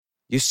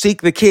You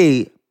seek the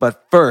key,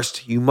 but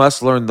first you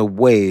must learn the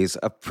ways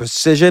of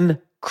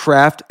precision,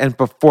 craft, and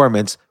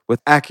performance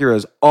with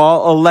Acura's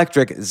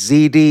all-electric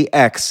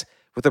ZDX.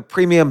 With a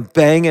premium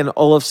Bang &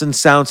 Olufsen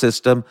sound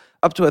system,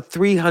 up to a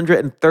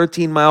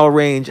 313-mile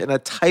range, and a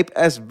Type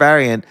S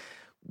variant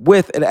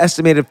with an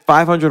estimated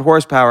 500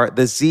 horsepower,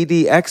 the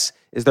ZDX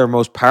is their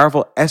most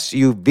powerful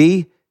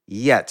SUV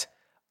yet.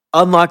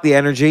 Unlock the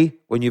energy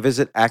when you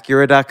visit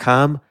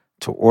Acura.com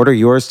to order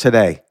yours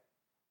today.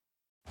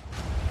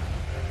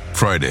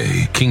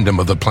 Friday, Kingdom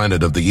of the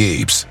Planet of the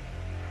Apes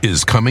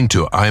is coming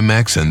to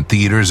IMAX and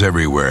theaters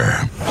everywhere.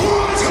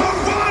 What a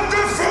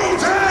wonderful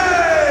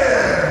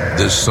day!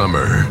 This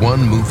summer,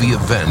 one movie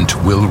event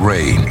will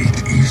reign.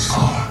 It is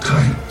our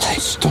time. They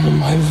stole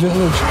my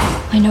village.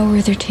 I know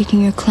where they're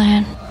taking your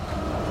clan.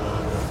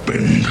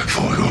 Bend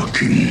for your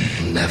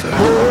king. Never.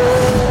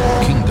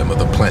 Kingdom of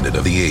the Planet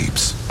of the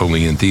Apes.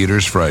 Only in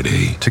theaters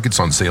Friday. Tickets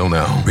on sale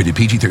now. Rated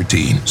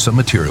PG-13. Some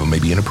material may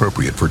be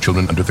inappropriate for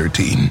children under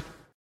 13.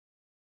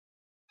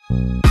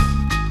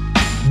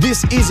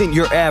 This isn't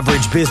your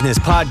average business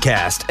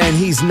podcast, and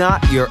he's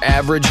not your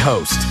average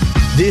host.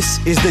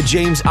 This is the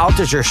James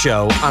Altucher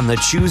Show on the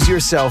Choose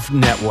Yourself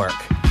Network.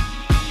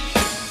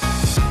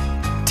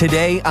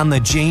 Today on the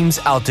James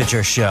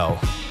Altucher Show.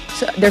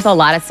 So there's a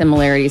lot of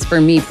similarities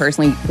for me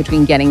personally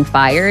between getting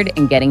fired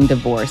and getting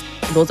divorced.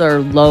 Those are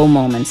low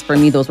moments. For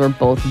me, those were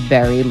both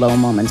very low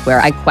moments where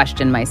I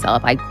questioned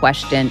myself. I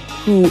questioned,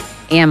 who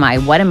am I?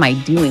 What am I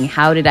doing?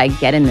 How did I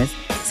get in this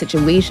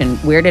situation?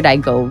 Where did I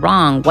go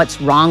wrong? What's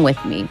wrong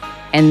with me?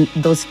 And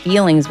those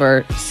feelings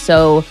were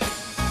so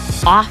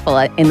awful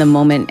in the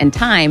moment in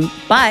time.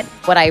 But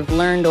what I've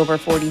learned over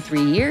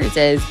 43 years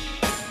is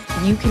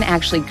you can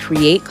actually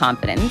create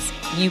confidence.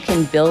 You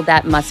can build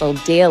that muscle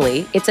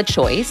daily. It's a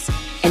choice.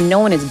 And no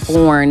one is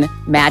born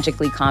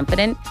magically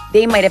confident.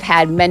 They might have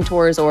had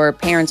mentors or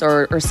parents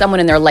or someone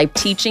in their life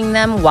teaching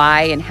them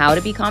why and how to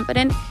be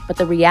confident. But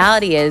the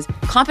reality is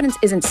confidence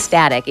isn't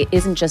static. It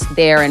isn't just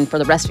there and for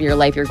the rest of your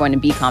life you're going to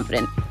be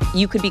confident.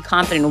 You could be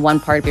confident in one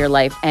part of your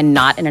life and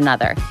not in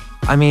another.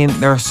 I mean,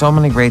 there are so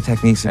many great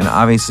techniques, and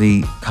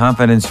obviously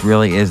confidence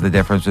really is the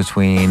difference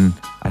between,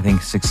 I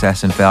think,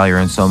 success and failure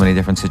in so many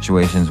different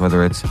situations,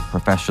 whether it's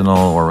professional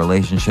or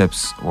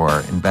relationships or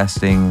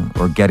investing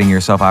or getting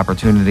yourself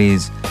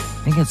opportunities.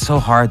 I think it's so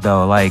hard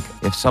though. Like,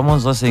 if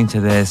someone's listening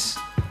to this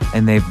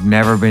and they've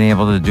never been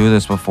able to do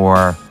this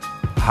before,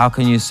 how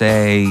can you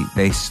say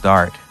they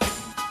start?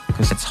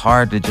 Because it's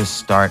hard to just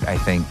start, I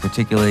think,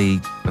 particularly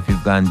if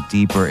you've gone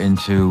deeper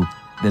into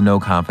the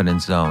no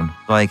confidence zone.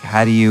 Like,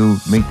 how do you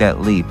make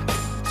that leap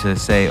to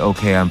say,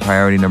 okay, I'm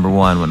priority number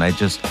one when I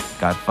just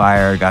got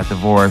fired, got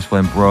divorced,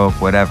 went broke,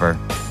 whatever?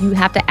 You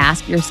have to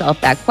ask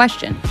yourself that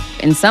question.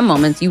 In some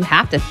moments, you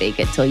have to fake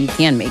it till you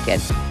can make it.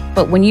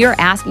 But when you're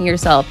asking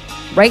yourself,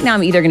 right now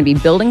I'm either going to be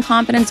building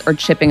confidence or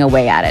chipping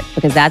away at it,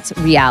 because that's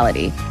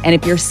reality. And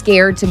if you're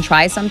scared to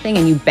try something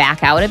and you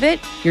back out of it,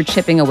 you're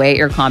chipping away at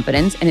your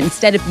confidence. And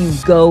instead, if you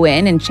go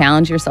in and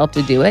challenge yourself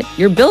to do it,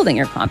 you're building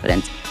your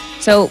confidence.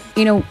 So,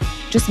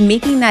 just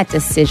making that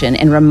decision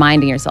and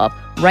reminding yourself,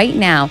 right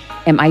now,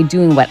 am I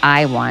doing what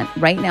I want?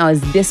 Right now, is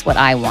this what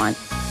I want?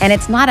 And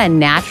it's not a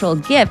natural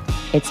gift,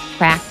 it's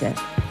practice.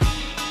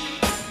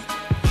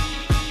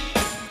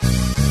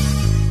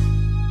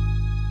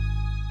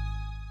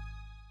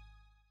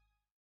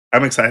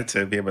 I'm excited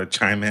to be able to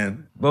chime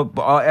in. Well,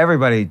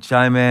 everybody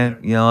chime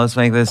in. Let's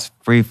make this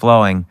free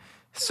flowing.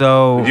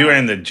 So You were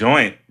in the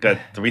joint, got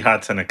 3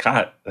 hots and a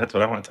cot. That's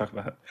what I want to talk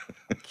about.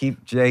 keep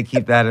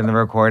that in the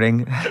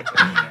recording.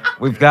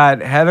 We've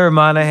got Heather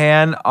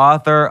Monahan,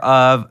 author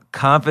of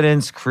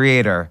Confidence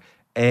Creator.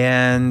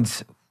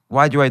 And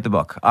why'd you write the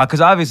book?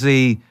 Because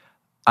obviously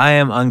I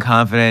am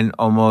unconfident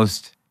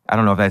almost, I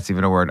don't know if that's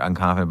even a word,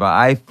 unconfident, but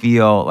I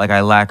feel like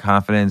I lack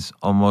confidence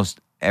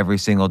almost every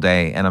single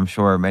day. And I'm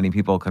sure many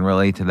people can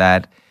relate to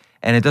that.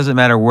 And it doesn't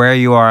matter where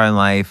you are in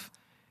life,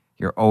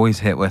 you're always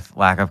hit with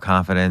lack of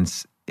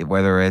confidence,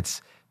 whether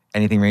it's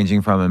anything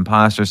ranging from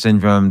imposter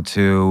syndrome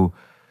to,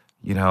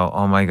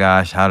 oh my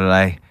gosh, how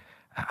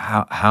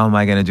am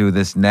I going to do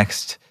this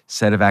next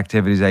set of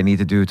activities I need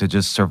to do to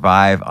just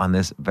survive on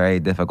this very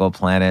difficult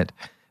planet,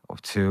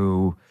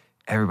 to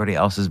everybody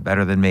else is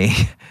better than me.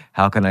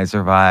 How can I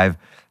survive?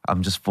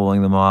 I'm just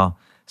fooling them all.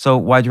 So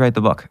why'd you write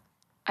the book?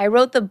 I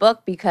wrote the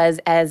book because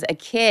as a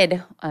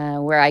kid,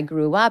 where I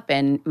grew up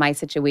in my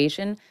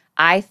situation,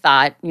 I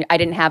thought I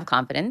didn't have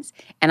confidence,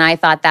 and I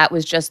thought that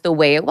was just the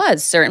way it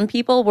was. Certain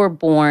people were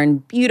born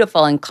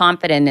beautiful and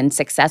confident and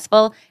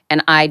successful,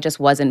 and I just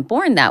wasn't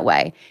born that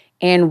way.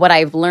 And what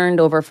I've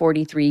learned over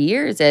 43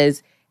 years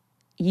is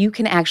you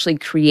can actually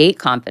create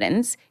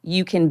confidence.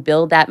 You can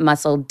build that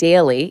muscle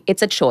daily.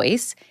 It's a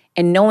choice.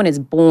 And no one is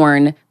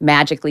born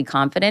magically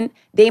confident.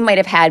 They might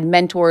have had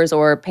mentors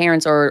or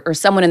parents or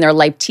someone in their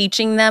life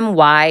teaching them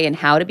why and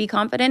how to be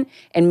confident.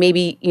 And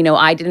maybe,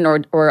 I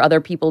didn't or other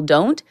people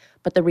don't.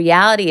 But the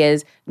reality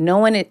is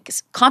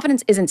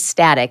confidence isn't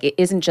static. It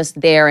isn't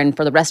just there and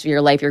for the rest of your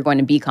life you're going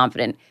to be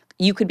confident.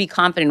 you could be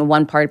confident in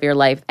one part of your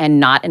life and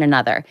not in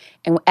another.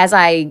 And as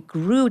I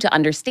grew to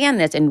understand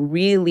this and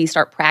really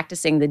start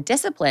practicing the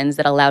disciplines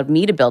that allowed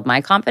me to build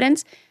my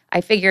confidence,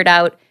 I figured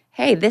out,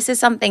 hey, this is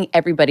something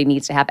everybody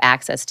needs to have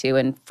access to.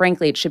 And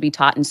frankly, it should be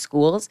taught in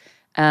schools.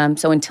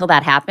 So until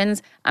that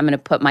happens, I'm going to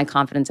put my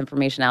confidence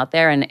information out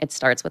there, and it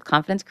starts with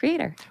Confidence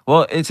Creator.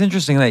 Well, it's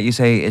interesting that you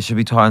say it should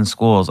be taught in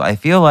schools. I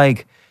feel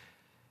like,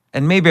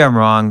 and maybe I'm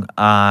wrong,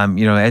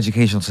 the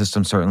educational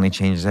system certainly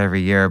changes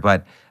every year,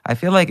 but I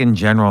feel like in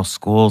general,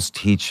 schools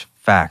teach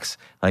facts.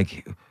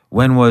 Like,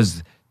 when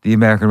was the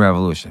American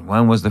Revolution?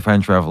 When was the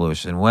French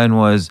Revolution? When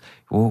was,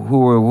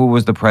 who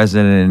was the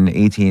president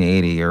in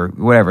 1880 or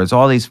whatever? It's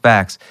all these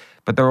facts,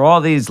 but there are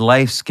all these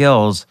life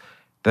skills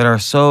that are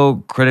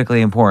so critically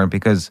important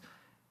because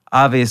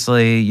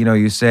obviously,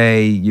 you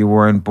say you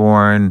weren't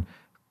born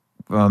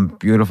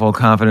beautiful,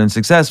 confident,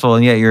 successful,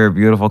 and yet you're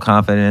beautiful,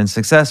 confident, and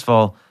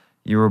successful.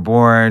 You were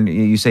born,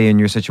 you say in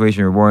your situation,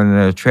 you were born in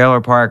a trailer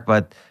park,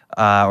 but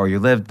or you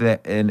lived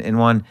in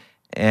one.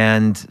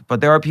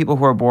 But there are people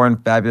who are born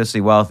fabulously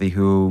wealthy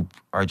who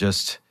are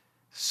just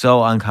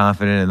so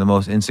unconfident and the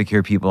most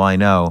insecure people I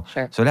know.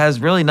 Sure. So it has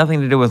really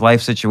nothing to do with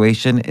life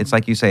situation. It's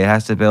like you say, it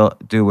has to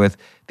do with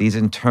these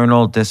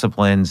internal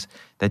disciplines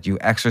that you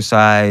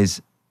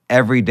exercise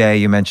every day,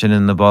 you mentioned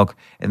in the book,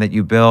 and that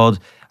you build.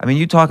 I mean,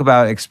 you talk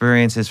about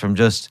experiences from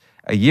just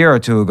a year or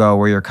two ago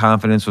where your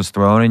confidence was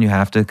thrown and you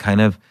have to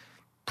kind of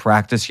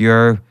practice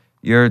your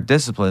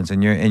disciplines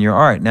and your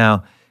art.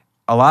 Now,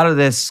 a lot of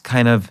this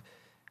kind of,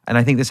 and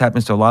I think this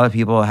happens to a lot of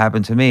people, it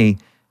happened to me,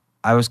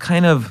 I was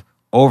kind of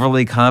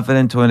overly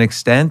confident to an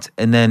extent,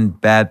 and then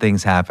bad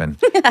things happen.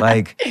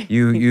 Like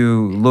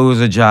you lose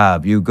a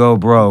job, you go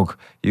broke,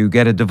 you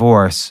get a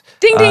divorce.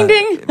 Ding, ding,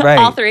 ding. Right.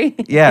 All three.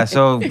 Yeah,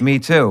 so me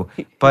too.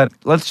 But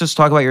let's just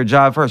talk about your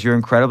job first. You're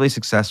incredibly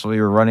successful.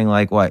 You're running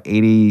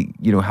 80,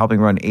 helping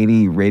run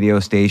 80 radio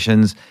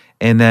stations,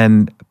 and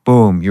then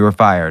boom, you were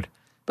fired.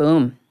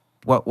 Boom.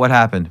 What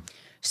happened?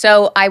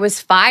 So I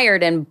was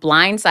fired and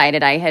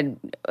blindsided. I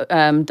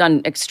had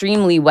done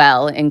extremely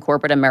well in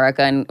corporate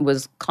America and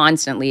was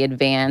constantly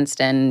advanced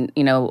and,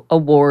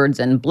 awards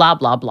and blah,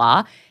 blah,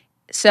 blah.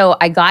 So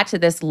I got to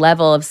this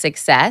level of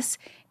success.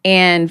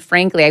 And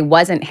frankly, I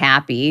wasn't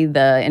happy.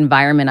 The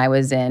environment I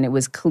was in, it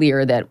was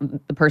clear that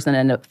the person that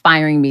ended up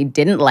firing me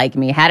didn't like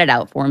me, had it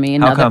out for me.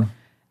 How come?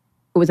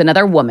 It was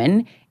another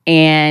woman.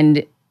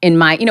 And in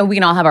my, we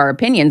can all have our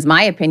opinions.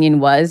 My opinion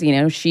was,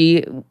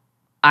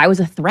 I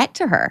was a threat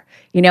to her,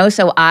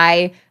 so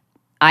I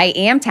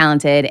am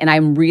talented and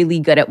I'm really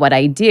good at what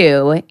I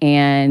do.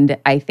 And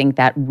I think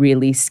that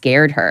really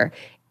scared her.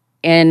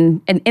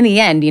 And in the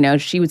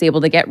end, she was able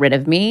to get rid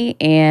of me.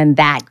 And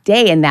that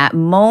day, in that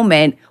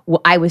moment,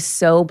 I was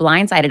so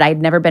blindsided. I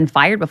had never been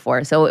fired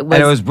before. So it was.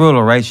 And it was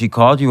brutal, right? She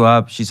called you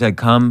up. She said,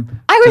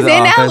 come. I was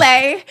in office.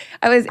 LA.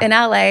 I was in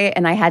LA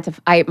and I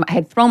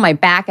had thrown my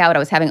back out. I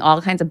was having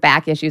all kinds of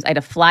back issues. I had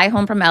to fly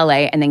home from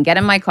LA and then get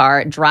in my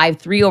car, drive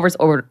 3 hours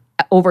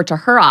over to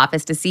her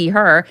office to see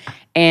her,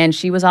 and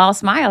she was all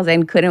smiles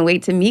and couldn't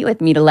wait to meet with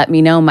me to let me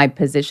know my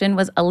position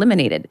was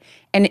eliminated.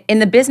 And in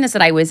the business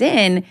that I was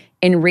in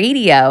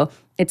radio,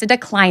 it's a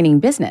declining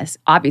business,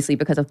 obviously,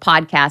 because of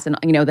podcasts and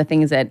the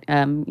things that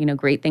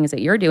great things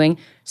that you're doing.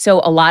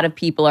 So a lot of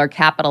people are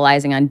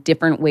capitalizing on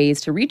different ways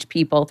to reach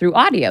people through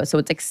audio. So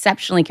it's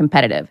exceptionally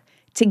competitive.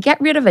 To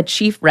get rid of a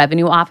chief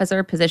revenue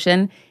officer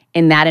position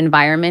in that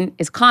environment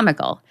is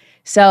comical.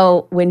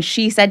 So when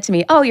she said to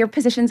me, "Oh, your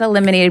position's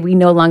eliminated. We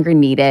no longer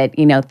need it.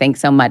 Thanks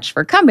so much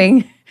for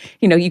coming.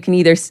 You can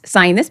either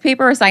sign this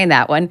paper or sign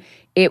that one."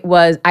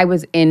 I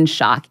was in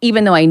shock.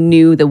 Even though I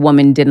knew the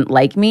woman didn't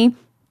like me,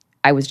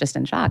 I was just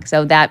in shock.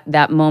 So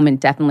that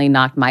moment definitely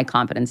knocked my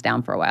confidence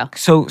down for a while.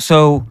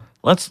 So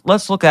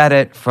let's look at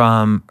it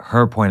from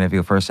her point of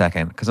view for a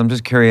second, because I'm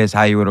just curious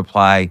how you would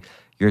apply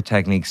your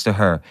techniques to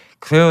her.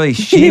 Clearly,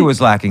 she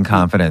was lacking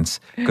confidence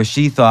because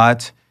she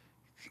thought,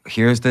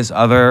 here's this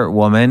other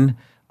woman,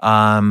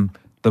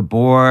 the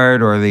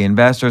board or the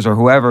investors or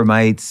whoever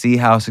might see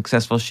how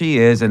successful she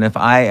is, and if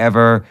I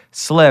ever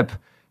slip,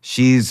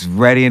 she's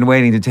ready and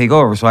waiting to take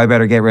over, so I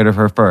better get rid of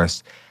her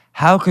first.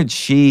 How could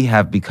she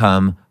have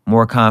become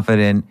more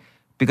confident?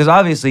 Because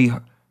obviously,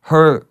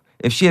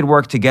 if she had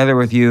worked together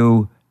with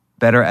you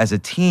better as a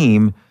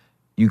team,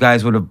 you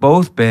guys would have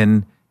both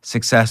been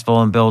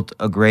successful and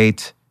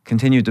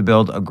continued to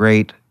build a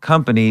great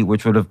company,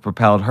 which would have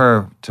propelled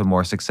her to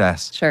more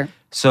success. Sure.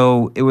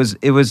 So it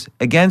was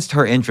against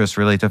her interest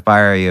really to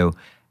fire you,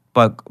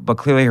 but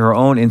clearly her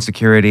own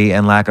insecurity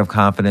and lack of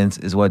confidence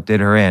is what did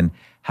her in.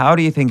 How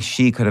do you think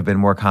she could have been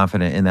more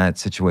confident in that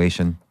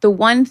situation? The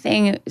one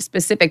thing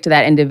specific to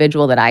that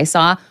individual that I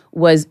saw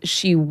was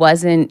she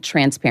wasn't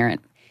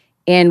transparent.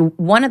 And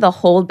one of the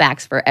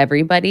holdbacks for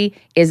everybody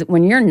is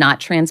when you're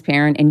not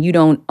transparent and you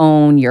don't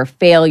own your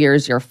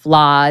failures, your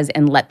flaws,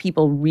 and let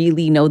people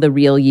really know the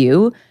real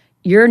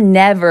you're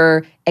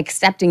never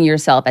accepting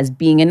yourself as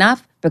being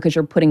enough because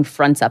you're putting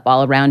fronts up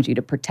all around you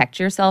to protect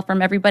yourself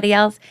from everybody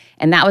else.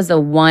 And that was the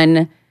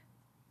one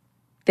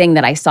thing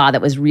that I saw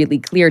that was really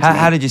clear to me.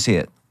 How did you see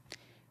it?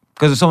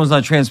 Because if someone's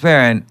not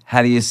transparent,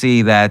 how do you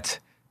see that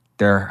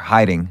they're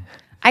hiding?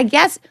 I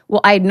guess,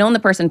 well, I had known the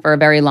person for a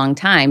very long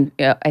time.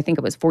 I think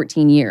it was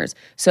 14 years.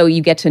 So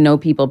you get to know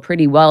people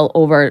pretty well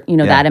over,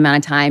 that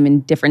amount of time in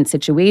different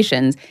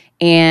situations.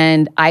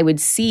 And I would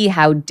see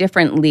how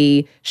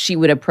differently she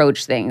would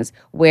approach things,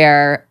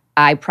 where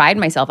I pride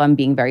myself on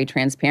being very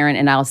transparent.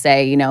 And I'll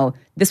say,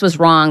 this was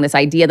wrong. This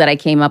idea that I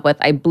came up with,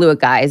 I blew it,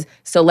 guys.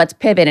 So let's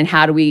pivot, and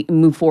how do we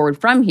move forward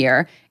from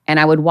here?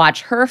 And I would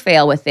watch her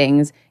fail with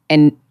things,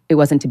 and it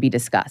wasn't to be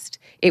discussed.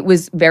 It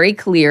was very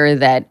clear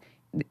that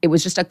it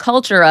was just a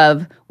culture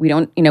of we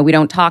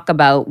don't talk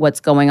about what's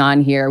going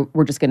on here.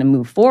 We're just going to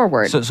move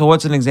forward. So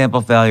what's an example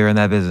of failure in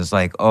that business?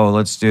 Like,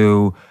 let's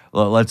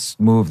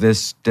move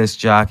this disc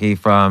jockey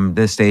from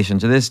this station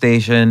to this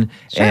station,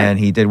 Sure. And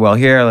he did well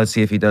here. Let's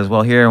see if he does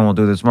well here, and we'll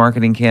do this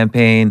marketing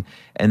campaign,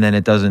 and then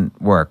it doesn't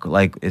work.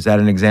 Like, is that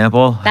an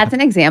example? That's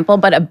an example,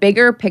 but a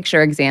bigger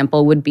picture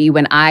example would be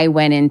when I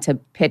went in to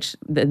pitch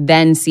the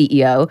then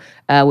CEO,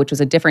 which was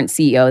a different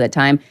CEO at the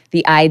time,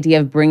 the idea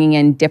of bringing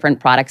in different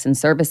products and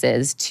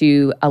services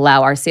to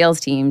allow our sales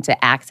team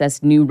to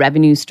access new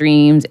revenue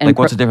streams. And like,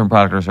 what's a different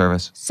product or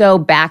service? So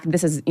back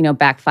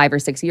 5 or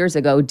 6 years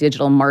ago,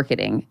 digital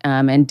marketing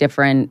and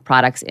different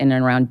products in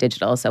and around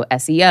digital. So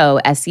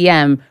SEO,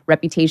 SEM,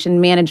 reputation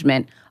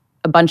management,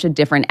 a bunch of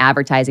different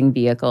advertising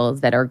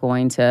vehicles that are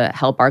going to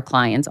help our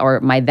clients, or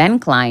my then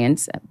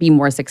clients, be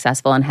more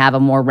successful and have a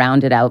more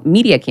rounded out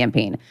media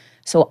campaign.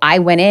 So I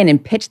went in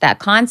and pitched that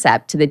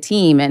concept to the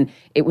team, and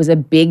it was a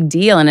big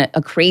deal and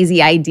a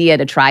crazy idea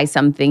to try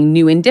something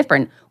new and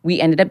different.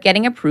 We ended up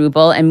getting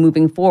approval and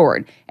moving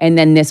forward. And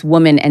then this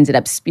woman ended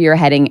up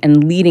spearheading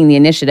and leading the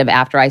initiative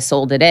after I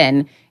sold it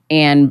in,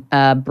 and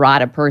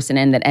brought a person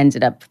in that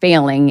ended up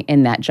failing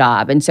in that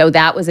job. And so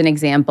that was an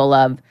example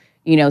of,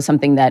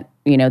 something that,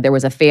 there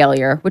was a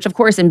failure, which of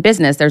course in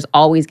business, there's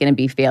always going to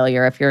be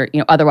failure if you're,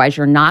 otherwise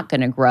you're not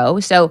going to grow.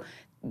 So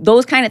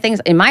those kind of things,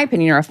 in my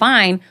opinion, are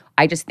fine.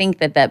 I just think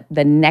that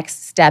the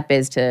next step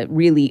is to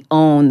really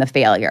own the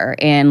failure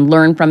and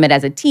learn from it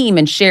as a team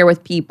and share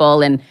with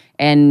people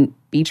and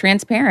be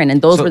transparent.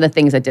 And those were the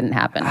things that didn't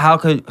happen.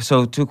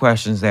 So two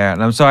questions there.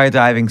 And I'm sorry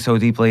diving so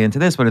deeply into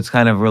this, but it's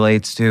kind of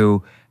relates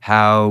to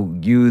how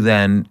you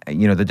then, the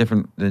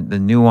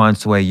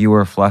nuanced way you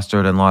were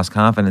flustered and lost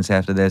confidence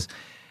after this.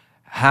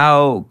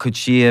 How could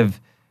she have,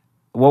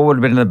 what would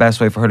have been the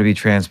best way for her to be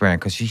transparent?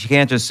 Because she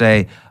can't just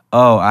say,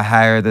 oh, I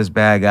hired this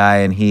bad guy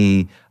and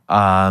he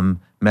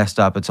messed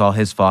up. It's all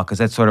his fault, because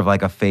that's sort of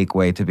like a fake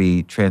way to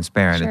be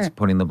transparent. Sure. It's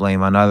putting the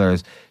blame on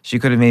others. She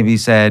could have maybe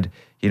said,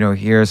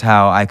 here's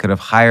how I could have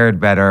hired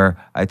better.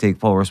 I take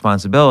full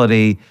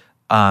responsibility.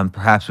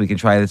 Perhaps we can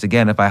try this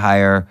again if I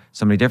hire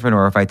somebody different,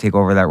 or if I take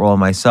over that role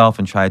myself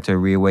and try to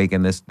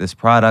reawaken this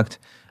product.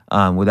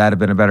 Would that have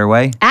been a better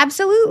way?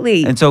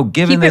 Absolutely. And so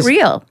given Keep this, it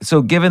real.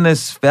 So given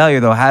this failure,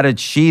 though, how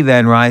did she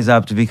then rise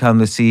up to become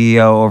the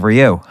CEO over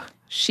you?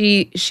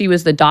 She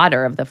was the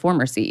daughter of the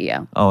former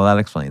CEO. Oh, well, that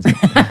explains it.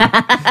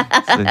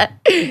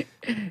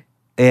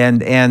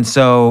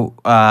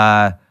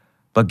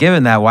 But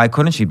given that, why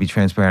couldn't she be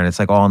transparent? It's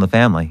like all in the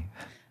family.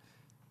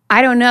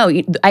 I don't know.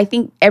 I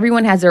think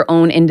everyone has their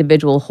own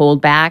individual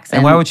holdbacks.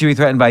 And why would she be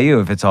threatened by you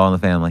if it's all in the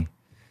family?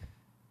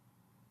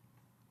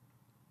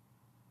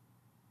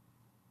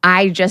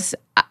 I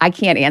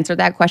can't answer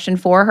that question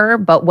for her,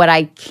 but what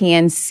I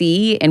can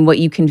see and what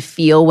you can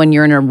feel when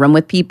you're in a room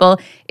with people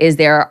is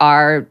there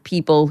are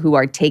people who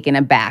are taken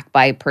aback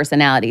by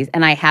personalities.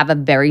 And I have a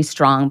very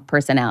strong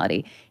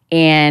personality.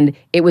 And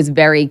it was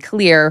very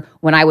clear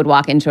when I would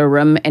walk into a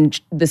room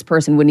and this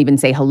person wouldn't even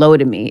say hello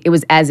to me. It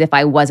was as if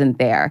I wasn't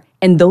there.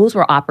 And those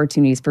were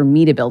opportunities for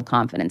me to build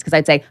confidence, because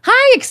I'd say,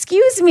 hi,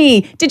 excuse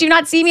me. Did you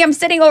not see me? I'm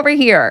sitting over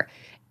here.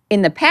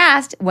 In the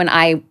past, when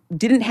I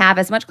didn't have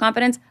as much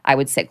confidence, I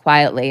would sit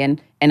quietly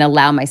and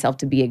allow myself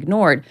to be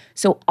ignored.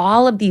 So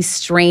all of these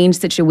strange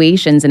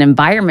situations and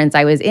environments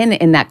I was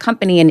in that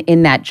company and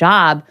in that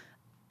job,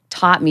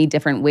 taught me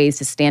different ways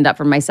to stand up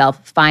for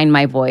myself, find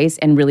my voice,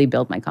 and really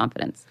build my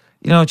confidence.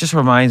 It just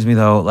reminds me,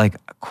 though, like,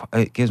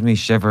 it gives me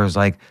shivers.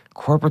 Like,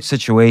 corporate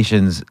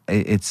situations,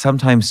 it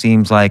sometimes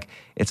seems like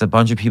it's a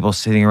bunch of people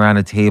sitting around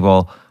a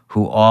table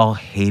who all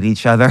hate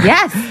each other.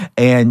 Yes.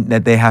 And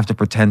that they have to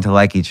pretend to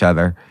like each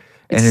other.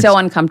 It's so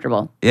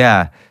uncomfortable.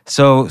 Yeah.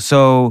 So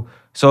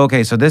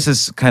okay, so this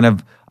is kind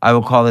of, I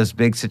will call this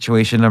big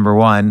situation number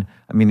one.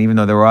 I mean, even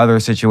though there were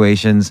other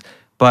situations,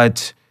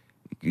 but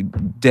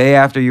day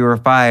after you were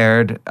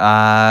fired,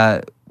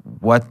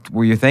 what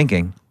were you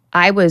thinking?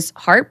 I was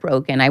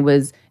heartbroken. I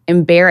was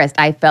embarrassed.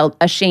 I felt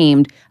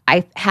ashamed.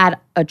 I had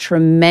a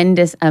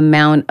tremendous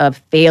amount of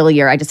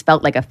failure. I just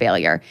felt like a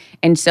failure.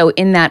 And so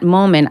in that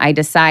moment, I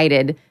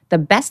decided the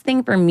best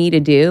thing for me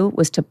to do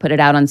was to put it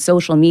out on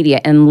social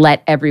media and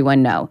let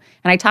everyone know.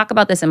 And I talk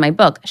about this in my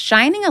book.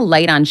 Shining a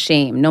light on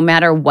shame, no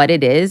matter what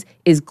it is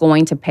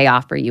going to pay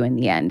off for you in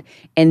the end.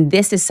 And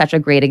this is such a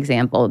great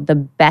example. The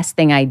best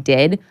thing I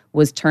did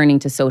was turning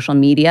to social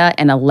media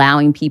and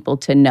allowing people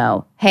to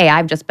know, hey,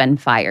 I've just been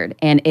fired,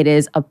 and it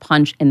is a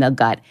punch in the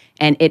gut,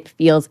 and it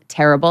feels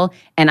terrible,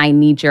 and I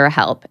need your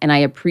help. And I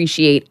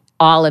appreciate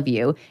all of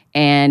you.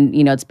 And,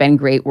 it's been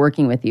great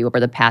working with you over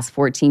the past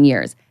 14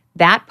 years.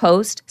 That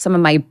post, some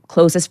of my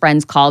closest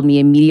friends called me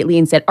immediately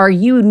and said, "Are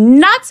you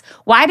nuts?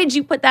 Why did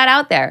you put that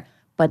out there?"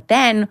 But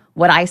then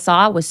what I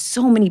saw was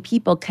so many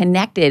people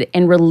connected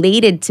and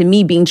related to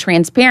me being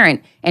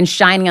transparent and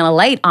shining a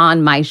light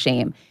on my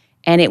shame.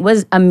 And it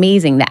was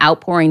amazing, the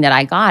outpouring that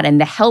I got and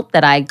the help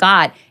that I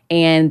got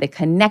and the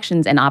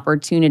connections and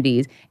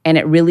opportunities. And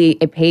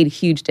it paid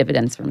huge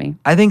dividends for me.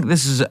 I think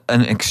this is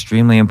an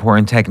extremely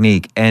important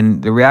technique.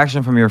 And the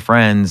reaction from your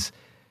friends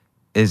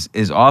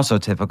is also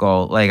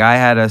typical. Like, I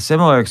had a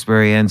similar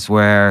experience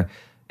where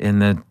in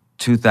the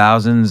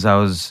 2000s, I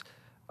was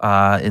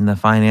in the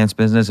finance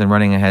business and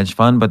running a hedge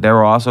fund, but there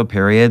were also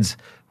periods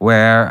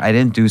where I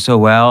didn't do so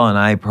well, and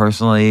I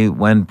personally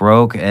went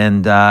broke.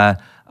 And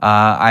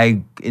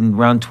in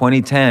around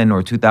 2010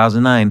 or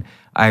 2009,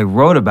 I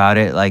wrote about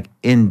it like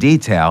in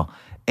detail,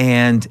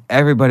 and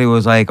everybody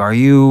was like, "Are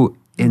you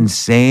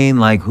insane?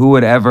 Like, who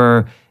would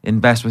ever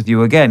invest with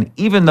you again?"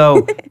 Even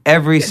though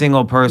every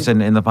single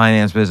person in the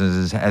finance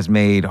business has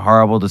made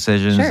horrible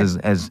decisions,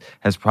 Sure.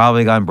 has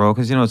probably gone broke,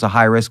 because it's a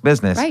high risk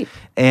business, Right?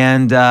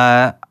 And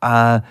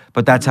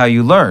but that's how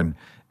you learn.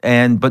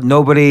 But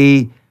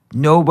nobody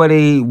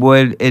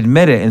would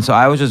admit it, and so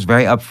I was just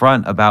very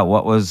upfront about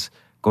what was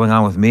going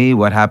on with me,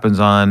 what happens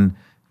on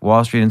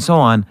Wall Street, and so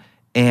on.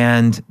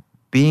 And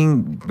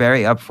being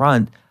very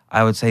upfront,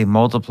 I would say,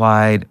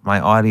 multiplied my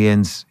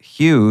audience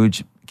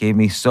huge, gave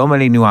me so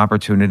many new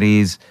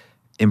opportunities,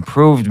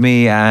 improved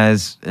me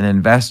as an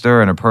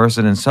investor and a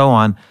person, and so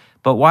on.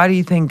 But why do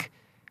you think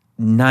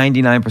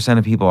 99%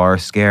 of people are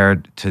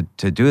scared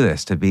to do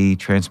this, to be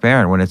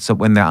transparent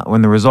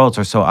when the results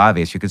are so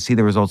obvious? You can see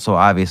the results so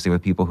obviously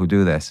with people who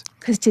do this.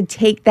 Because to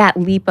take that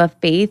leap of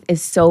faith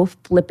is so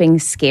flipping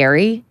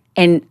scary.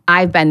 And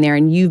I've been there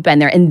and you've been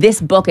there. And this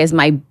book is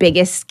my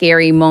biggest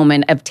scary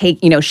moment of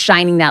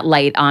shining that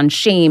light on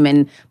shame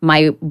and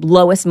my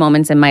lowest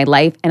moments in my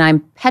life. And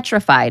I'm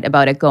petrified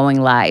about it going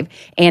live.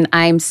 And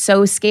I'm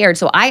so scared.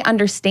 So I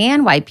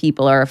understand why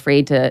people are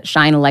afraid to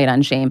shine a light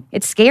on shame.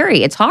 It's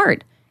scary. It's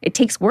hard. It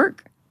takes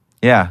work.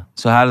 Yeah.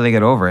 So how do they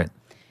get over it?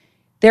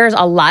 There's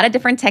a lot of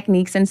different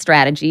techniques and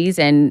strategies.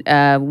 And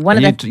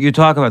you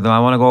talk about them.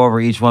 I want to go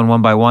over each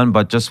one by one,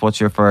 but just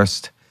what's your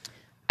first?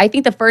 I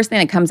think the first thing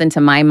that comes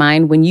into my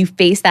mind when you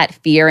face that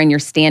fear and you're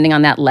standing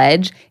on that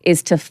ledge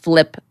is to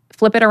flip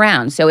it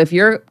around. So if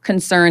you're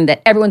concerned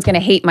that everyone's going to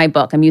hate my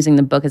book, I'm using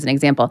the book as an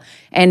example,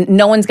 and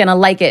no one's going to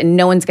like it and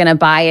no one's going to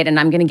buy it and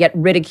I'm going to get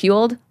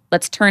ridiculed,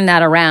 let's turn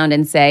that around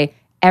and say,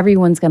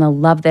 everyone's going to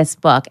love this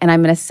book and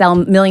I'm going to sell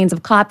millions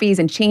of copies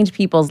and change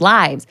people's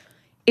lives.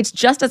 It's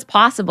just as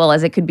possible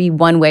as it could be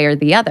one way or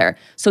the other.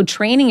 So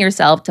training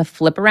yourself to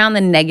flip around the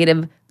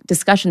negative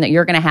discussion that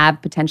you're going to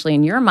have potentially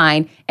in your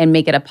mind and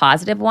make it a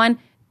positive one,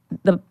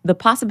 the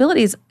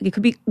possibilities, it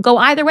could go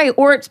either way,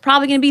 or it's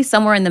probably going to be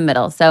somewhere in the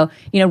middle. So,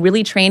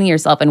 really training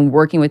yourself and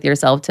working with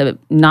yourself to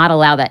not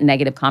allow that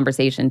negative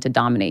conversation to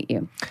dominate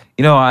you.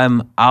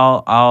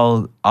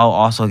 I'll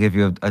also give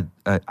you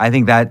I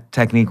think that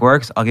technique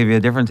works. I'll give you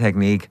a different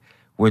technique,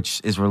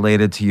 which is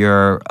related to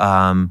your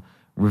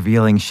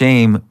revealing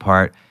shame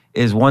part.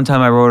 Is one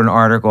time I wrote an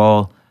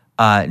article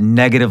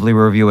negatively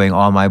reviewing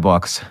all my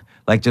books.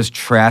 Like just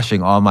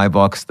trashing all my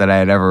books that I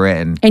had ever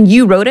written. And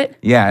you wrote it?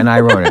 Yeah, and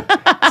I wrote it.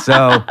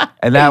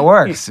 And that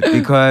works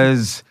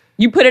because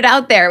you put it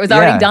out there. It was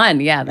already done.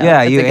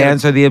 Yeah. You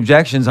answer the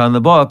objections on the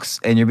books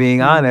and you're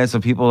being honest. So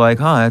people are like,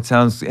 that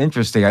sounds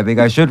interesting. I think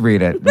I should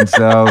read it. And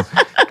so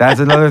that's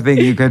another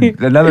technique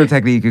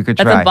you could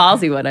try. That's a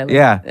ballsy one. I like.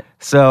 Yeah.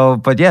 So,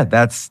 but yeah,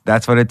 that's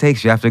what it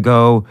takes. You have to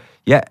go.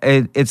 Yeah,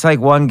 it's like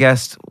one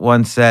guest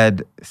once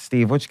said,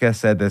 Steve, which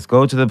guest said this?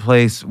 Go to the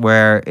place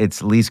where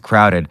it's least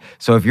crowded.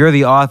 So if you're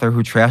the author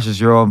who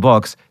trashes your own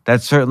books,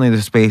 that's certainly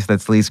the space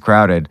that's least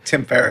crowded.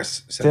 Tim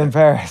Ferriss.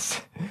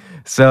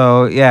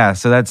 So yeah,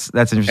 so that's an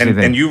interesting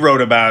thing. And you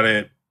wrote about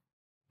it,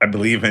 I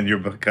believe, in your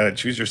book,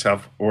 Choose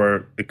Yourself,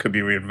 or it could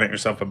be Reinvent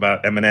Yourself,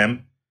 about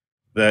Eminem,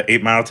 the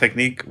 8 Mile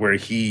technique, where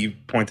he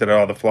pointed out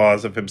all the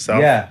flaws of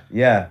himself.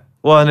 Yeah.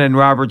 Well, and then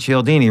Robert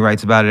Cialdini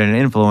writes about it in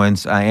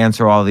Influence,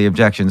 answer all the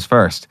objections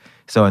first.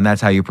 So, and that's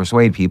how you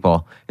persuade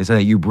people, is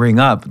that you bring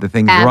up the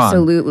things wrong.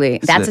 Absolutely.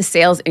 That's a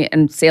sales,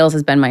 and sales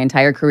has been my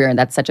entire career, and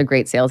that's such a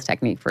great sales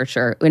technique for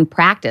sure. In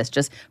practice,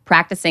 just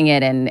practicing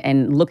it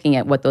and looking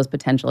at what those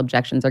potential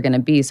objections are going to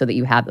be so that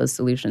you have those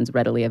solutions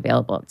readily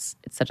available. It's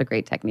such a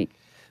great technique.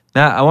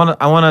 Now,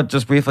 I want to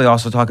just briefly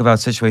also talk about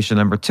situation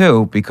number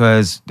 2,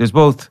 because there's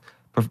both.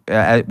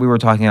 We were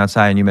talking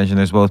outside, and you mentioned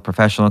there's both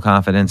professional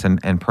confidence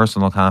and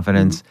personal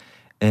confidence,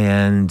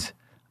 and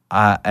we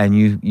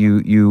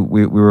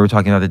were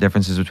talking about the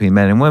differences between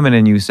men and women,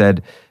 and you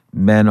said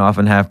men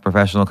often have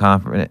professional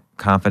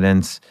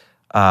confidence,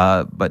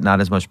 but not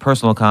as much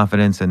personal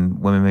confidence,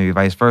 and women maybe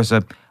vice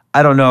versa.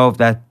 I don't know if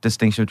that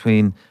distinction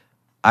between.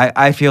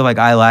 I feel like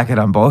I lack it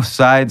on both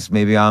sides.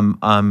 Maybe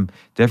I'm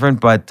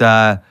different, but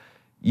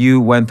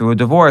you went through a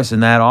divorce,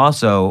 and that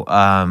also.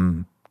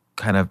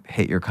 Kind of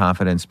hit your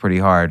confidence pretty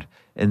hard.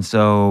 And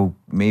so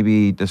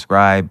maybe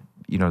describe,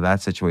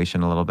 that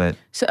situation a little bit?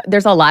 So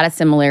there's a lot of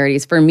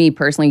similarities for me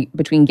personally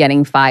between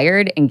getting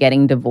fired and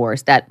getting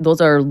divorced.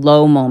 Those are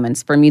low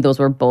moments. For me, those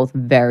were both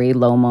very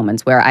low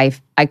moments where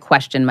I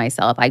questioned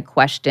myself. I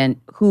questioned,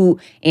 who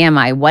am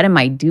I? What am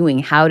I doing?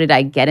 How did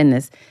I get in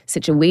this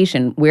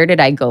situation? Where did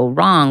I go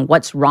wrong?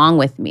 What's wrong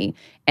with me?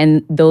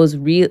 And those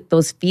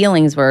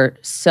feelings were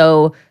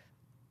so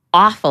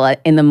awful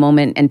in the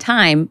moment and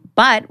time.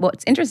 But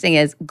what's interesting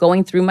is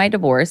going through my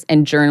divorce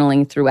and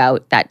journaling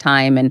throughout that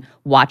time and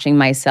watching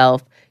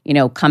myself,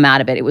 come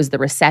out of it. It was the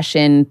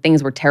recession.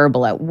 Things were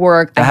terrible at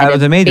work. How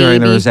was it made during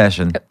the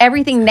recession?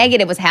 Everything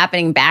negative was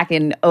happening back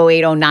in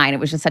 2008, 2009. It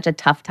was just such a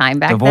tough time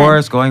back then.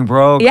 Divorce, going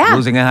broke,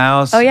 losing a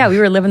house. Oh, yeah. We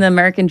were living the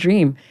American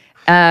dream.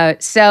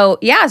 So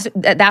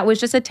that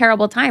was just a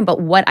terrible time. But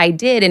what I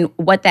did and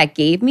what that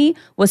gave me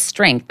was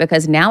strength,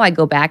 because now I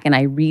go back and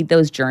I read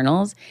those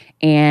journals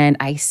and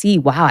I see,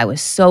 wow, I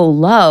was so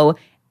low,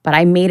 but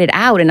I made it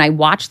out and I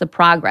watched the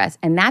progress.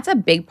 And that's a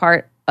big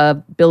part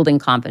of building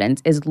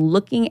confidence, is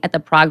looking at the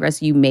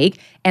progress you make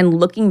and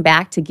looking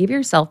back to give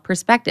yourself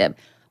perspective.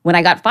 When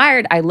I got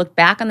fired, I looked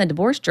back on the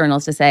divorce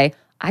journals to say,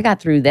 I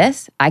got through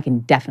this. I can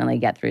definitely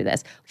get through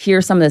this.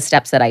 Here's some of the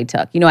steps that I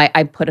took.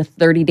 I put a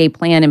 30-day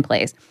plan in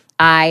place.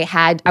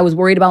 I was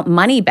worried about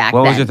money back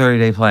then. What was your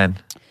 30-day plan?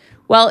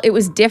 Well, it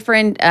was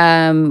different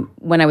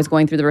when I was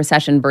going through the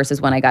recession versus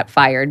when I got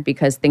fired,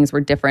 because things were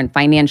different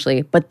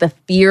financially, but the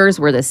fears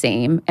were the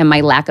same and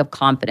my lack of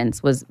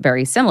confidence was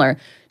very similar.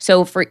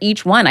 So for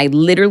each one, I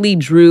literally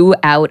drew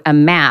out a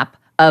map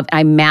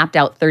I mapped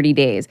out 30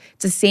 days.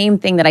 It's the same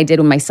thing that I did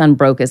when my son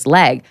broke his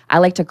leg. I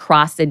like to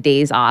cross the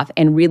days off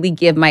and really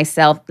give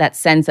myself that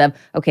sense of,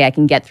 okay, I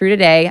can get through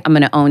today. I'm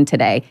going to own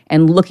today,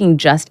 and looking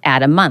just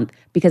at a month,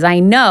 because I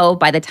know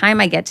by the time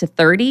I get to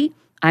 30,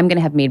 I'm going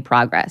to have made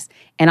progress.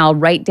 And I'll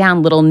write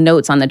down little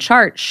notes on the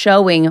chart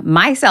showing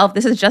myself,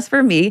 this is just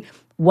for me,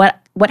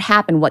 what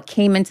happened, what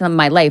came into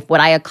my life,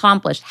 what I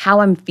accomplished, how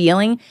I'm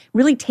feeling,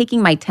 really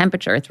taking my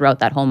temperature throughout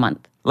that whole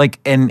month.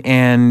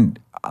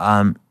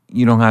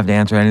 You don't have to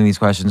answer any of these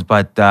questions,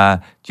 but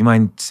do you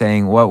mind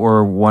saying what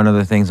were one of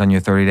the things on your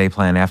 30-day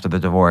plan after the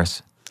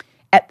divorce?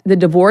 The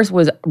divorce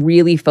was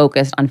really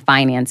focused on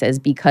finances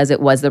because it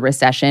was the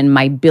recession.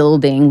 My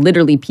building,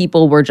 literally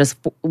people were just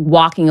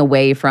walking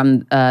away from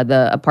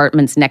the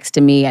apartments next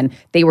to me, and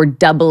they were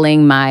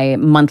doubling my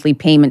monthly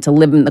payment to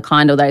live in the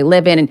condo that I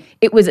live in. And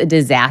it was a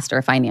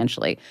disaster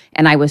financially.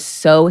 And I was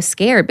so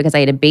scared because I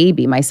had a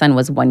baby. My son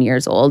was 1 year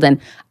old, and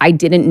I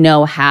didn't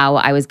know how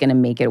I was going to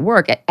make it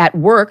work. At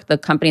work, the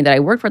company that I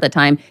worked for at the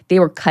time, they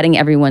were cutting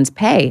everyone's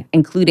pay,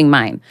 including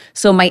mine.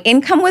 So my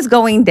income was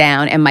going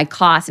down and my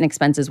costs and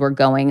expenses were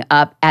going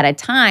up at a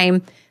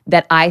time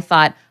that I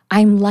thought,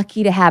 I'm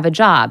lucky to have a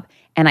job.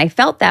 And I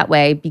felt that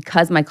way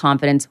because my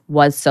confidence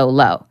was so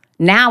low.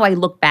 Now I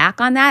look back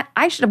on that,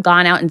 I should have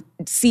gone out and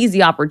seized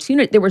the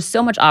opportunity. There was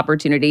so much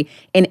opportunity.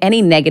 In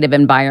any negative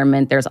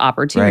environment, there's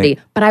opportunity. Right.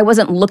 But I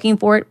wasn't looking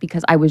for it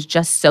because I was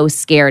just so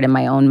scared in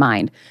my own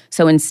mind.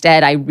 So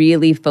instead, I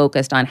really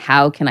focused on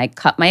how can I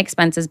cut my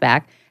expenses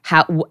back,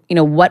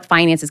 what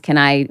finances can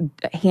I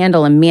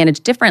handle and manage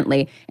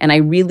differently? And I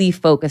really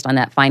focused on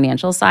that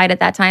financial side at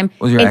that time.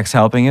 Was your ex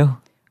helping you?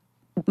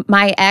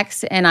 My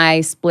ex and I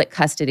split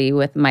custody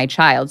with my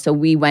child. So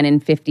we went in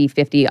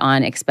 50-50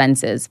 on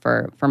expenses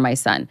for my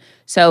son.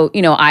 So,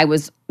 I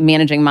was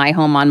managing my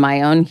home on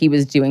my own. He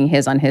was doing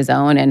his on his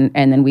own. And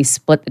then we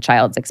split the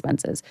child's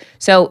expenses.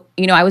 So,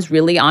 I was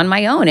really on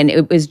my own. And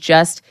it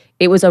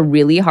was a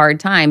really hard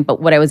time. But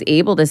what I was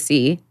able to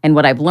see and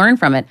what I've learned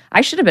from it,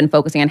 I should have been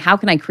focusing on how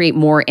can I create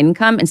more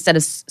income instead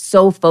of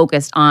so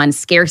focused on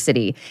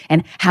scarcity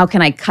and how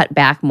can I cut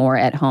back more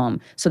at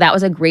home. So that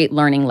was a great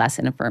learning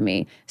lesson for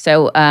me.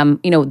 So,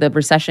 the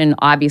recession,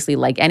 obviously,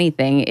 like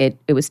anything,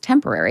 it was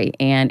temporary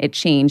and it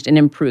changed and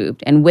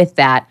improved. And with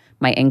that,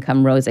 my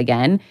income rose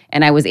again,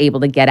 and I was able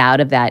to get out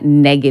of that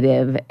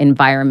negative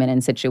environment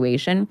and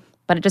situation.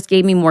 But it just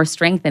gave me more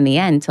strength in the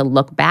end to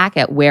look back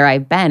at where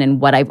I've been and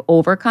what I've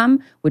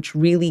overcome, which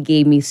really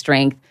gave me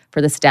strength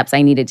for the steps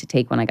I needed to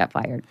take when I got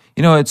fired.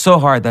 It's so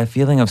hard. That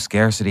feeling of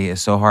scarcity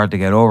is so hard to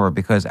get over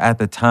because at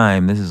the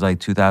time, this is like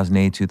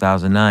 2008,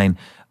 2009,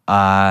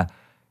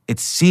 it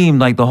seemed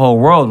like the whole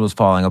world was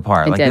falling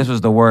apart. This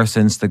was the worst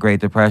since the Great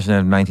Depression of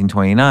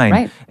 1929.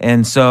 Right.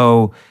 And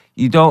so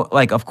you don't,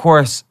 of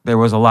course, there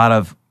was a lot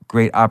of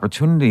great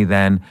opportunity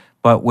then,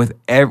 but with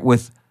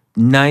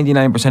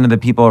 99% of the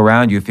people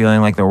around you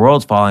feeling like the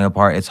world's falling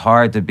apart, it's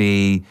hard to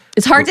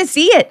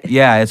see it.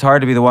 Yeah, it's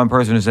hard to be the one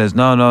person who says,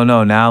 no,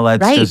 now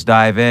let's just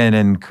dive in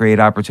and create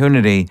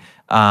opportunity.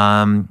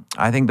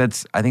 I think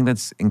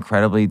that's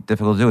incredibly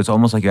difficult to do. It's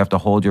almost like you have to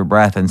hold your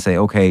breath and say,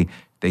 okay,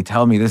 they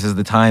tell me this is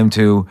the time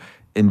to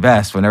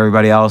invest when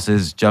everybody else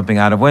is jumping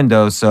out of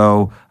windows,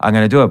 so I'm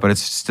going to do it. But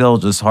it's still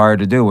just hard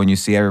to do when you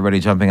see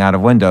everybody jumping out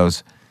of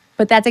windows.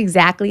 But that's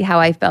exactly how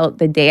I felt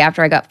the day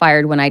after I got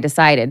fired when I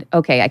decided,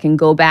 okay, I can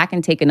go back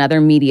and take another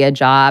media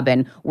job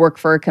and work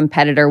for a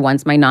competitor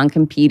once my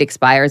non-compete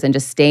expires and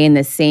just stay in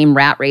the same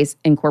rat race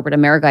in corporate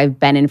America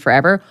I've been in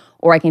forever.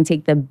 Or I can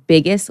take the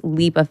biggest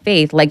leap of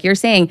faith, like you're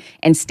saying,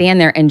 and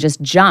stand there and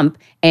just jump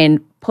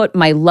and put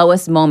my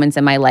lowest moments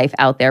in my life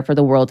out there for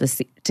the world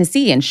to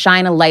see and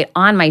shine a light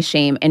on my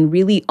shame and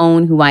really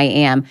own who I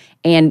am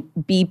and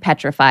be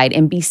petrified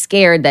and be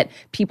scared that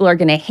people are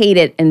going to hate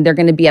it and they're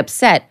going to be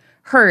upset,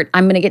 hurt,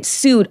 I'm going to get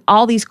sued.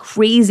 All these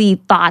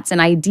crazy thoughts and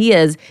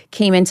ideas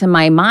came into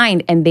my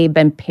mind, and they've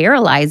been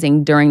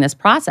paralyzing during this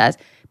process.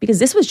 Because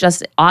this was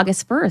just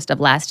August 1st of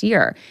last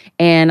year.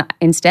 And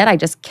instead, I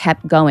just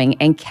kept going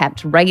and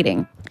kept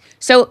writing.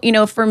 So,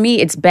 for me,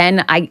 it's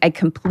been, I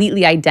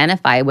completely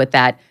identify with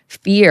that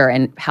fear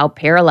and how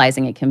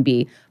paralyzing it can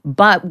be.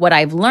 But what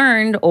I've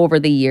learned over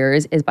the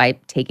years is by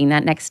taking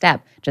that next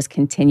step, just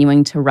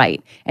continuing to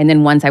write. And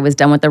then once I was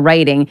done with the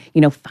writing,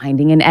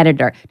 finding an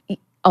editor.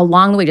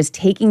 Along the way, just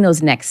taking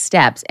those next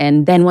steps.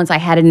 And then once I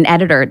had an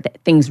editor,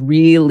 things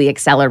really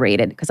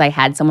accelerated because I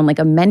had someone like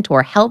a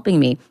mentor helping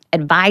me,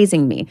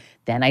 advising me.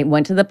 Then I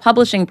went to the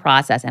publishing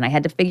process and I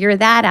had to figure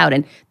that out.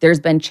 And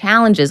there's been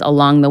challenges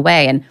along the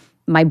way. And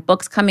my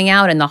book's coming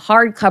out and the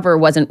hardcover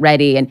wasn't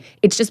ready. And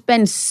it's just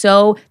been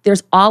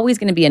there's always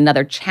going to be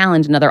another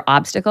challenge, another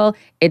obstacle.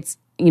 It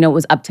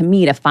was up to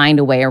me to find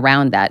a way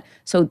around that.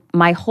 So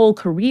my whole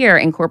career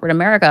in corporate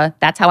America,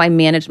 that's how I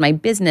managed my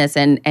business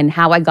and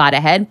how I got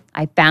ahead.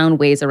 I found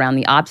ways around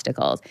the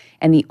obstacles.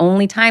 And the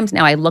only times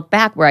now I look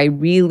back where I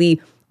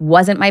really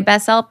wasn't my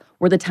best self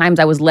were the times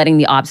I was letting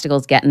the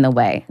obstacles get in the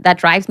way. That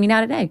drives me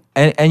now today.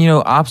 And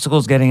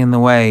obstacles getting in the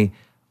way,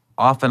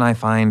 often I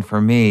find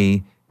for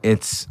me,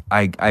 it's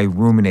I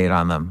ruminate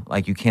on them.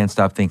 Like you can't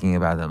stop thinking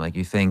about them. Like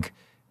you think,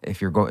 if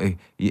you're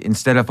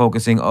instead of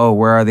focusing,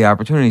 where are the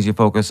opportunities, you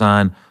focus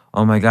on,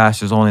 oh my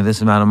gosh, there's only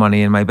this amount of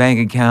money in my bank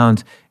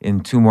account. In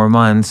 2 more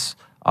months,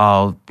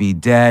 I'll be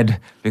dead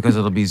because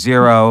it'll be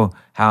zero.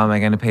 How am I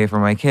going to pay for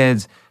my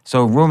kids?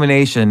 So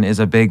rumination is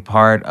a big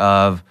part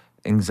of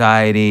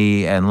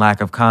anxiety and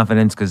lack of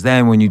confidence, because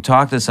then when you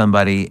talk to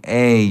somebody,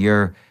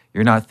 you're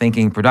not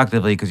thinking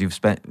productively because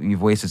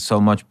you've wasted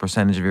so much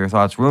percentage of your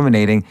thoughts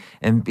ruminating,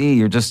 and B,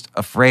 you're just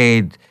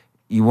afraid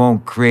you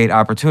won't create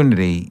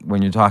opportunity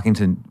when you're talking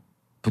to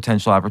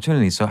potential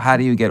opportunities. So how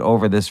do you get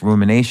over this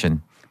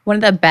rumination? One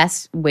of the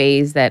best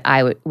ways that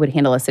I would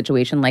handle a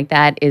situation like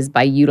that is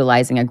by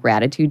utilizing a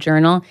gratitude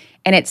journal.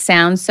 And it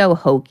sounds so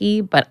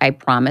hokey, but I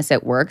promise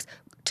it works.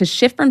 To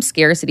shift from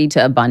scarcity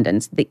to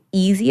abundance, the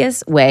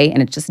easiest way,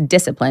 and it's just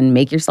discipline,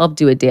 make yourself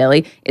do it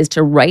daily, is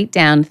to write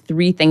down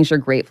 3 things you're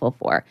grateful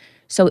for.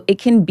 So it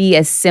can be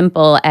as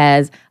simple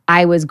as,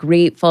 I was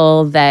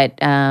grateful that,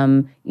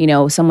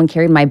 someone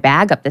carried my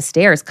bag up the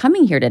stairs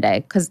coming here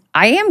today, because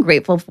I am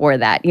grateful for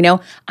that.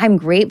 I'm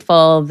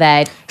grateful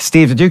that...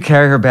 Steve, did you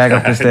carry her bag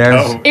up the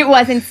stairs? No. It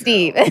wasn't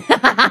Steve.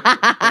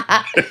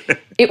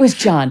 It was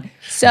John.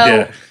 So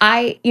yeah.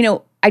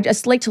 I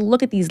just like to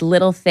look at these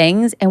little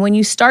things. And when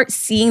you start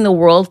seeing the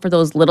world for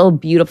those little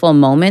beautiful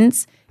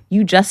moments,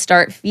 you just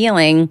start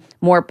feeling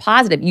more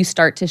positive. You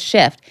start to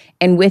shift.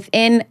 And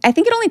I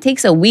think it only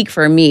takes a week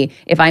for me,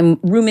 if I'm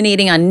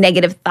ruminating on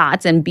negative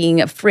thoughts and being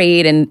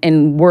afraid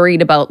and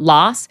worried about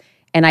loss.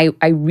 And I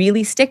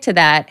really stick to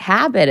that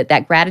habit,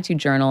 that gratitude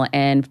journal,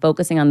 and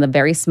focusing on the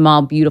very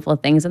small, beautiful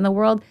things in the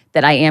world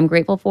that I am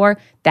grateful for,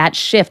 that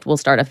shift will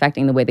start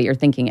affecting the way that you're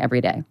thinking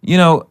every day.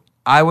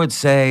 I would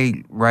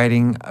say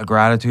writing a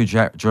gratitude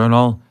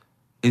journal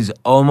is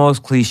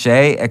almost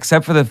cliche,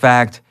 except for the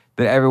fact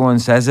that everyone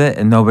says it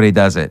and nobody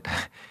does it.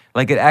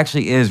 Like, it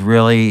actually is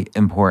really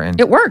important.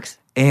 It works.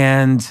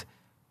 And,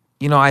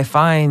 I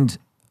find,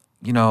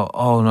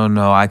 oh,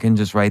 no, I can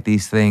just write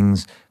these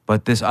things,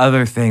 but this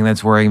other thing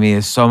that's worrying me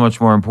is so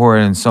much more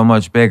important and so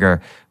much bigger.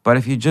 But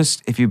if you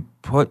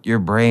put your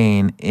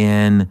brain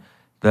in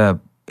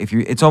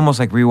it's almost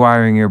like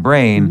rewiring your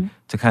brain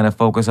to kind of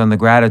focus on the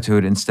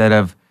gratitude instead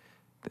of,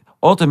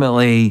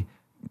 ultimately,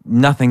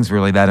 nothing's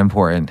really that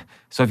important.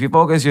 So if you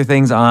focus your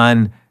things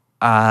on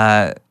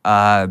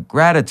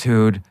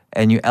gratitude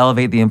and you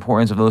elevate the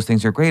importance of those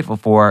things you're grateful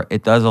for,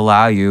 it does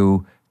allow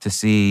you to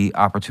see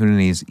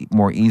opportunities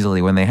more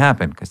easily when they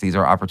happen, because these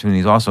are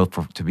opportunities also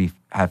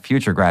have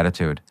future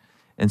gratitude.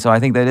 And so I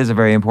think that is a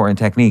very important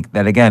technique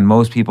that, again,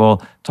 most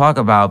people talk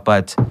about,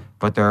 but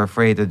they're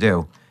afraid to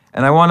do.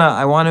 And I want to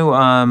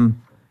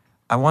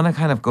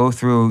kind of go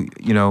through,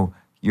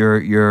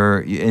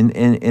 your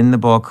in the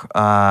book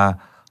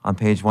on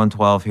page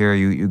 112 here,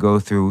 you go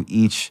through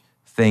each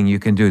thing you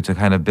can do to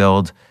kind of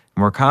build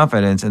more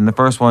confidence. And the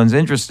first one's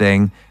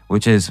interesting,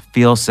 which is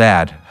feel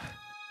sad.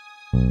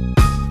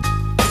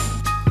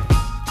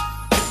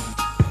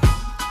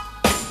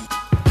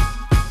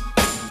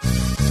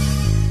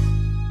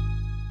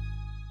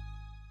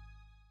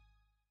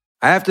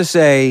 I have to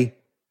say,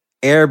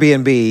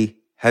 Airbnb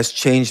has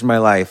changed my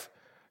life.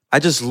 I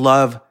just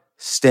love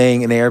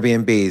staying in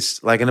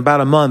Airbnbs. Like, in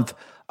about a month,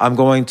 I'm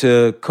going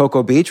to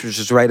Cocoa Beach, which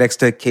is right next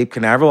to Cape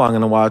Canaveral. I'm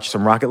going to watch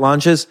some rocket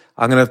launches.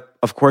 I'm going to,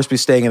 of course, be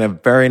staying in a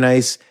very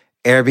nice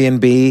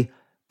Airbnb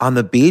on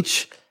the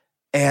beach.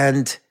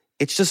 And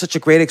it's just such a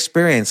great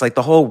experience. Like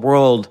the whole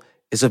world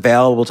is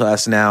available to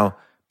us now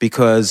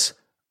because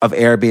of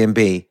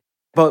Airbnb.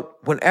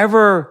 But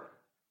whenever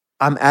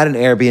I'm at an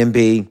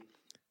Airbnb,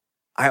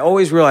 I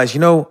always realize,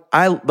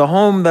 the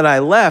home that I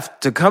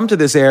left to come to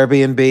this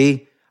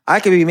Airbnb, I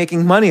could be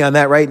making money on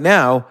that right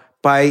now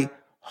by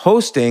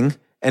hosting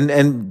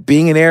and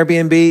being an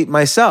Airbnb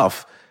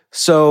myself.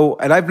 So,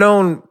 and I've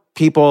known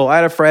people, I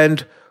had a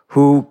friend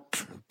who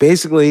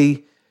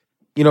basically,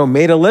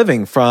 made a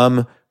living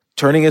from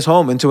turning his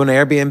home into an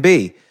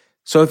Airbnb.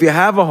 So if you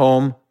have a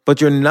home,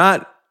 but you're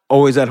not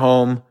always at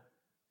home,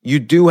 you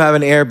do have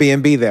an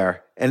Airbnb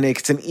there. And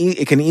it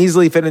can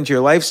easily fit into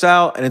your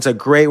lifestyle, and it's a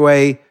great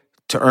way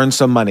to earn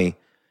some money.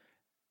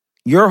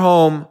 Your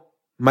home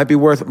might be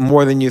worth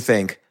more than you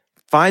think.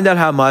 Find out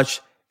how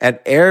much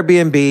at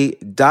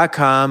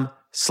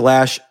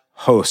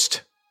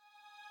airbnb.com/host.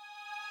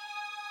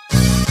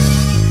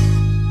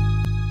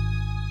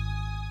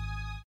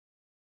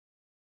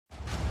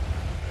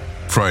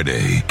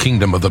 Friday,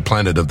 Kingdom of the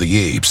Planet of the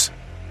Apes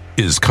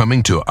is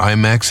coming to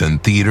IMAX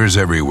and theaters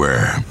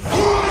everywhere.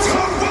 What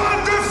a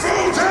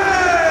wonderful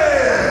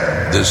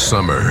day! This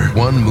summer,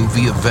 one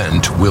movie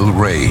event will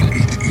reign.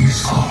 It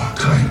is our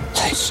time.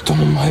 They stole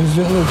my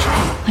village.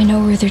 I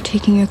know where they're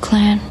taking your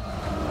clan.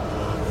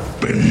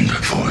 Bend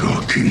for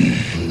your king.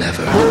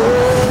 Never.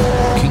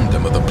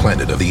 Kingdom of the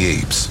Planet of the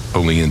Apes.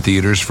 Only in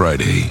theaters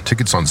Friday.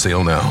 Tickets on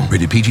sale now.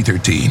 Rated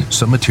PG-13.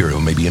 Some material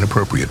may be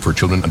inappropriate for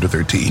children under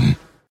 13.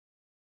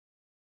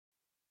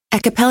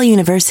 At Capella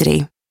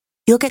University,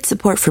 you'll get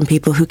support from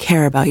people who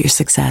care about your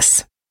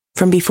success.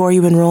 From before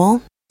you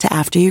enroll to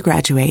after you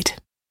graduate,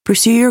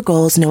 pursue your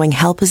goals knowing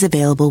help is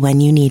available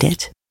when you need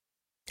it.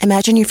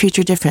 Imagine your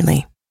future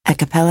differently at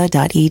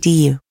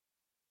capella.edu.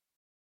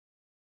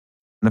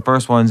 The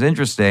first one's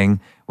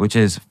interesting, which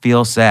is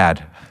feel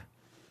sad.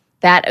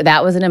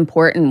 That was an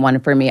important one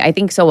for me. I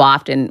think so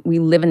often we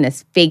live in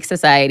this fake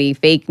society,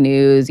 fake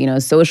news,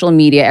 social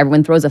media.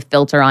 Everyone throws a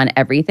filter on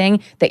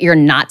everything that you're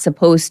not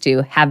supposed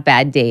to have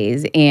bad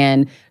days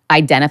and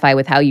identify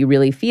with how you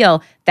really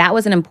feel. That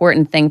was an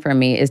important thing for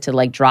me, is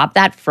to drop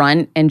that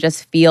front and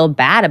just feel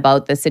bad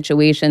about the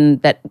situation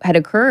that had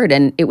occurred.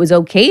 And it was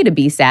okay to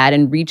be sad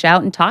and reach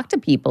out and talk to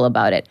people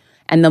about it.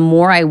 And the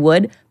more I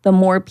would, the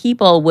more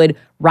people would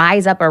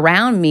rise up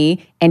around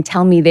me and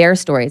tell me their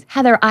stories.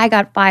 Heather, I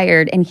got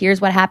fired and here's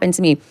what happened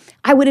to me.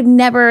 I would have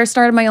never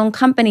started my own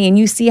company, and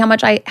you see how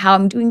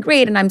I'm doing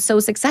great and I'm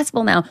so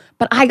successful now,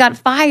 but I got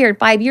fired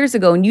 5 years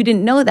ago and you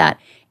didn't know that.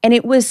 And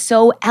it was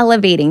so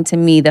elevating to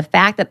me, the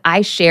fact that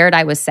I shared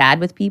I was sad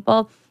with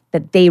people,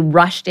 that they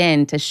rushed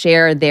in to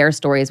share their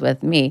stories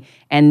with me.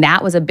 And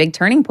that was a big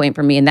turning point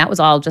for me. And that was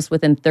all just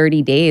within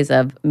 30 days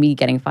of me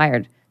getting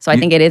fired. So I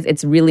think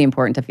it's really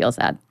important to feel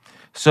sad.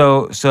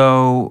 So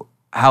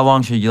how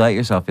long should you let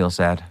yourself feel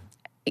sad?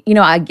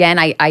 Again,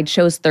 I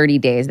chose 30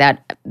 days.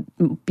 That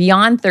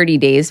beyond 30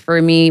 days for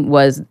me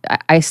was,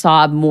 I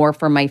saw more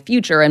for my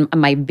future and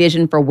my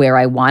vision for where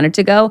I wanted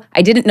to go.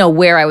 I didn't know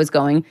where I was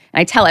going. And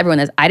I tell everyone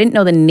this, I didn't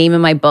know the name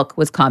of my book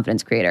was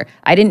Confidence Creator.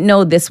 I didn't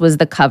know this was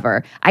the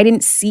cover. I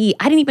didn't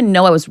even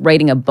know I was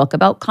writing a book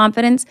about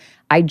confidence.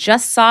 I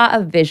just saw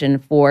a vision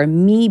for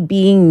me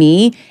being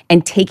me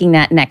and taking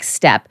that next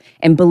step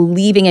and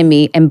believing in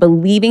me and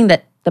believing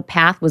that the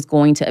path was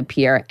going to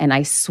appear. And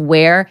I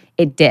swear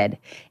it did.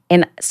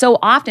 And so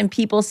often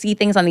people see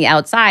things on the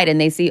outside and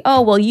they see,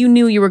 oh, well, you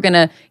knew you were going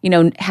to,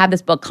 have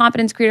this book,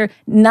 Confidence Creator.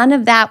 None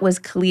of that was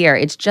clear.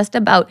 It's just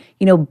about,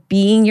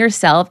 being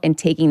yourself and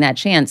taking that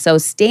chance. So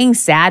staying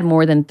sad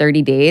more than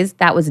 30 days,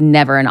 that was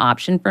never an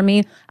option for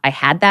me. I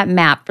had that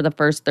map for the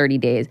first 30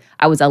 days.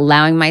 I was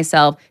allowing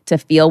myself to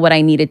feel what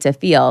I needed to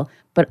feel.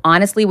 But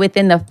honestly,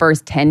 within the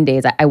first 10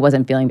 days, I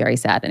wasn't feeling very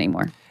sad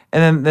anymore.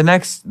 And then the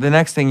next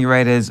thing you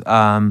write is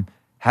have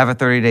a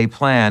 30-day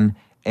plan.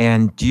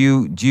 And do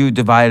you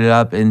divide it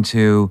up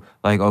into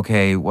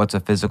okay, what's a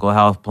physical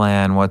health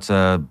plan? What's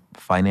a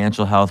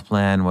financial health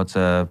plan? What's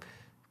a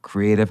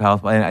creative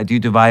health plan? Do you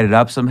divide it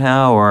up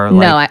somehow, or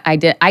No, I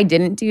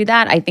didn't do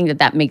that. I think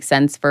that makes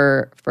sense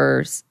for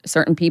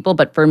certain people,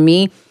 but for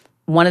me,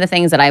 one of the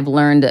things that I've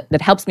learned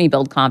that helps me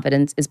build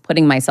confidence is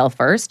putting myself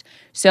first.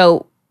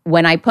 So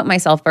when I put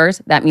myself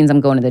first, that means I'm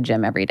going to the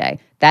gym every day.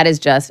 That is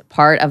just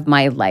part of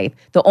my life.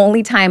 The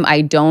only time I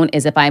don't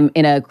is if I'm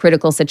in a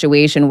critical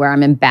situation where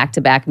I'm in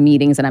back-to-back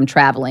meetings and I'm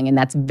traveling, and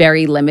that's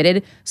very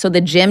limited. So the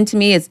gym to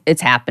me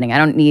it's happening. I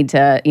don't need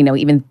to,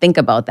 even think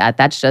about that.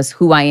 That's just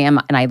who I am,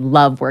 and I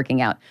love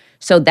working out.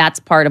 So that's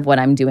part of what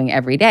I'm doing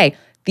every day.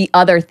 The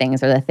other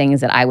things are the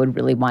things that I would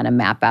really want to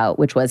map out,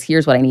 which was,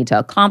 here's what I need to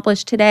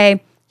accomplish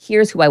today.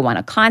 Here's who I want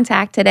to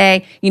contact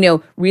today.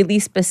 Really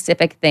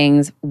specific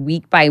things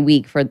week by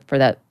week for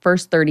the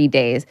first 30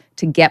 days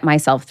to get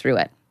myself through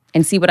it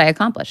and see what I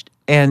accomplished.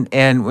 And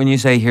when you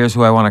say here's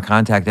who I want to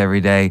contact every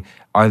day,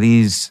 are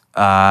these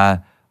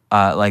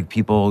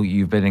people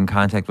you've been in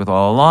contact with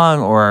all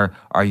along, or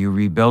are you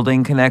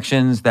rebuilding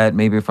connections that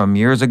maybe from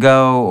years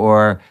ago,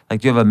 or do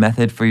you have a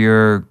method for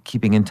your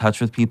keeping in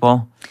touch with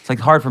people? It's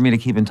hard for me to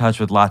keep in touch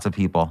with lots of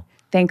people.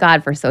 thank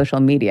God for social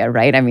media,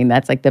 right? I mean,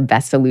 that's like the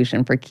best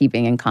solution for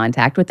keeping in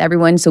contact with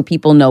everyone so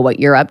people know what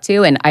you're up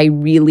to. And I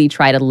really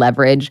try to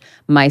leverage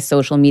my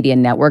social media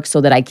network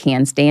so that I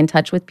can stay in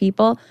touch with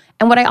people.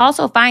 And what I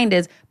also find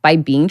is by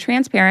being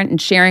transparent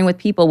and sharing with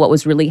people what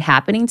was really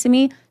happening to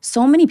me,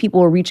 so many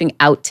people were reaching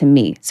out to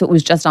me. So it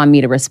was just on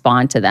me to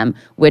respond to them,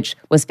 which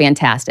was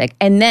fantastic.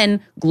 And then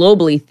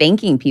globally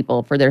thanking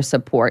people for their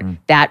support,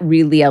 that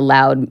really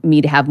allowed me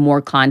to have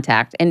more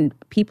contact. And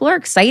people are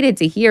excited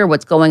to hear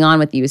what's going on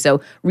with you.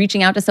 So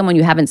reaching out to someone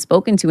you haven't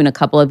spoken to in a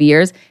couple of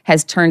years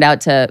has turned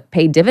out to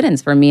pay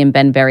dividends for me and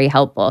been very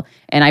helpful.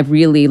 And I've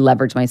really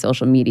leveraged my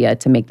social media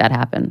to make that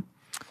happen.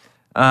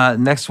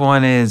 Next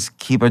one is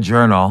keep a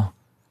journal.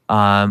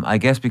 I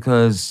guess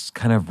because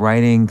kind of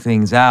writing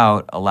things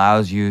out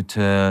allows you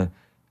to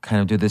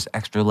kind of do this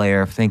extra layer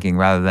of thinking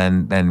rather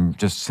than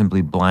just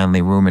simply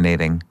blindly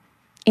ruminating.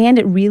 And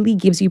it really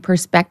gives you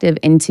perspective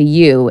into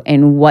you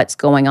and what's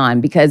going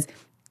on, because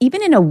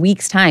even in a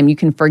week's time, you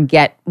can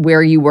forget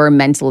where you were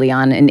mentally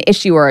on an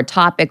issue or a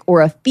topic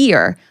or a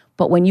fear.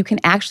 But when you can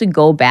actually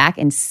go back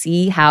and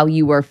see how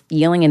you were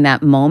feeling in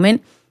that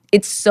moment,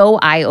 it's so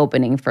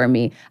eye-opening for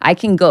me. I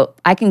can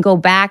go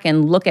back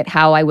and look at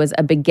how I was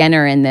a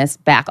beginner in this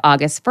back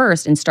August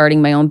 1st and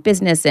starting my own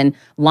business and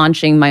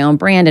launching my own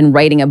brand and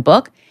writing a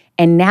book.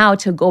 And now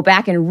to go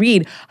back and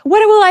read,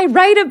 what will I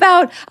write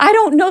about? I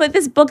don't know that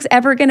this book's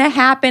ever going to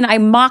happen. I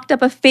mocked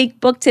up a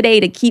fake book today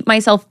to keep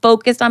myself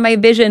focused on my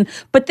vision,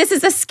 but this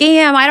is a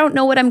scam. I don't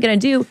know what I'm going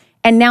to do.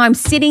 And now I'm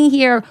sitting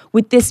here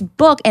with this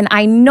book and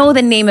I know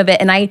the name of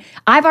it and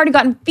I've already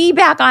gotten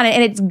feedback on it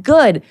and it's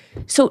good.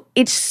 So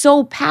it's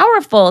so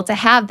powerful to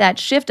have that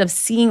shift of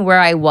seeing where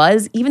I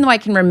was. Even though I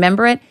can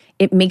remember it,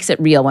 it makes it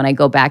real when I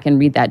go back and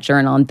read that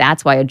journal. And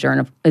that's why a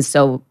journal is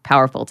so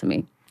powerful to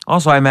me.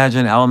 Also, I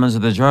imagine elements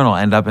of the journal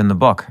end up in the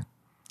book.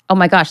 Oh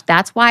my gosh,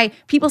 that's why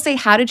people say,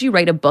 how did you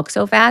write a book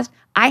so fast?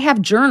 I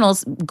have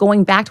journals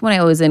going back to when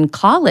I was in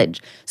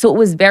college. So it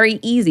was very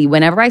easy.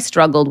 Whenever I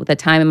struggled with a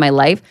time in my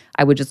life,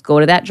 I would just go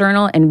to that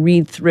journal and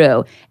read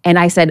through. And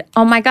I said,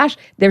 oh my gosh,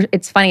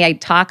 it's funny. I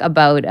talk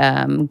about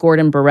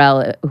Gordon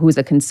Burrell, who's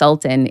a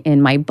consultant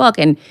in my book.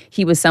 And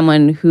he was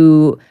someone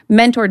who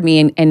mentored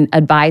me and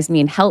advised me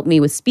and helped me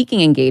with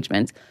speaking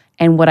engagements.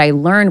 And what I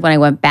learned when I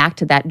went back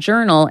to that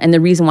journal, and the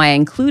reason why I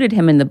included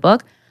him in the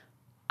book,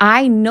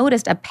 I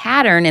noticed a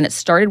pattern, and it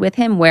started with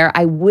him, where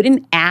I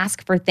wouldn't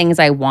ask for things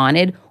I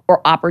wanted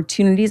or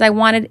opportunities I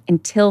wanted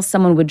until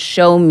someone would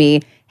show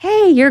me,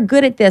 hey, you're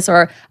good at this,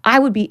 or I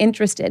would be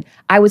interested.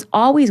 I was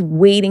always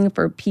waiting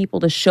for people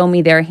to show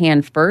me their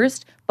hand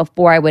first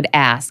before I would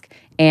ask.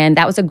 And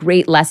that was a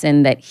great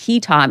lesson that he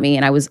taught me,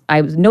 and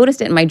I noticed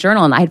it in my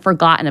journal, and I had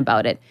forgotten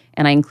about it,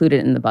 and I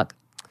included it in the book.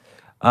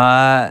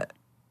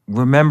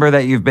 Remember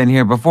that you've been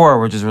here before,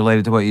 which is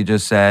related to what you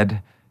just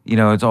said. You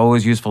know, it's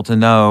always useful to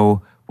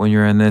know when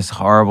you're in this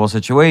horrible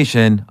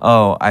situation,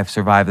 oh, I've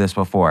survived this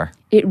before.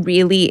 It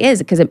really is,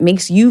 because it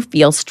makes you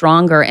feel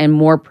stronger and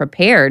more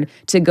prepared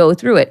to go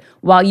through it.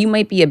 While you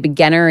might be a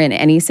beginner in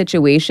any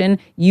situation,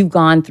 you've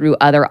gone through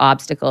other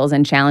obstacles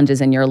and challenges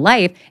in your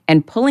life,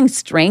 and pulling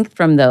strength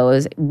from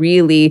those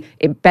really,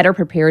 it better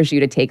prepares you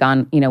to take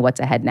on, what's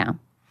ahead now.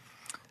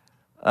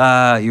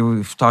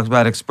 You've talked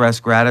about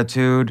express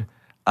gratitude.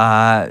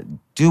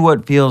 Do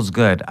what feels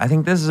good. I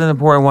think this is an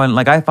important one.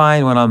 Like, I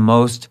find when I'm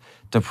most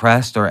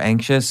depressed or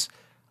anxious,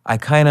 I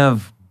kind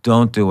of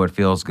don't do what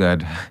feels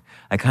good.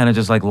 I kind of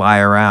just lie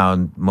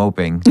around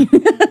moping. And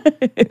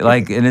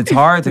it's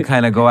hard to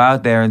kind of go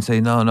out there and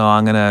say, no,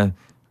 I'm going to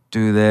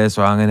do this,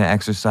 or I'm going to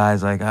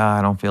exercise.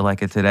 I don't feel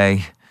like it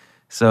today.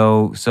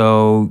 So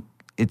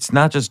it's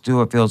not just do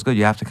what feels good.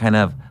 You have to kind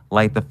of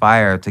light the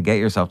fire to get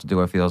yourself to do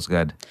what feels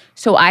good.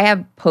 So I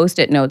have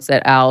Post-it notes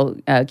that I'll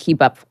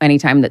keep up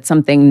anytime that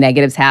something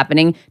negative's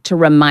happening to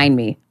remind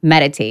me,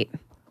 meditate,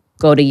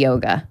 go to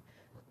yoga,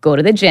 go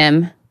to the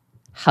gym,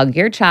 hug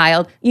your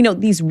child.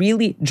 These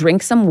really,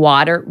 drink some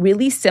water,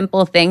 really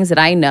simple things that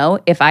I know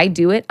if I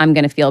do it, I'm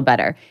going to feel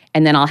better.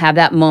 And then I'll have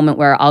that moment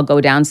where I'll go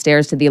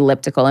downstairs to the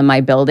elliptical in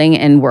my building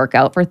and work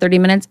out for 30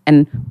 minutes.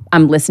 And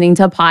I'm listening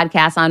to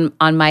podcasts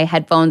on my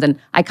headphones. And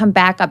I come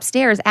back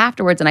upstairs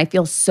afterwards and I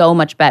feel so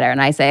much better.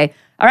 And I say,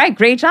 all right,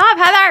 great job,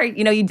 Heather.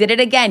 You did it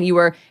again. You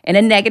were in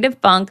a negative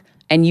funk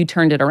and you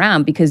turned it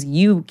around, because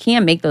you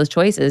can make those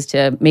choices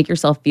to make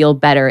yourself feel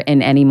better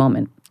in any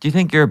moment. Do you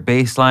think your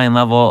baseline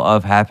level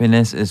of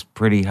happiness is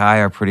pretty high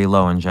or pretty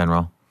low in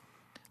general?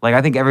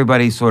 I think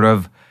everybody sort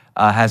of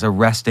has a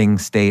resting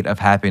state of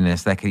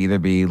happiness that could either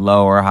be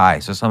low or high.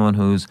 So someone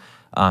who's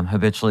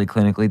habitually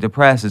clinically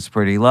depressed is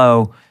pretty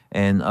low,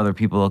 and other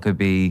people it could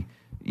be,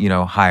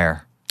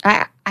 higher.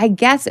 I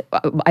guess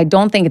I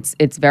don't think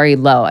it's very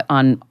low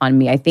on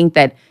me. I think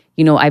that,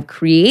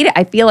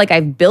 I feel like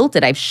I've built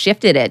it, I've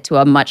shifted it to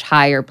a much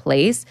higher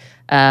place.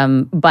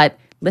 But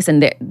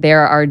listen,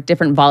 there are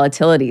different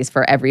volatilities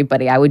for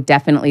everybody. I would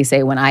definitely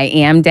say when I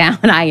am down,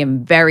 I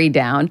am very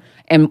down.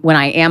 And when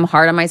I am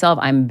hard on myself,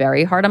 I'm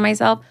very hard on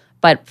myself.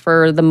 But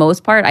for the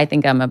most part, I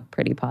think I'm a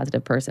pretty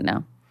positive person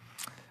now.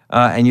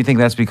 And you think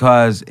that's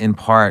because, in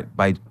part,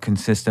 by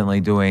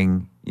consistently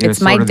doing,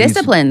 It's my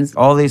disciplines.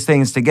 All these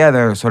things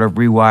together sort of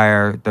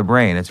rewire the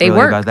brain. It's really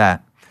about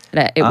that.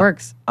 It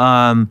works.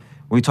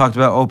 We talked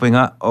about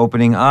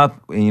opening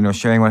up,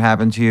 sharing what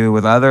happened to you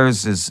with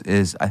others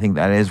is I think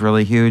that is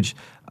really huge.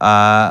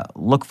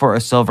 Look for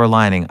a silver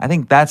lining. I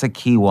think that's a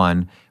key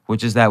one,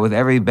 which is that with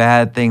every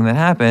bad thing that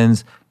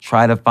happens,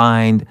 try to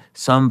find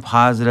some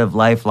positive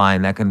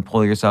lifeline that can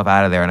pull yourself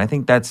out of there. And I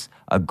think that's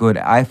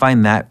I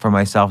find that for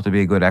myself to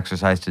be a good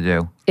exercise to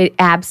do.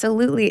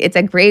 It's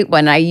a great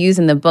one. I use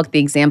in the book the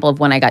example of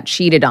when I got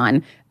cheated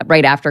on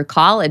right after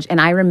college. And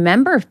I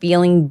remember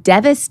feeling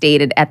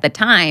devastated at the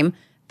time.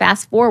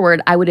 Fast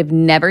forward, I would have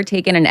never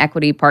taken an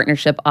equity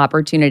partnership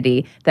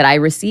opportunity that I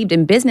received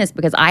in business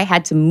because I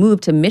had to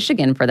move to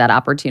Michigan for that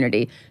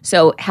opportunity.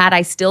 So had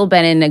I still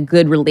been in a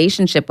good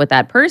relationship with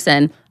that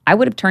person, I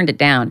would have turned it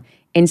down.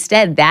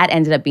 Instead, that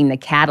ended up being the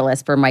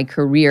catalyst for my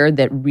career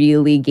that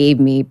really gave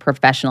me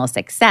professional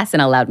success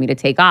and allowed me to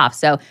take off.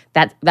 So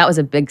that was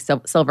a big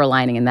silver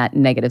lining in that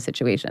negative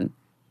situation.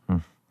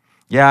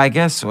 Yeah, I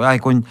guess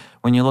like when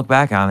you look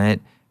back on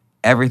it,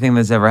 everything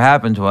that's ever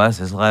happened to us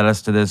has led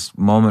us to this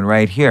moment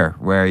right here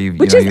where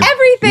you've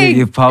everything.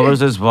 You've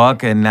published this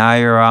book and now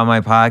you're on my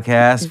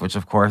podcast, which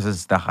of course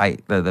is the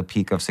height, the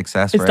peak of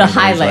success. It's the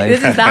highlight.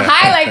 This is the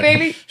highlight,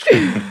 baby.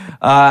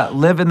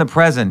 Live in the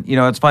present.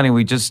 It's funny.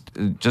 We just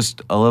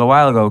a little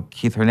while ago,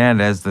 Keith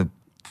Hernandez, the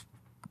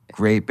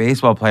great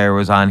baseball player,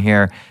 was on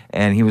here,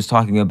 and he was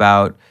talking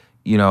about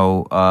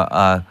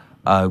a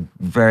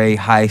very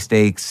high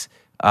stakes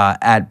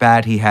at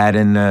bat he had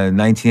in the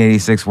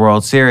 1986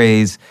 World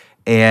Series,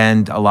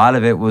 and a lot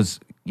of it was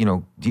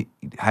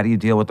how do you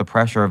deal with the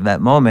pressure of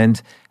that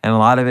moment, and a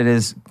lot of it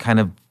is kind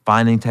of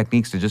finding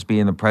techniques to just be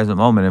in the present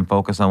moment and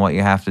focus on what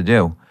you have to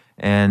do.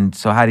 And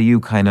so, how do you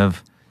kind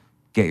of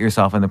get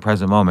yourself in the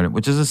present moment,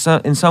 which is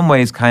in some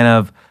ways kind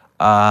of,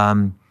 I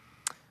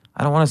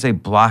don't want to say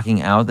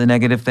blocking out the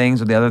negative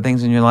things or the other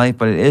things in your life,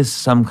 but it is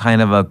some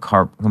kind of a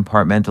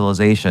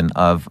compartmentalization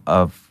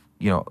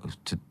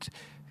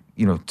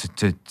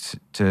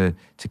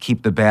to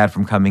keep the bad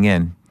from coming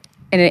in.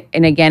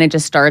 And again, it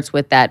just starts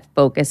with that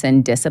focus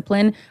and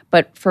discipline.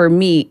 But for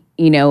me,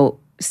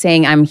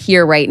 saying I'm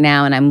here right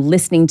now and I'm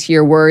listening to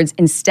your words,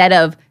 instead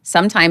of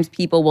sometimes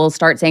people will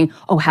start saying,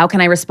 oh, how can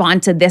I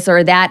respond to this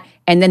or that?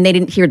 And then they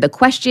didn't hear the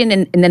question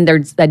and then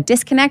there's a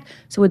disconnect.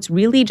 So it's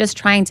really just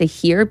trying to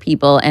hear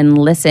people and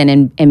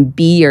listen and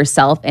be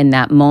yourself in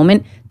that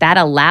moment. That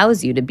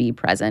allows you to be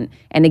present.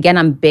 And again,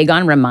 I'm big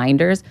on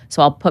reminders.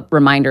 So I'll put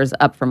reminders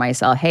up for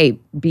myself. Hey,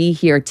 be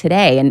here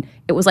today. And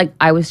it was like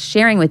I was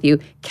sharing with you,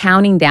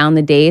 counting down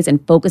the days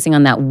and focusing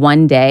on that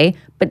one day,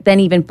 but then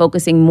even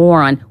focusing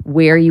more on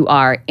where you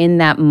are in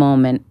that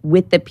moment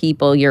with the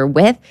people you're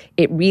with.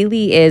 It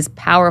really is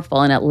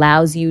powerful and it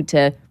allows you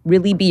to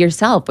really be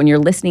yourself when you're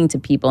listening to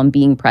people and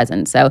being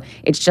present. So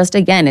it's just,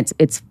 again,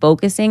 it's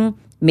focusing,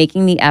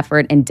 making the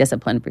effort, and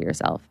discipline for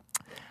yourself.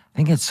 I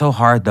think it's so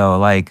hard though.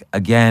 Like,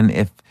 again,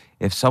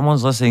 if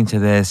someone's listening to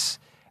this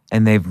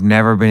and they've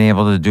never been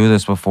able to do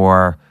this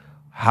before,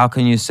 how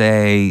can you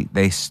say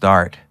they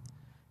start?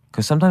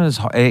 Because sometimes it's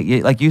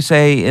hard, like you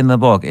say in the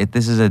book,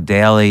 this is a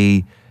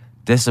daily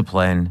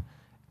discipline,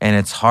 and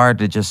it's hard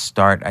to just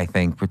start, I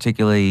think,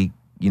 particularly,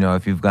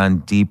 if you've gone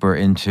deeper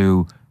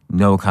into the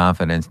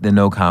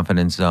no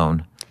confidence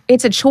zone.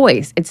 It's a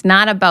choice. It's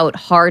not about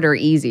hard or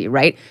easy,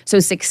 right? So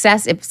if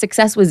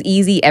success was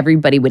easy,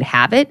 everybody would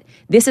have it.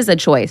 This is a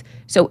choice.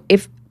 So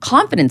if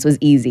confidence was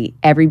easy,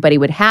 everybody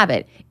would have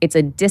it. It's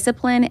a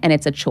discipline and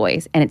it's a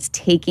choice, and it's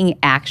taking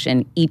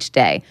action each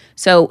day.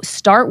 So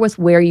start with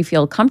where you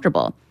feel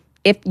comfortable.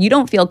 If you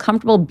don't feel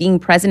comfortable being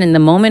present in the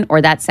moment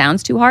or that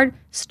sounds too hard,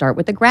 start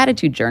with a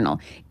gratitude journal.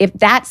 If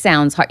that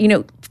sounds hard,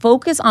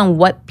 focus on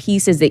what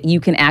pieces that you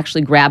can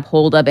actually grab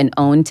hold of and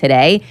own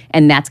today,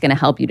 and that's going to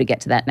help you to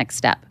get to that next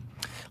step.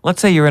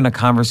 Let's say you're in a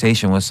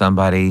conversation with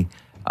somebody,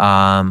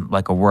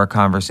 like a work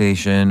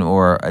conversation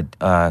or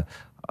a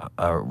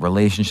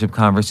relationship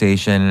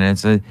conversation,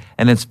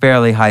 and it's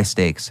fairly high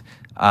stakes.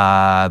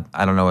 I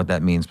don't know what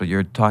that means, but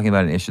you're talking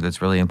about an issue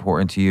that's really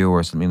important to you,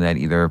 or something that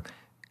either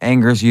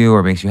angers you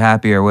or makes you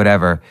happy or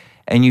whatever,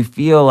 and you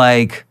feel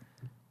like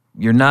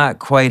you're not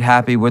quite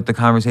happy with the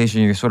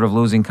conversation, you're sort of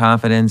losing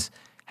confidence.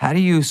 How do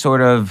you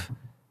sort of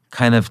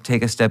kind of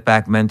take a step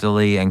back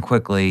mentally and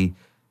quickly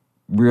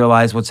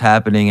realize what's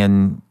happening,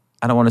 and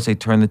I don't want to say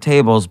turn the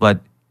tables, but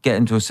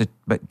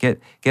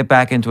get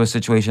back into a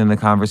situation in the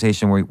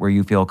conversation where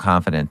you feel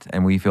confident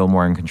and where you feel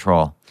more in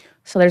control?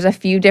 So there's a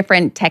few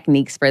different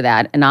techniques for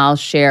that, and I'll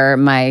share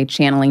my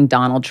channeling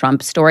Donald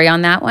Trump story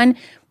on that one.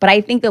 But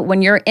I think that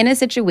when you're in a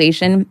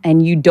situation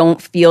and you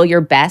don't feel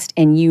your best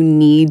and you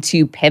need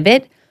to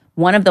pivot,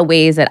 one of the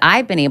ways that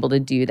I've been able to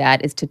do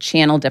that is to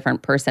channel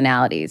different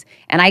personalities.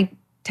 And I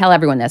tell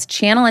everyone this,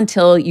 channel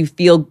until you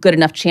feel good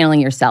enough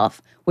channeling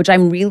yourself, which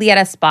I'm really at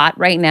a spot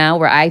right now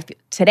where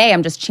today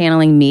I'm just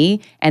channeling me,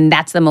 and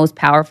that's the most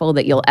powerful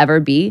that you'll ever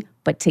be.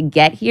 But to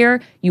get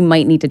here, you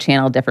might need to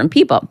channel different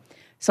people.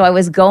 So I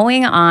was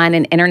going on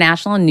an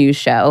international news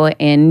show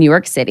in New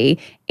York City,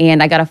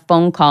 and I got a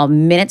phone call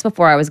minutes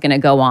before I was going to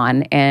go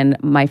on.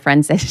 And my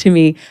friend said to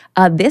me,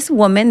 this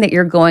woman that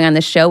you're going on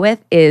the show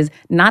with is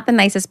not the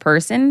nicest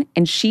person,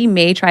 and she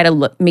may try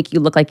to make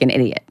you look like an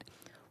idiot.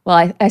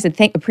 Well, I said,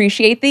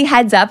 appreciate the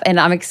heads up, and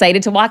I'm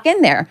excited to walk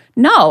in there.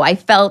 No, I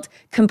felt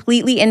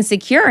completely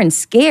insecure and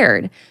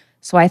scared.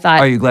 So I thought,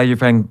 are you glad your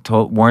friend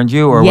warned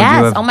you? Or yes. Would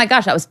you have... Oh my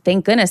gosh,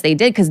 thank goodness they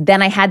did, because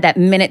then I had that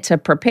minute to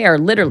prepare.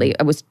 Literally,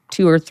 it was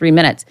 2 or 3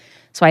 minutes.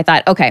 So I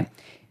thought, okay,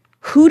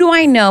 who do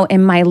I know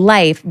in my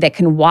life that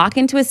can walk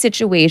into a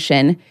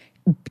situation,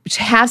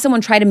 have someone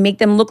try to make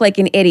them look like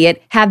an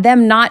idiot, have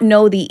them not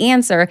know the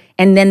answer,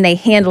 and then they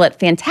handle it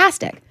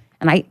fantastic?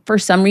 And for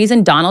some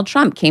reason, Donald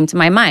Trump came to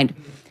my mind.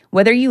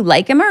 Whether you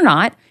like him or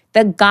not,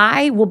 the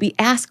guy will be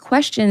asked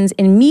questions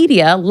in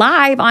media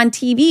live on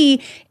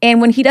TV, and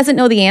when he doesn't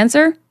know the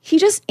answer, he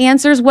just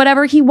answers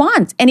whatever he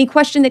wants, any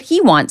question that he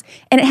wants,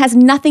 and it has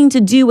nothing to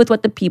do with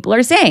what the people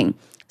are saying.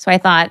 So I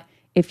thought,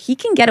 if he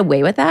can get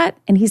away with that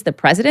and he's the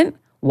president,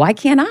 why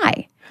can't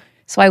I?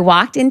 So I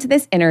walked into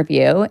this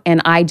interview, and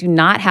I do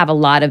not have a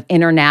lot of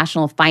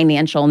international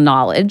financial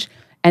knowledge,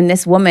 and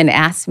this woman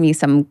asked me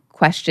some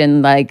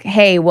question like,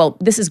 hey, well,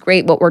 this is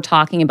great what we're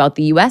talking about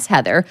the U.S.,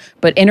 Heather,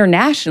 but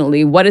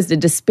internationally, what is the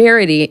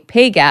disparity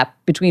pay gap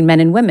between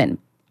men and women?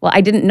 Well, I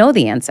didn't know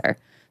the answer.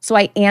 So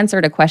I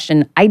answered a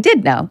question I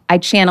did know. I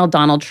channeled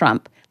Donald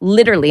Trump,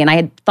 literally, and I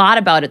had thought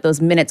about it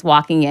those minutes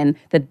walking in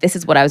that this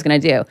is what I was going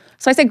to do.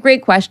 So I said,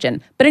 great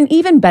question, but an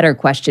even better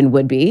question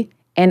would be,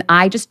 and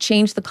I just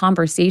changed the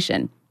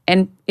conversation,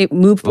 and it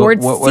moved forward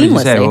seamlessly. What did you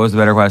say? What was the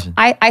better question?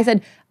 I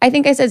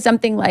think I said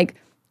something like,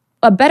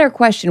 a better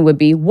question would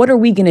be, what are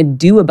we going to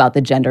do about the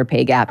gender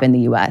pay gap in the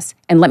U.S.?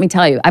 And let me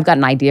tell you, I've got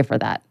an idea for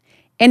that.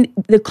 And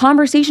the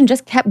conversation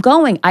just kept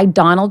going. I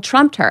Donald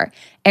Trumped her.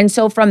 And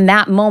so from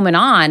that moment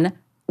on,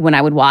 when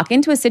I would walk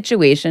into a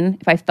situation,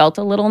 if I felt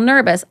a little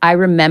nervous, I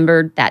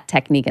remembered that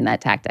technique and that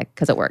tactic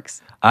because it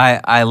works.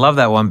 I love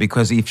that one,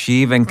 because if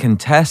she even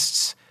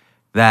contests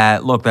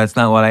that, look, that's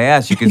not what I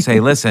asked, you can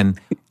say, listen,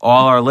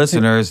 all our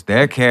listeners,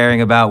 they're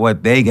caring about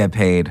what they get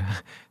paid.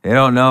 They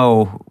don't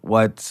know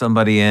what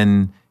somebody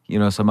in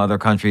some other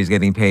country is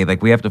getting paid.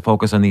 Like, we have to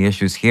focus on the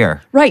issues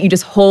here. Right. You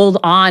just hold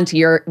on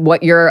to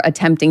what you're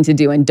attempting to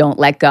do and don't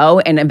let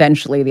go. And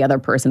eventually the other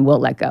person will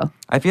let go.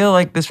 I feel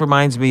like this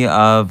reminds me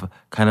of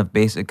kind of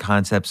basic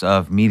concepts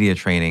of media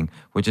training,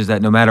 which is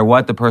that no matter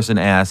what the person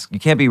asks, you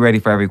can't be ready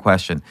for every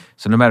question.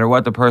 So no matter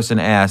what the person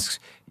asks,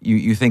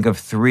 you think of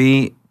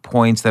 3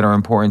 points that are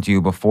important to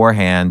you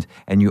beforehand,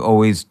 and you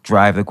always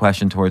drive the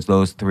question towards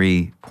those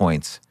 3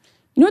 points.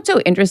 You know what's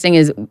so interesting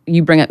is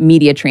you bring up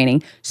media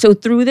training. So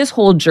through this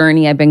whole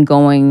journey I've been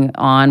going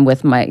on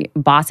with my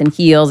Boss and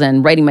Heels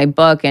and writing my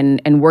book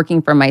and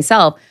working for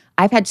myself,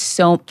 I've had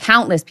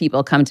countless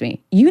people come to me.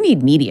 You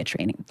need media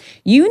training.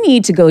 You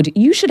need to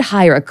you should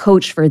hire a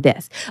coach for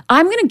this.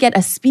 I'm going to get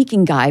a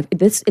speaking guy.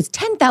 This is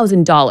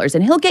 $10,000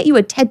 and he'll get you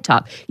a TED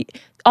Talk.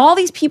 All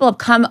these people have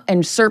come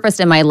and surfaced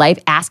in my life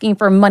asking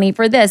for money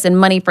for this and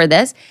money for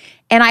this.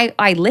 And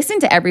I listen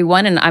to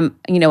everyone, and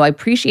I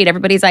appreciate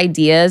everybody's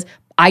ideas.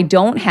 I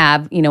don't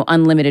have,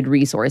 unlimited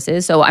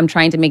resources, so I'm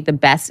trying to make the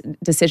best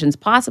decisions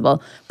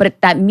possible. But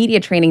that media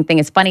training thing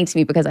is funny to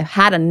me because I've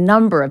had a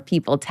number of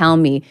people tell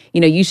me,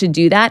 you should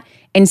do that.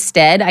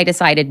 Instead, I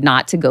decided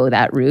not to go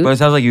that route. But it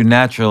sounds like you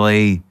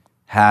naturally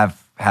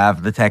have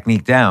the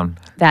technique down.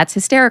 That's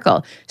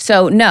hysterical.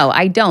 So no,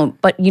 I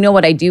don't. But you know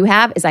what I do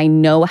have is I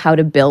know how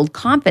to build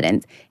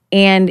confidence.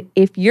 And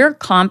if you're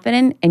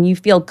confident and you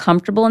feel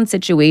comfortable in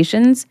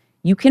situations,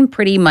 you can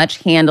pretty much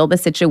handle the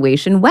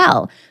situation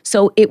well.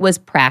 So it was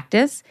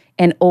practice.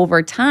 And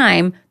over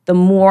time, the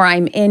more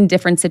I'm in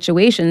different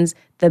situations,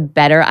 the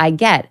better I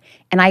get.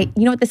 And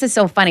this is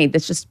so funny.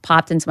 This just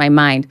popped into my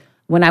mind.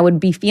 When I would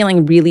be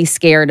feeling really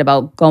scared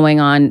about going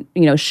on,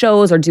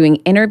 shows or doing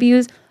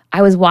interviews,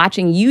 I was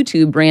watching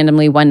YouTube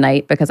randomly one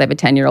night because I have a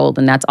 10-year-old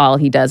and that's all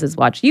he does is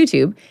watch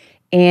YouTube.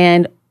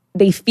 And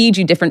they feed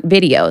you different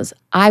videos.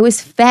 I was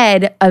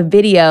fed a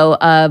video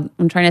of,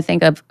 I'm trying to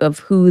think of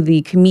who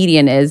the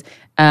comedian is.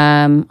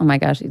 Oh my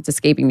gosh, it's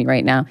escaping me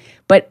right now.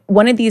 But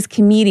one of these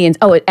comedians,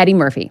 Eddie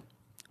Murphy.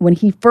 When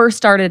he first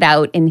started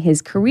out in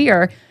his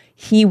career,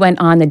 he went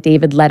on the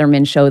David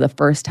Letterman show the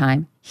first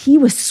time. He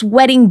was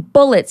sweating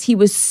bullets. He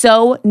was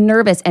so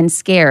nervous and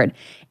scared.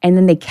 And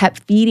then they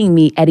kept feeding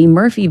me Eddie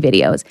Murphy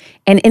videos.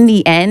 And in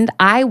the end,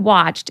 I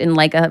watched in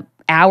like an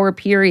hour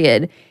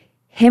period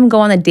him go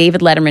on the David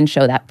Letterman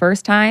show that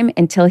first time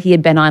until he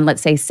had been on,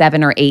 let's say,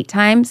 7 or 8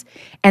 times.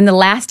 And the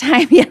last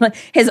time,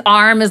 his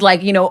arm is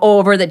like,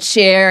 over the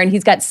chair and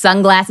he's got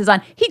sunglasses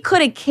on. He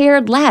could have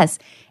cared less.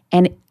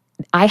 And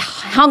I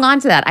hung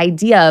on to that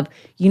idea of,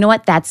 you know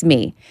what, that's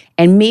me.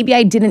 And maybe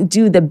I didn't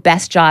do the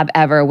best job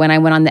ever when I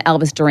went on the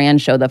Elvis Duran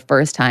show the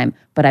first time,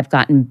 but I've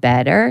gotten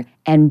better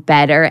and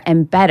better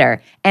and better.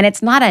 And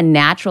it's not a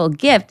natural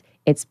gift,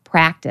 it's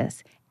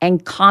practice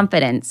and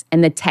confidence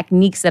and the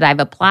techniques that I've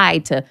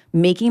applied to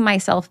making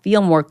myself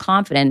feel more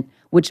confident,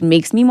 which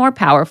makes me more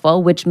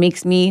powerful, which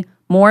makes me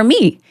more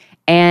me.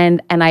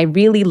 And I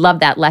really love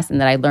that lesson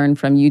that I learned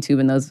from YouTube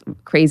and those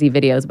crazy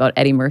videos about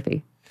Eddie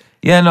Murphy.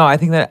 Yeah, no, I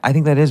think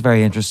that is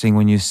very interesting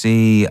when you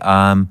see.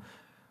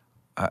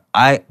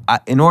 I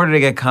in order to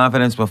get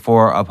confidence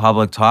before a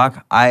public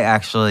talk, I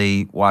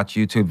actually watch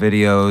YouTube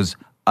videos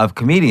of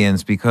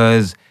comedians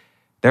because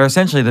they're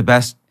essentially the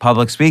best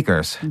public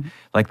speakers. Mm-hmm.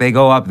 Like they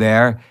go up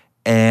there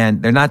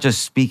and they're not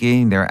just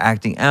speaking; they're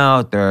acting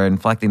out, they're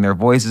inflecting their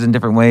voices in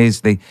different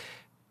ways.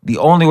 The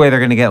only way they're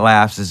going to get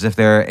laughs is if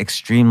they're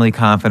extremely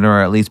confident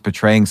or at least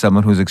portraying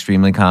someone who's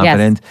extremely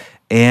confident. Yes.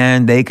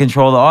 And they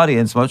control the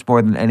audience much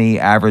more than any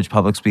average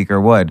public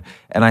speaker would.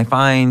 And I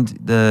find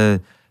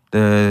the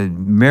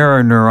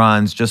mirror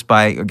neurons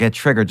get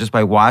triggered just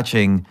by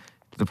watching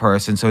the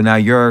person. So now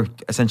you're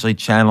essentially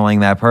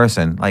channeling that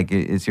person. Like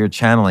it's your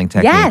channeling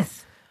technique.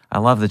 Yes. I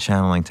love the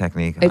channeling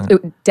technique.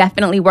 It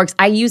definitely works.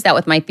 I use that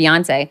with my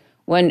fiance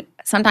when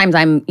sometimes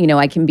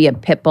I can be a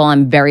pit bull.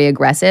 I'm very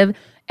aggressive.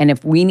 And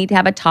if we need to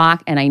have a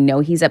talk and I know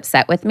he's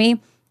upset with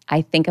me,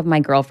 I think of my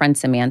girlfriend,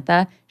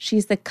 Samantha.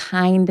 She's the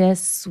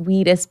kindest,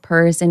 sweetest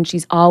person.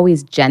 She's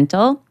always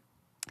gentle.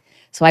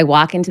 So I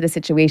walk into the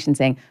situation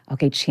saying,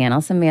 okay,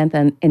 channel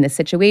Samantha in the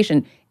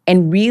situation.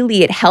 And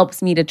really it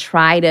helps me to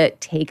try to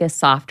take a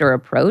softer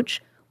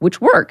approach,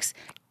 which works.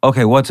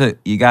 Okay,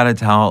 you got to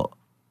tell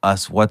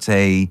us what's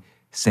a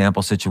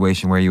sample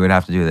situation where you would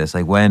have to do this.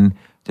 Like when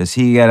does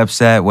he get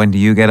upset? When do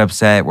you get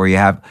upset? Where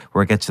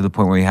it gets to the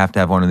point where you have to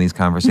have one of these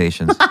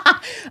conversations?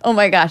 Oh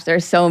my gosh,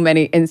 there's so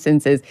many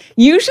instances.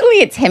 Usually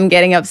it's him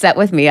getting upset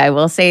with me. I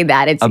will say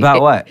that.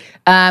 What?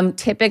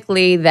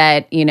 Typically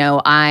that,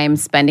 I'm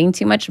spending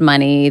too much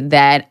money,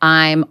 that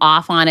I'm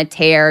off on a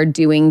tear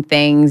doing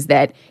things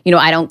that,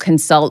 I don't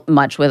consult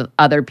much with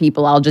other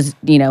people. I'll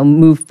just,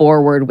 move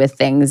forward with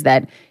things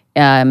that,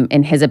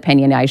 in his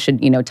opinion, I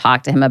should,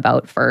 talk to him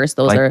about first.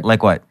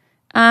 Like what?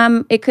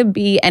 It could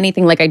be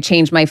anything. Like I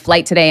changed my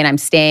flight today and I'm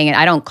staying, and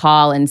I don't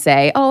call and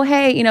say, oh,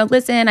 hey,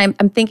 listen, I'm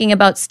thinking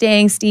about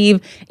staying, Steve,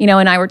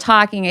 and I were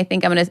talking. I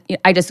think I'm going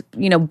to, I just,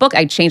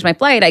 I changed my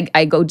flight.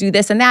 I go do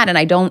this and that. And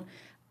I don't,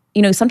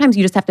 sometimes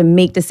you just have to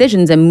make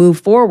decisions and move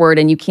forward,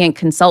 and you can't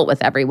consult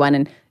with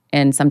everyone.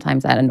 And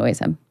sometimes that annoys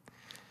him.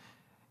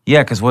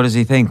 Yeah, because what does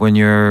he think when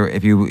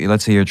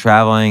let's say you're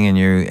traveling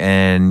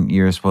and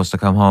you're supposed to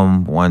come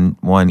home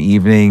one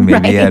evening,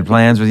 maybe he had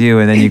plans with you,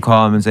 and then you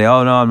call him and say,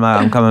 oh no,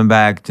 I'm coming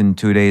back in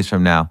 2 days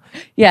from now.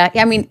 Yeah,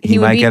 I mean, he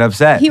might get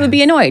upset. He would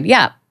be annoyed,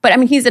 yeah. But I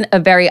mean, he's a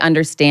very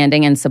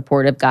understanding and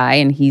supportive guy,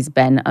 and he's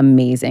been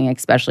amazing,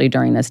 especially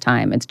during this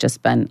time. It's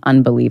just been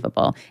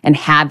unbelievable. And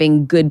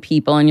having good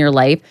people in your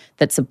life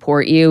that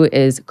support you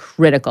is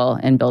critical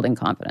in building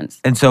confidence.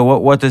 And so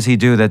what does he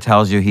do that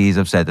tells you he's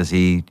upset? Does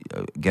he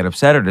get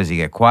upset or does he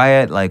get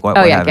quiet? Like what?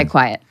 Oh, yeah, happens? Get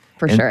quiet,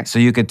 for sure. So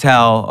you could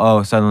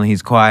tell, suddenly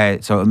he's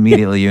quiet, so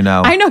immediately you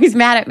know. I know he's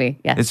mad at me,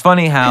 yeah. It's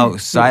funny how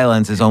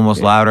silence is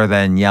almost louder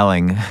than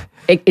yelling.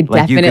 It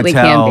like definitely you could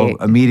tell can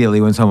be. Immediately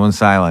when someone's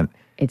silent.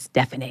 It's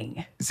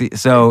deafening. See,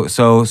 so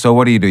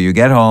what do? You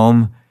get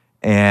home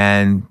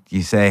and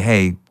you say,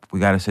 "Hey, we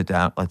got to sit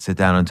down. Let's sit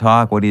down and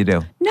talk." What do you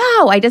do?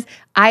 No,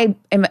 I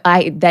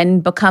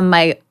then become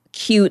my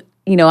cute.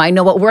 I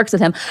know what works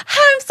with him.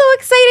 I'm so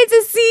excited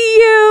to see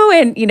you,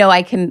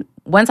 and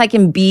once I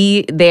can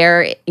be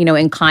there,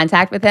 in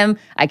contact with him,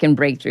 I can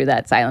break through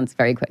that silence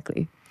very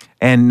quickly.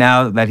 And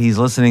now that he's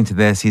listening to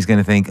this, he's going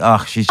to think,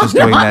 oh, she's just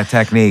doing that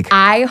technique.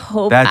 I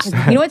hope.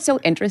 You know what's so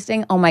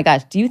interesting? Oh my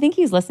gosh. Do you think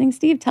he's listening,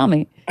 Steve? Tell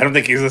me. I don't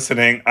think he's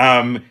listening.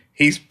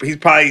 He's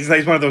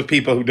one of those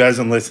people who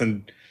doesn't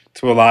listen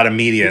to a lot of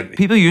media.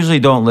 People usually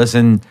don't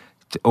listen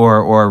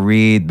or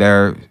read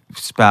their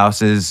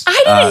spouse's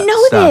I didn't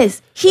know stuff.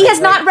 This. He has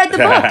not read the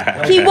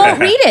book. He won't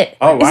read it.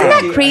 Oh, wow. Isn't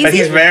that crazy? But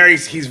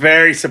he's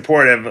very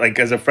supportive. Like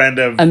as a friend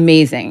of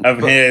amazing of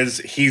his,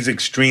 he's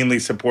extremely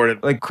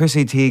supportive. Like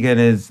Chrissy Teigen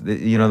is,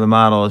 the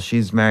model.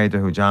 She's married to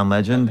who? John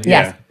Legend.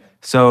 Yes.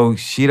 So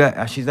she's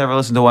never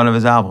listened to one of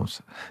his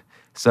albums.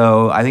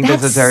 So I think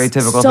that's a very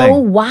typical thing. So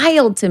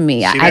wild to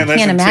me. I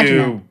can't imagine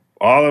to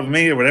All of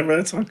Me or whatever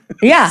that song is.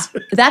 Yeah,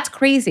 that's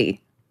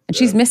crazy. And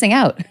she's missing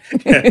out.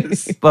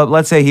 Yes. But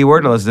let's say he were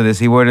to listen to this,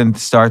 he wouldn't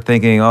start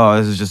thinking, oh,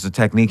 this is just a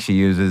technique she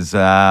uses.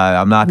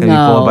 I'm not going to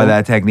be fooled by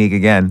that technique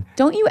again.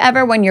 Don't you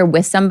ever, when you're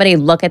with somebody,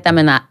 look at them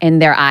in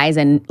their eyes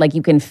and like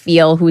you can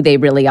feel who they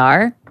really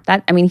are?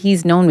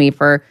 He's known me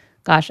for,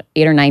 8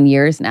 or 9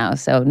 years now.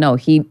 So no,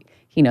 he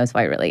knows who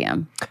I really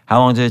am. How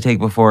long did it take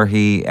before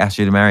he asked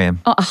you to marry him?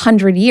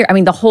 100 years.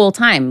 The whole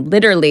time.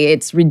 Literally,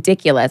 it's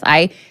ridiculous.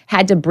 I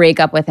had to break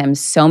up with him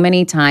so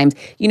many times.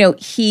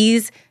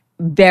 He's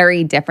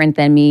very different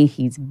than me.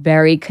 He's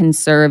very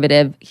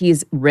conservative.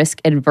 He's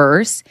risk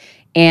adverse.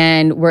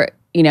 And we're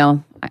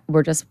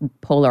just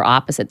polar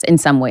opposites in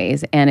some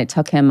ways. And it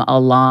took him a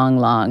long,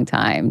 long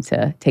time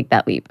to take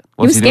that leap.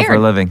 What's he scared. do for a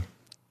living?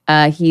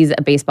 He's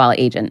a baseball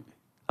agent.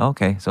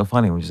 Okay, so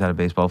funny. We just had a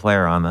baseball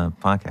player on the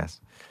podcast.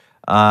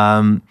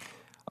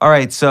 All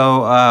right,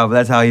 so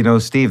that's how you know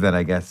Steve then,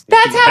 I guess.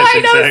 That's how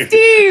I know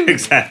Steve!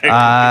 Exactly.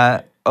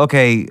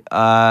 Okay,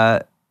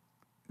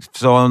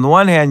 So on the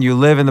one hand, you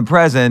live in the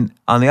present.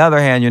 On the other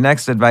hand, your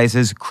next advice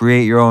is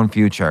create your own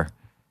future.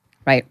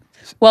 Right.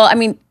 Well, I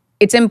mean,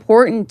 it's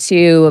important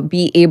to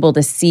be able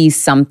to see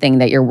something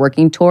that you're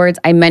working towards.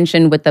 I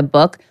mentioned with the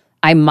book,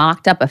 I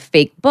mocked up a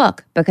fake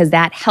book because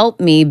that helped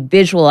me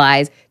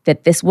visualize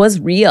that this was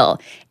real.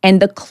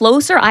 And the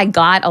closer I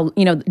got,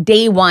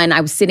 day one,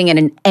 I was sitting at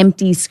an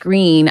empty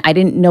screen. I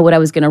didn't know what I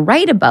was going to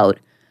write about.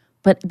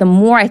 But the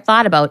more I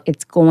thought about,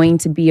 it's going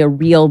to be a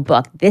real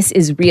book. This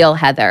is real,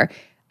 Heather.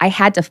 I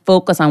had to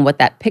focus on what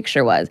that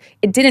picture was.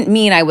 It didn't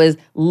mean I was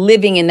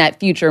living in that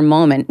future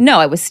moment. No,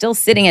 I was still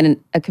sitting at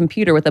a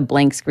computer with a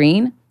blank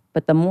screen.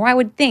 But the more I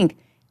would think,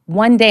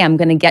 one day I'm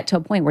going to get to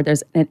a point where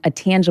there's a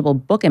tangible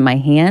book in my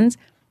hands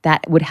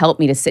that would help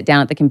me to sit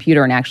down at the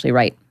computer and actually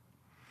write.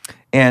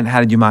 And how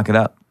did you mock it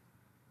up?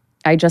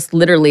 I just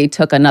literally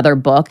took another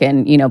book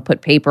and,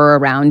 put paper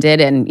around it.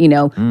 And,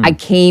 I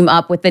came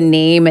up with the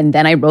name and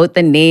then I wrote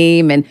the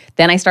name and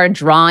then I started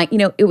drawing.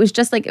 It was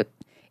just like,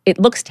 it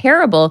looks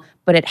terrible,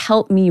 but it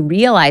helped me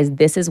realize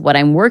this is what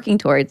I'm working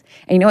towards.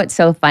 And it's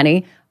so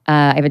funny?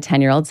 I have a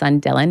 10-year-old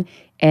son, Dylan.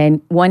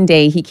 And one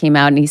day he came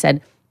out and he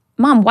said,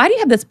 Mom, why do you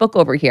have this book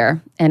over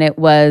here? And it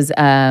was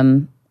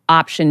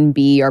Option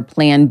B or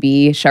Plan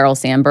B, Sheryl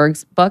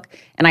Sandberg's book.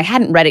 And I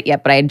hadn't read it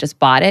yet, but I had just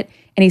bought it.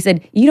 And he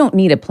said, you don't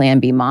need a Plan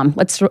B, Mom.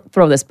 Let's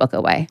throw this book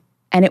away.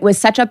 And it was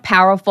such a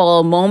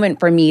powerful moment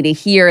for me to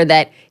hear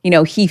that,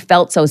 he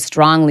felt so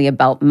strongly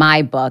about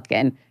my book.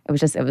 And it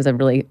was a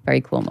really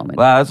very cool moment.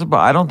 Wow,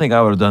 I don't think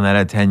I would have done that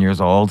at 10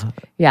 years old.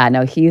 Yeah,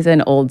 no, he's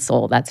an old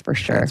soul, that's for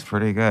sure. That's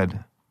pretty good.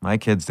 My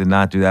kids did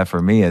not do that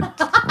for me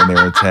when they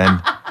were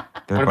 10.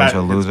 They're What a bunch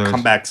about of his losers.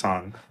 comeback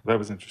song? That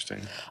was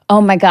interesting. Oh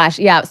my gosh,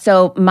 yeah.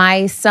 So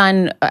my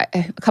son,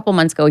 a couple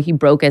months ago, he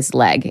broke his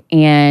leg,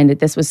 and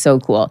this was so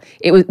cool.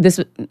 This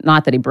was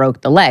not that he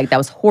broke the leg; that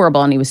was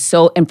horrible, and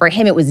and for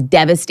him it was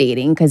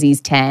devastating because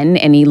he's 10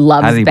 and he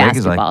loves How did he break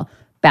his leg?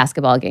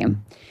 Basketball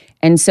game.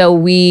 And so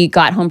we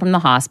got home from the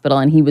hospital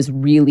and he was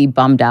really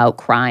bummed out,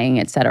 crying,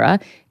 etc.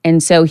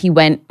 And so he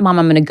went, Mom,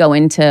 I'm going to go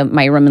into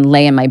my room and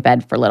lay in my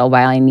bed for a little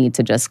while. I need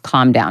to just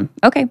calm down.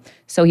 Okay.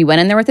 So he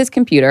went in there with his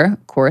computer.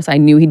 Of course, I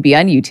knew he'd be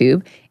on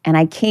YouTube. And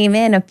I came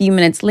in a few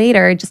minutes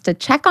later just to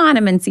check on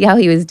him and see how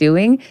he was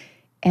doing.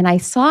 And I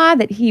saw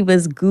that he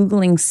was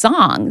Googling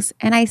songs.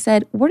 And I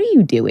said, what are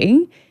you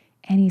doing?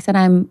 And he said,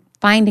 I'm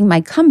finding my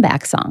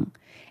comeback song.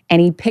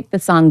 And he picked the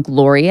song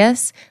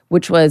Glorious,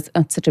 which was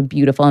such a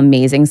beautiful,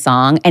 amazing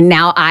song. And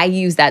now I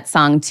use that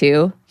song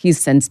too. He's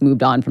since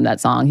moved on from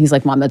that song. He's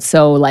like, Mom, that's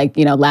so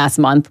last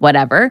month,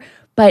 whatever.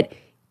 But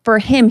for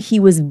him, he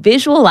was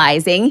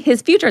visualizing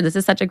his future. This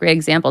is such a great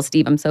example,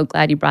 Steve. I'm so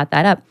glad you brought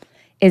that up.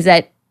 Is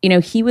that,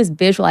 he was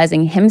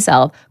visualizing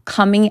himself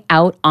coming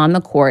out on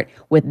the court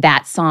with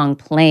that song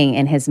playing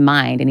in his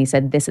mind. And he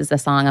said, this is the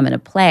song I'm going to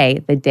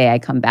play the day I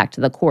come back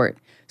to the court.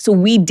 So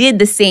we did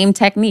the same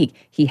technique.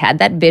 He had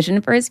that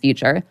vision for his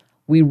future.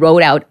 We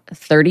wrote out a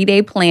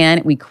 30-day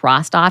plan. We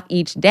crossed off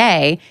each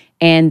day,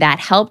 and that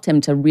helped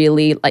him to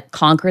really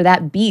conquer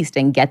that beast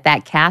and get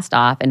that cast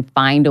off and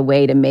find a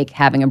way to make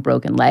having a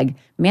broken leg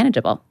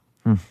manageable.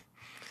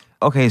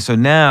 Okay, so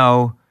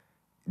now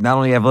not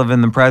only have to live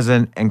in the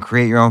present and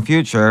create your own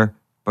future,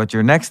 but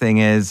your next thing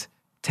is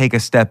take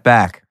a step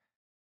back.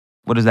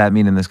 What does that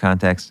mean in this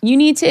context? You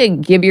need to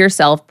give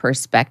yourself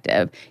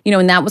perspective.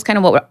 And that was kind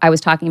of what I was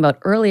talking about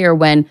earlier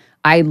when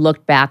I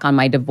looked back on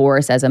my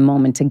divorce as a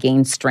moment to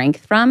gain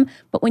strength from.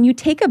 But when you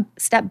take a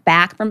step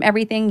back from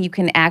everything, you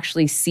can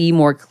actually see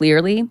more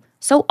clearly.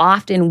 So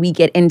often we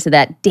get into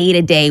that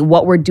day-to-day,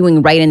 what we're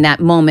doing right in that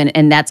moment,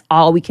 and that's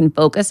all we can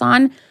focus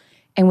on.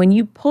 And when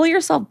you pull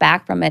yourself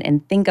back from it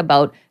and think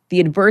about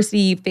the adversity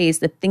you face,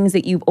 the things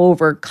that you've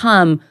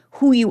overcome,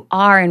 who you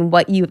are and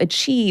what you've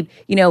achieved,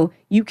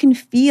 you can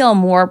feel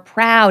more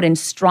proud and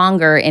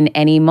stronger in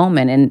any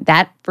moment. And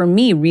that, for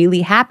me,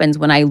 really happens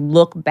when I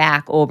look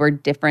back over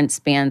different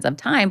spans of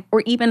time,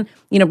 or even,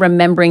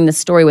 remembering the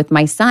story with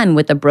my son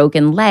with a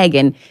broken leg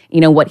and,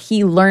 what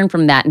he learned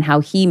from that and how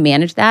he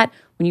managed that.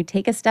 When you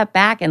take a step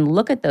back and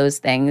look at those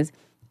things,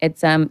 it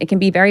can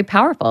be very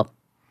powerful.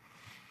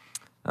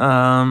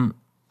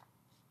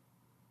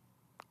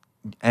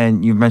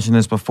 And you've mentioned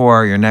this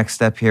before, your next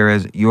step here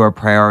is you are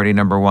priority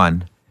number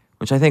one,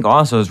 which I think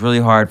also is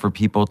really hard for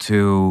people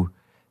to,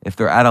 if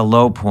they're at a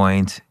low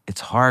point, it's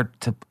hard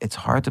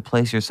to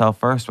place yourself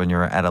first when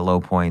you're at a low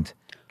point.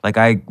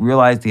 I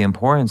realize the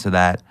importance of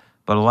that,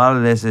 but a lot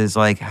of this is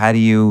how do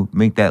you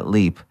make that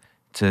leap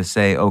to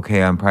say,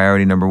 okay, I'm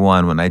priority number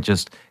one when I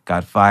just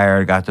got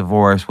fired, got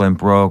divorced, went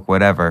broke,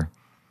 whatever.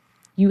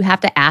 You have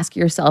to ask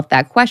yourself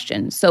that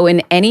question. So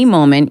in any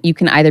moment, you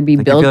can either be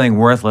you're feeling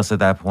worthless at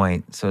that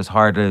point. So it's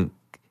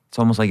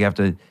almost like you have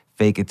to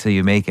fake it till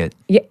you make it.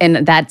 Yeah,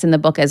 and that's in the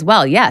book as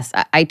well. Yes,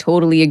 I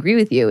totally agree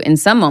with you. In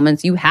some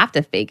moments, you have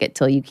to fake it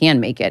till you can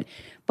make it.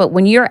 But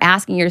when you're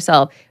asking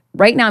yourself,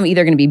 right now I'm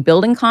either going to be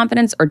building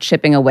confidence or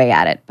chipping away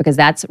at it, because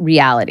that's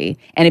reality.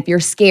 And if you're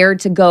scared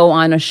to go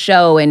on a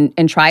show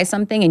and try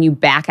something and you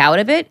back out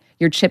of it,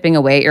 you're chipping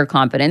away at your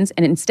confidence.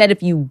 And instead,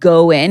 if you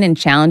go in and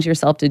challenge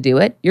yourself to do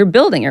it, you're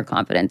building your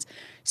confidence.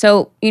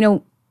 So,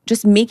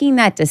 just making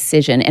that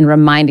decision and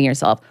reminding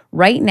yourself,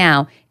 right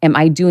now, am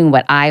I doing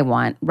what I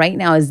want? Right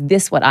now, is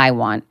this what I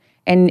want?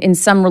 And in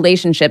some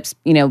relationships,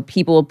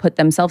 people will put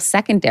themselves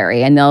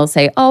secondary and they'll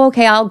say, oh,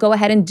 okay, I'll go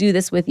ahead and do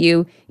this with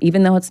you,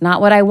 even though it's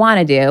not what I want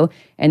to do.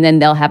 And then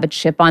they'll have a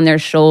chip on their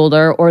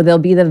shoulder or they'll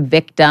be the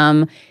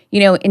victim.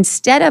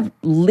 Instead of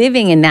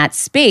living in that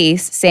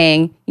space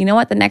saying, you know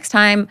what, the next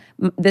time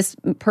this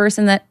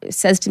person that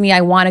says to me,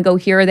 I want to go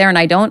here or there and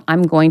I don't,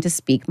 I'm going to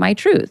speak my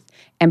truth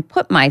and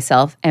put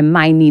myself and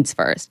my needs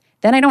first.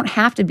 Then I don't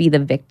have to be the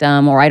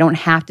victim or I don't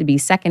have to be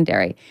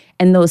secondary.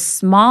 And those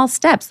small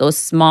steps, those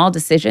small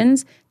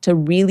decisions to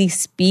really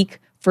speak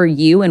for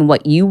you and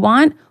what you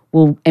want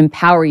will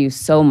empower you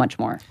so much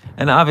more.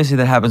 And obviously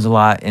that happens a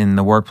lot in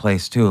the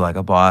workplace too. Like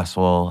a boss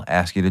will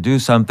ask you to do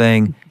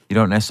something, you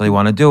don't necessarily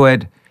want to do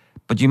it,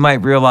 but you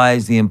might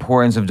realize the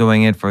importance of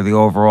doing it for the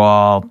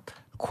overall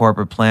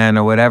corporate plan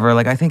or whatever.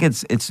 Like I think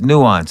it's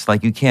nuanced.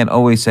 Like you can't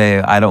always say,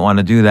 I don't want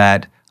to do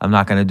that, I'm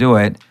not going to do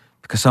it,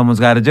 because someone's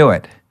got to do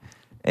it.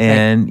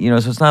 And,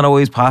 so it's not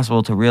always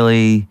possible to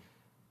really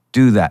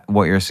do that,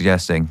 what you're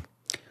suggesting.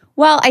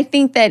 Well, I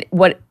think that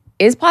what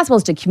is possible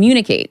is to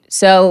communicate.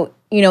 So,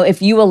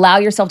 if you allow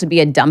yourself to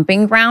be a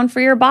dumping ground for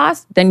your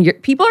boss, then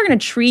people are going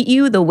to treat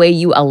you the way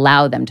you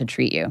allow them to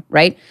treat you,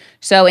 right?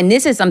 So, and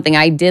this is something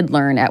I did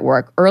learn at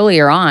work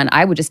earlier on.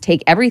 I would just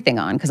take everything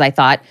on because I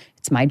thought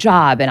it's my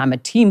job and I'm a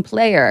team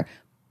player.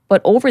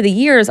 But over the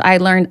years, I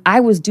learned I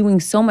was doing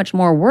so much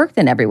more work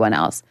than everyone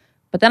else.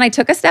 But then I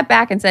took a step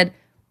back and said,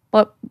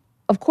 well,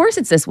 of course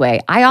it's this way.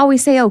 I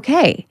always say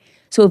okay.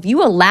 So if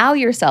you allow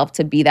yourself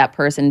to be that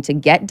person to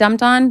get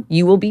dumped on,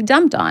 you will be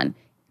dumped on.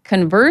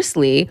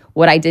 Conversely,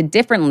 what I did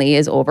differently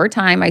is over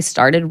time, I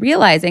started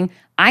realizing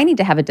I need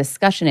to have a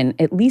discussion and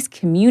at least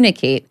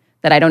communicate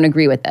that I don't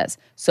agree with this.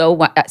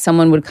 So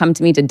someone would come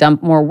to me to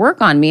dump more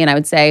work on me and I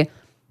would say,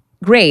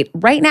 great,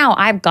 right now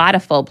I've got a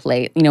full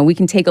plate. We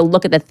can take a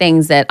look at the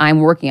things that I'm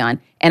working on.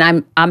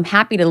 And I'm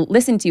happy to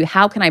listen to you.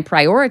 How can I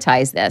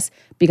prioritize this?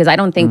 Because I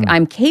don't think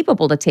I'm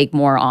capable to take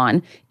more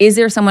on. Is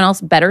there someone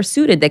else better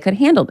suited that could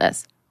handle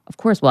this? Of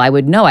course, well, I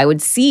would know. I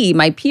would see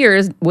my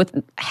peers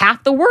with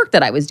half the work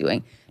that I was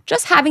doing.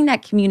 Just having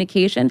that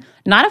communication,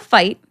 not a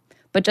fight,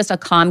 but just a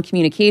calm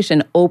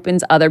communication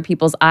opens other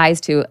people's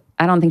eyes to,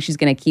 I don't think she's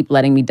going to keep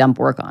letting me dump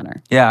work on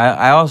her. Yeah,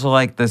 I also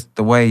like this,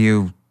 the way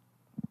you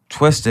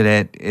twisted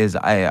it is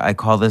I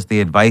call this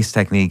the advice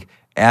technique.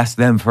 Ask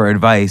them for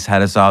advice how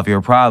to solve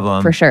your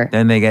problem. For sure.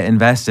 Then they get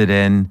invested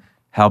in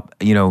help,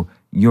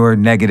 your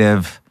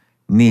negative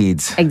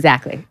needs.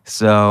 Exactly.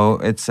 So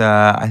it's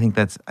I think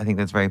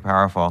that's very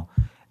powerful.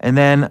 And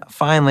then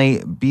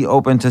finally, be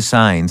open to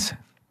signs.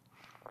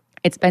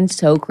 It's been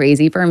so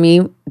crazy for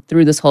me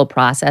through this whole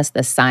process,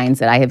 the signs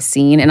that I have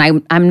seen.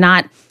 And I'm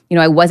not,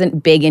 I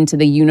wasn't big into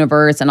the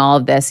universe and all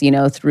of this,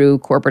 through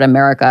corporate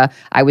America.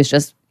 I was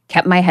just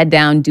kept my head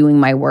down doing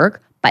my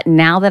work. But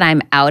now that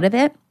I'm out of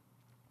it,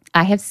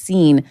 I have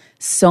seen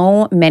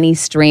so many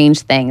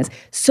strange things,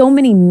 so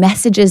many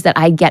messages that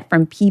I get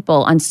from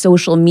people on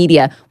social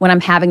media when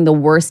I'm having the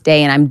worst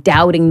day and I'm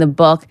doubting the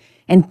book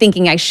and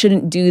thinking I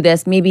shouldn't do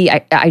this. Maybe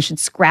I should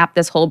scrap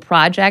this whole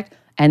project.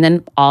 And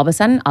then all of a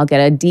sudden, I'll get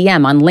a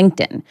DM on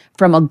LinkedIn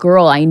from a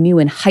girl I knew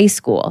in high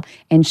school.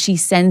 And she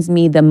sends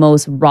me the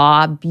most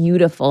raw,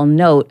 beautiful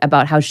note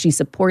about how she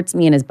supports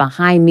me and is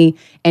behind me.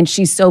 And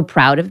she's so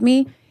proud of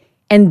me.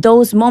 And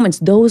those moments,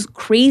 those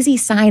crazy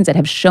signs that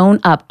have shown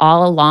up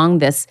all along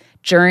this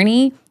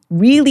journey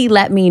really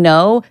let me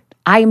know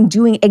I am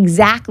doing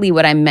exactly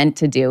what I'm meant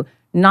to do.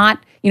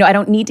 Not, I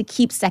don't need to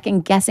keep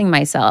second guessing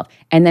myself.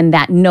 And then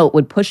that note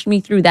would push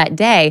me through that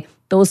day.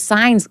 Those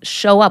signs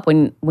show up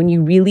when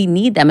you really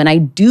need them. And I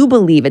do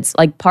believe it's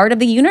like part of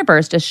the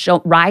universe just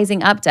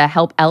rising up to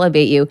help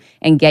elevate you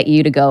and get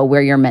you to go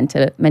where you're meant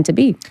to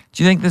be.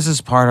 Do you think this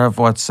is part of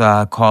what's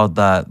called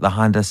the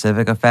Honda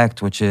Civic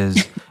effect, which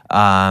is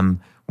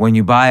when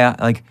you buy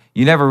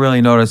you never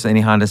really notice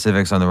any Honda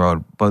Civics on the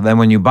road, but then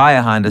when you buy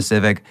a Honda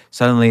Civic,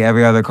 suddenly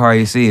every other car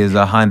you see is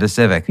a Honda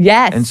Civic.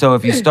 Yes. And so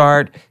if you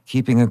start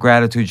keeping a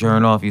gratitude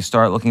journal, if you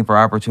start looking for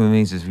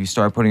opportunities, if you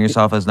start putting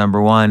yourself as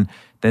number one,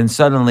 then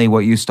suddenly what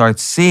you start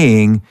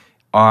seeing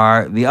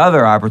are the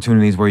other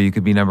opportunities where you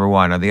could be number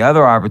one, or the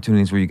other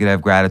opportunities where you could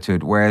have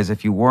gratitude. Whereas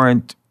if you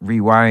weren't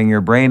rewiring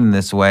your brain in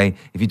this way,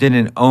 if you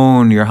didn't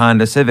own your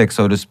Honda Civic,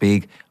 so to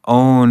speak,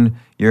 own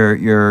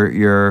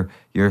your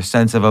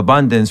sense of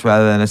abundance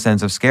rather than a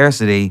sense of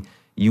scarcity,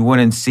 you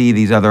wouldn't see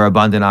these other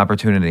abundant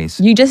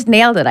opportunities. You just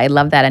nailed it. I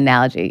love that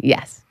analogy.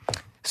 Yes.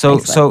 So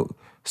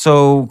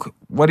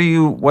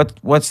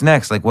what's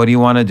next? Like, what do you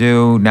want to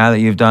do now that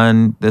you've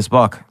done this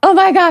book? Oh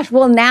my gosh.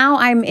 Well, now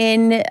I'm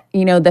in,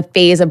 the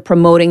phase of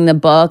promoting the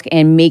book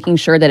and making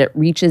sure that it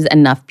reaches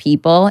enough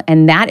people.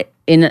 And that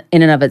in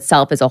and of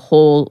itself is a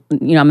whole,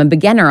 I'm a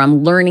beginner.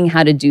 I'm learning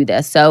how to do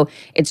this. So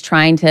it's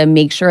trying to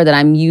make sure that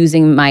I'm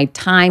using my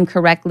time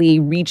correctly,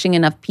 reaching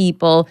enough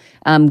people,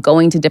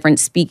 going to different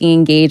speaking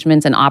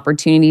engagements and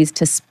opportunities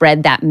to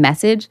spread that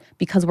message,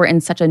 because we're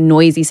in such a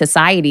noisy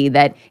society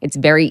that it's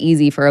very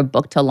easy for a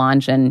book to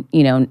launch and,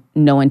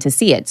 no one to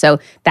see it. So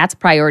that's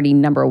priority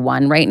number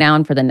one right now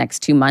and for the next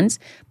 2 months.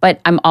 But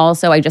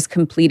I just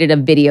completed a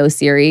video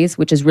series,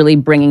 which is really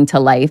bringing to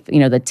life,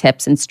 the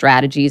tips and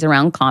strategies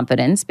around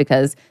confidence,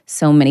 because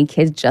so many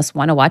kids just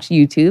want to watch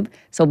YouTube.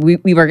 So we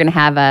were going to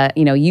have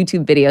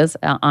YouTube videos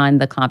on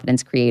the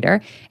Confidence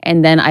Creator.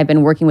 And then I've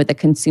been working with a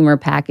consumer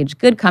packaged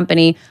good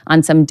company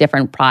on some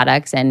different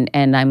products, and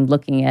I'm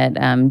looking at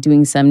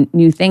doing some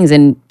new things.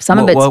 And some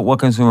of it's... What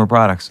consumer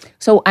products?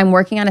 So I'm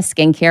working on a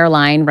skincare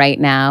line right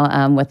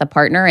now with a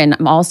partner, and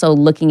I'm also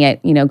looking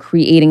at,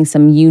 creating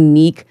some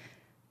unique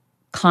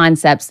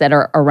concepts that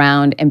are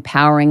around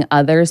empowering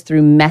others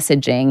through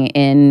messaging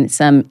in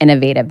some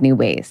innovative new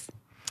ways.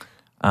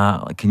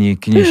 Can you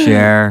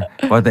share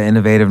what the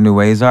innovative new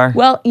ways are?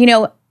 Well,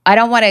 I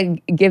don't want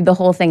to give the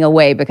whole thing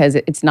away because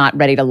it's not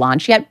ready to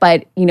launch yet,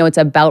 but it's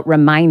about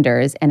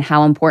reminders and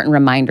how important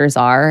reminders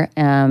are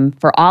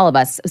for all of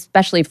us,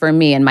 especially for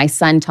me. And my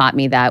son taught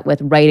me that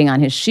with writing on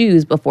his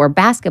shoes before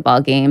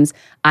basketball games,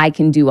 I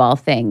can do all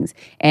things.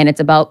 And it's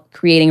about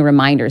creating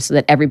reminders so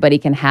that everybody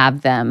can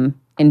have them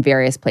in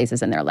various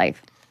places in their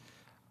life.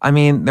 I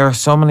mean, there are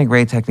so many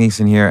great techniques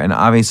in here, and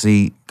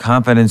obviously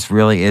confidence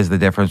really is the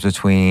difference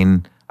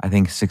between, I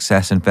think,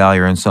 success and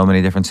failure in so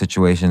many different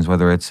situations,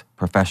 whether it's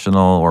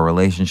professional or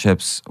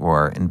relationships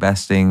or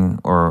investing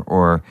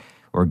or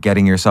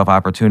getting yourself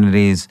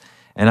opportunities.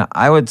 And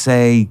I would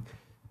say,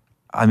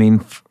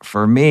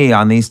 for me,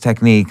 on these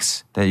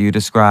techniques that you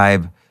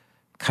describe,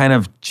 kind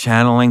of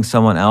channeling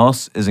someone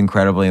else is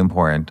incredibly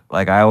important.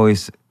 Like, I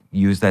always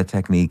use that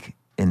technique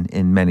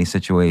in many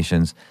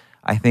situations.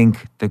 I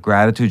think the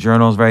gratitude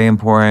journal is very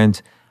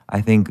important.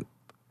 I think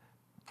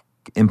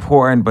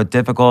important but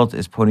difficult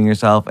is putting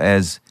yourself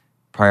as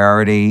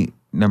priority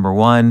number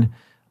one.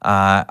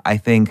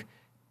 I think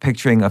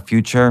picturing a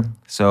future,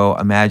 so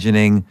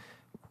imagining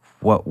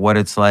what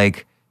it's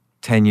like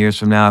 10 years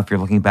from now, if you're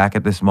looking back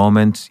at this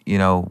moment,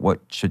 what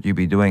should you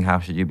be doing? How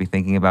should you be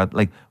thinking about,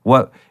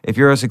 what, if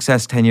you're a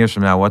success 10 years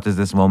from now, what does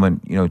this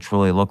moment,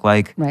 truly look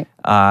like? Right.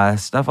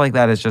 Stuff like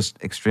that is just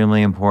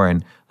extremely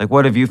important. Like,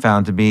 what have you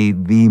found to be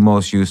the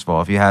most useful?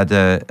 If you had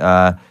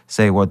to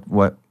say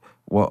what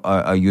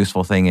a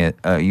useful thing is,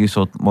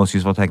 most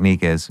useful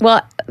technique is.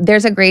 Well,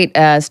 there's a great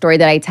story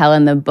that I tell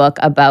in the book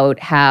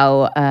about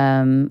how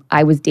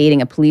I was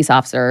dating a police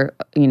officer,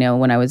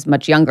 when I was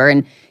much younger,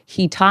 and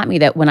he taught me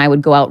that when I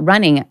would go out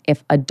running,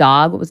 if a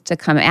dog was to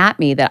come at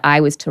me, that I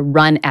was to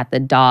run at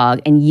the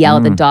dog and yell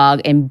at the dog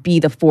and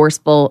be the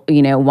forceful,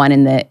 one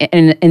in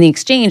the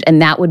exchange,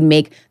 and that would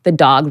make the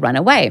dog run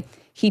away.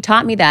 He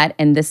taught me that,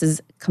 and this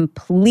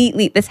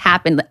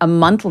happened a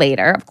month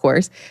later, of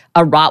course.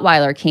 A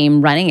Rottweiler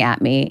came running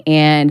at me,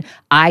 and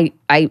I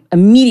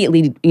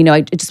immediately,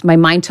 my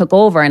mind took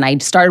over, and I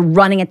started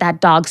running at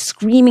that dog,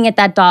 screaming at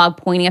that dog,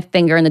 pointing a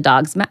finger in the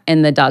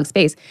dog's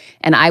face.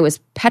 And I was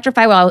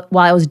petrified while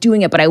I was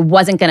doing it, but I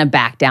wasn't going to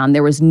back down.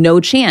 There was no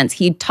chance.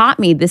 He taught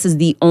me this is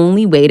the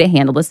only way to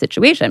handle the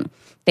situation.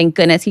 Thank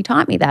goodness he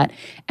taught me that.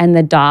 And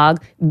the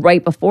dog,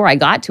 right before I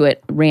got to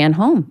it, ran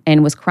home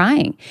and was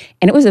crying.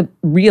 And it was a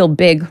real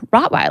big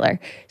Rottweiler.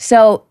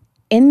 So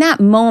in that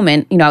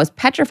moment, I was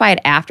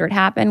petrified after it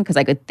happened because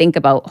I could think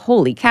about,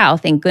 holy cow,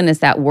 thank goodness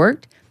that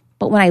worked.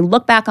 But when I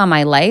look back on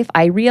my life,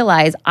 I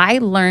realized I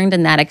learned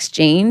in that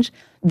exchange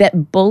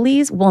that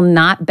bullies will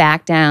not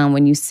back down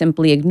when you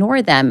simply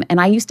ignore them.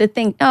 And I used to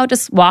think,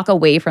 just walk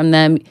away from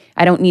them.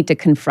 I don't need to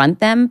confront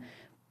them.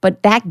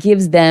 But that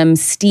gives them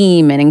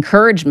steam and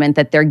encouragement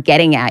that they're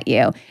getting at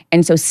you.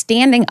 And so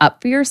standing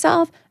up for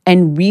yourself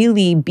and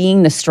really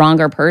being the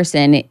stronger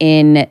person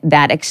in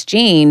that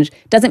exchange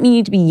doesn't mean you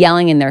need to be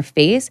yelling in their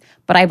face.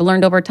 But I've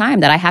learned over time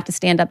that I have to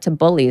stand up to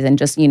bullies, and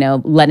just,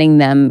 letting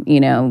them,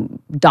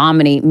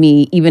 dominate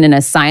me, even in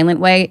a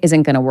silent way,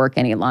 isn't going to work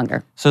any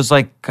longer. So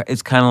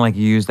it's kind of like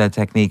you use that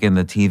technique in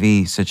the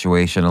TV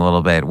situation a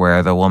little bit,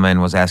 where the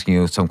woman was asking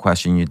you some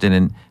question you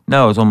didn't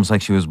know. It's almost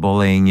like she was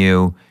bullying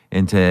you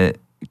into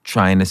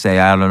trying to say,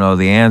 I don't know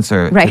the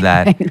answer to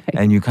that. Right.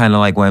 And you kind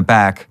of went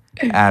back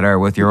at her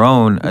with your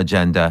own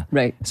agenda.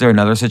 Right. Is there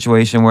another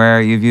situation where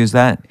you've used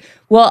that?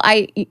 Well,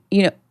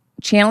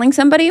 channeling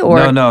somebody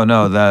or no,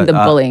 the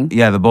bullying.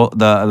 Yeah,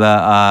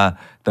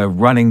 the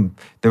running,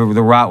 the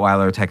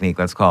Rottweiler technique,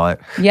 let's call it.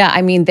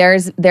 Yeah,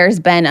 there's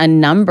been a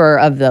number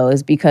of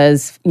those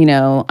because,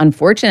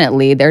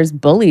 unfortunately, there's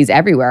bullies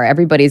everywhere.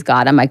 Everybody's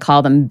got them. I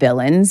call them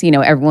villains.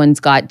 Everyone's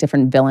got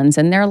different villains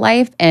in their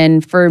life.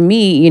 And for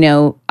me,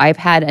 I've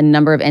had a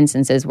number of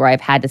instances where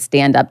I've had to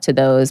stand up to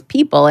those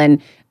people.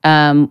 And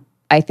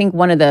I think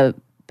one of the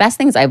best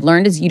things I've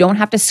learned is you don't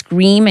have to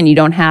scream and you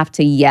don't have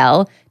to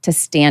yell to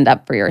stand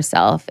up for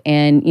yourself,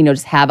 and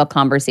just have a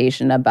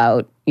conversation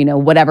about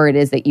whatever it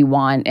is that you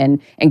want,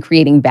 and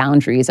creating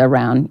boundaries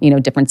around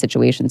different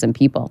situations and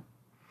people.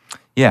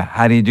 Yeah,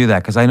 how do you do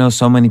that? Because I know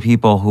so many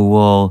people who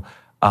will,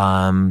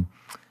 I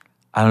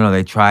don't know,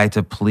 they try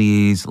to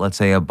please, let's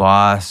say, a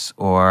boss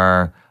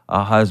or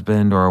a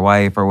husband or a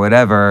wife or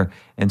whatever,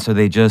 and so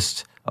they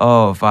just,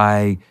 if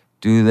I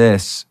do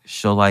this,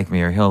 she'll like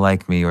me or he'll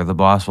like me or the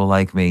boss will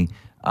like me.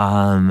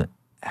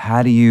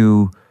 How do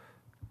you,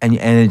 and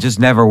it just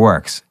never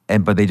works,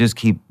 but they just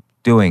keep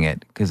doing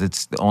it because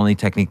it's the only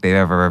technique they've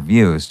ever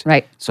used.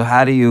 Right. So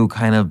how do you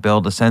kind of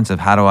build a sense of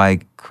how do I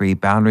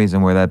create boundaries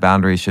and where that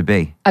boundary should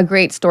be? A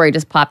great story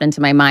just popped into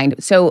my mind.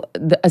 So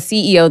a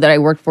CEO that I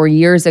worked for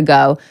years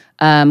ago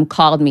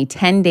called me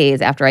 10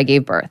 days after I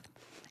gave birth.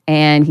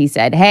 And he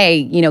said,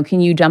 hey, can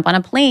you jump on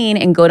a plane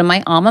and go to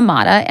my alma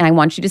mater? And I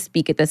want you to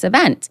speak at this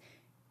event.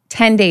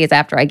 10 days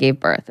after I gave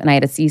birth and I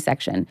had a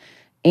C-section.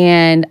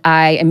 And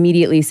I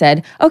immediately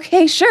said,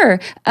 okay, sure.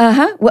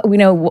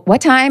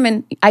 What time?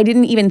 And I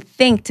didn't even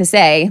think to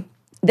say,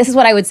 this is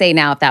what I would say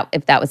now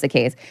if that was the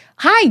case.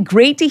 Hi,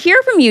 great to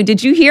hear from you.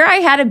 Did you hear I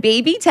had a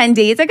baby 10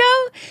 days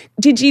ago?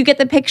 Did you get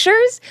the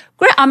pictures?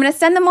 Great, I'm going to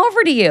send them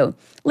over to you.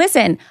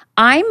 Listen,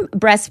 I'm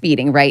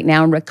breastfeeding right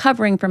now and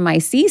recovering from my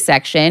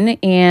C-section.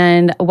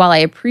 And while I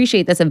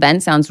appreciate this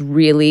event, sounds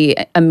really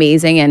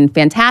amazing and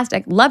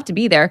fantastic, love to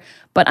be there.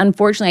 But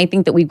unfortunately, I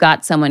think that we've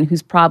got someone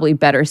who's probably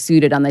better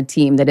suited on the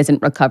team that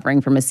isn't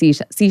recovering from a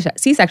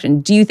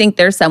C-section. Do you think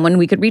there's someone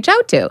we could reach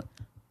out to?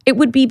 It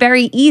would be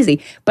very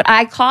easy. But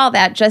I call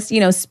that just,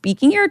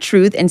 speaking your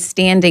truth and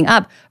standing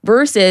up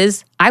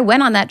versus I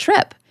went on that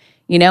trip.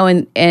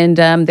 And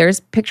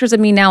there's pictures of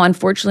me now,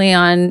 unfortunately,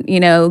 on,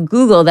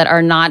 Google that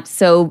are not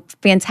so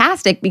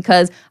fantastic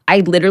because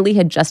I literally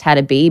had just had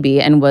a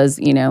baby and was,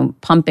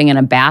 pumping in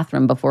a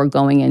bathroom before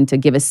going in to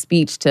give a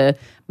speech to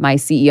my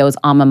CEO's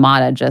alma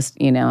mater just,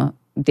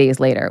 days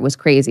later. It was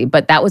crazy.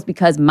 But that was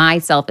because my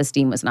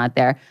self-esteem was not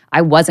there.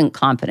 I wasn't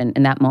confident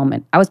in that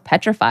moment. I was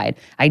petrified.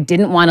 I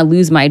didn't want to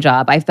lose my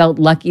job. I felt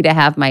lucky to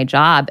have my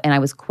job and I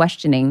was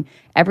questioning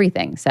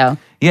everything. So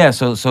yeah,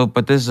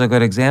 but this is a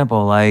good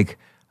example. Like,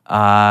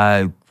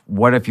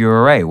 what if you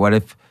were right? What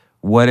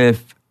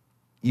if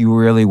you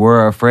really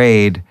were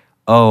afraid,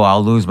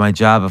 I'll lose my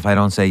job if I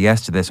don't say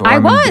yes to this? Or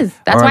That's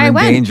why I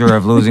went. I'm in danger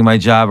of losing my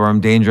job, or I'm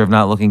in danger of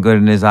not looking good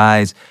in his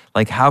eyes.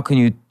 Like, how can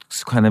you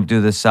kind of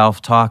do the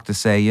self-talk to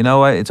say, you know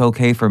what, it's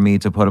okay for me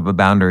to put up a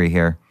boundary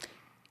here?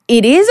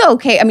 It is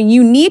okay. I mean,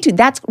 you need to.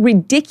 That's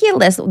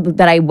ridiculous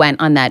that I went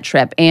on that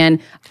trip.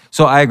 And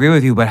so I agree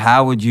with you, but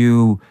how would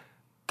you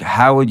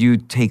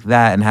take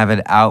that and have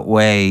it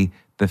outweigh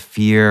the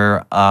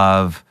fear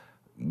of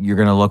you're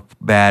going to look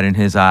bad in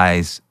his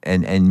eyes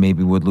and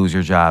maybe would lose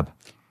your job?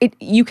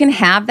 You can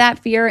have that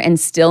fear and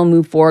still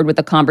move forward with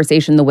the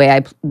conversation the way I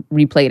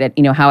replayed it,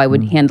 how I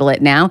would handle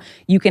it now.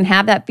 You can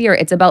have that fear.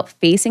 It's about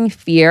facing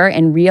fear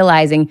and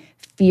realizing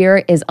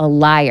fear is a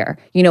liar.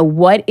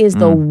 What is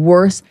the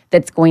worst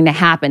that's going to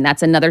happen?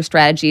 That's another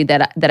strategy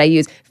that I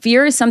use.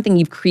 Fear is something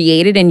you've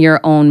created in your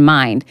own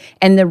mind.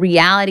 And the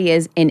reality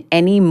is, in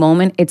any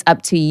moment, it's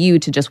up to you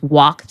to just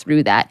walk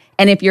through that.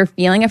 And if you're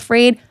feeling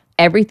afraid,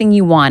 everything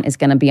you want is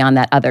going to be on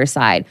that other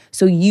side.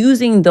 So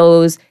using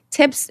those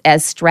tips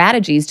as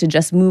strategies to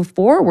just move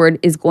forward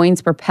is going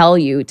to propel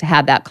you to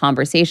have that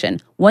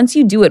conversation. Once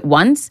you do it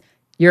once,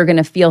 you're going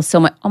to feel so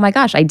much, oh my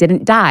gosh, I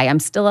didn't die. I'm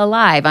still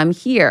alive. I'm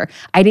here.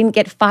 I didn't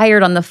get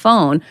fired on the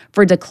phone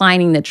for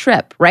declining the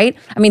trip, right?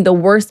 I mean, the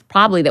worst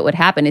probably that would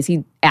happen is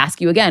he'd ask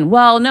you again,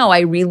 well, no, I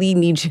really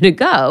need you to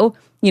go,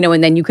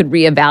 and then you could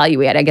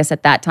reevaluate, I guess,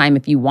 at that time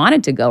if you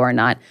wanted to go or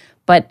not.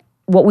 But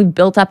what we've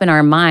built up in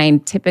our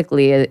mind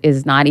typically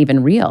is not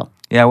even real.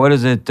 Yeah, what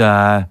is it?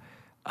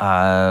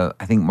 I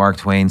think Mark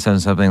Twain said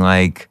something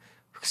like,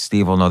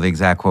 Steve will know the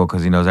exact quote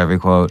because he knows every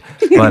quote,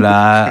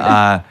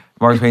 but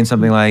Mark Twain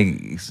something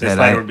like said, "This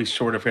slide would be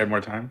short if we had more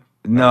time."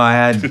 No, I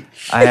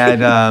had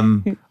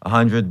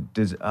 100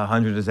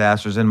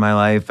 disasters in my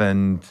life,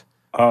 and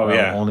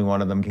only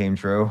one of them came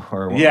true,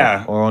 or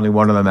only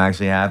one of them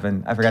actually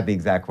happened. I forgot the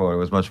exact quote. It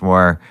was much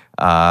more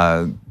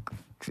eloquent,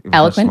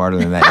 much smarter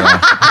than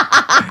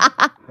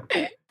that.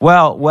 Yeah.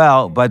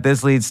 Well, but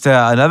this leads to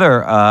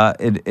another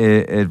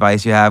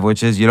advice you have,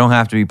 which is you don't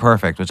have to be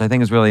perfect, which I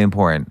think is really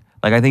important.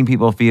 Like, I think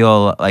people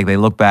feel like they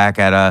look back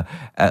at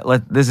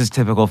this is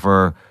typical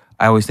for,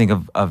 I always think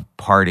of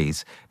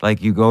parties.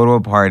 Like, you go to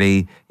a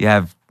party, you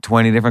have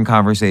 20 different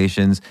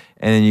conversations,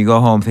 and then you go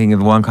home thinking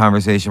of one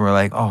conversation where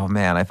like, oh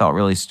man, I felt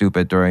really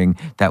stupid during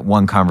that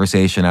one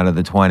conversation out of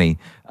the 20.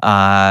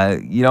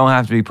 You don't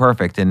have to be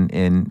perfect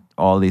in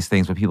all these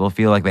things, but people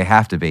feel like they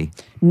have to be.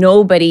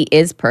 Nobody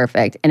is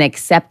perfect, and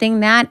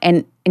accepting that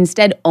and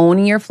instead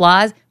owning your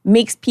flaws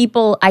makes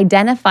people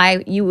identify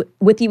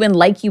with you and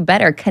like you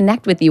better,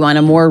 connect with you on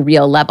a more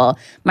real level.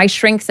 My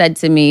shrink said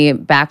to me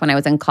back when I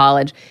was in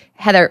college,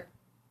 Heather,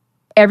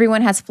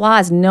 everyone has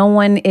flaws. No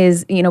one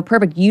is,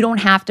 perfect. You don't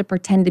have to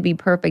pretend to be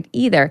perfect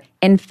either.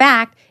 In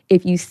fact,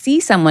 if you see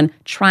someone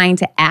trying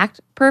to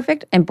act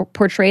perfect and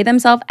portray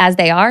themselves as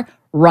they are,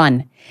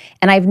 run.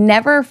 And I've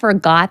never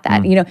forgot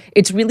that.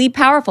 It's really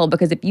powerful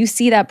because if you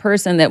see that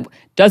person that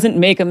doesn't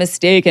make a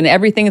mistake and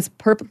everything is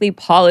perfectly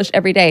polished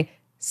every day,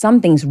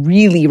 something's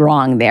really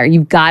wrong there.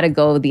 You've got to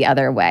go the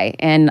other way.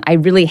 And I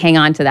really hang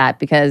on to that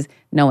because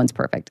no one's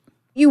perfect.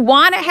 You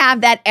want to have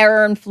that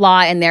error and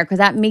flaw in there because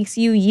that makes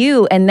you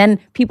you. And then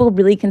people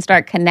really can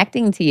start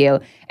connecting to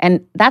you.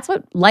 And that's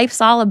what life's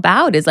all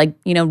about is like,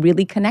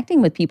 really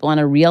connecting with people on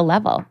a real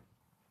level.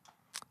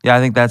 Yeah,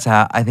 I think that's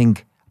how, I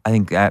think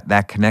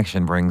that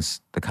connection brings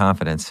the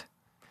confidence.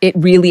 It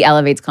really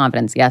elevates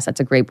confidence. Yes,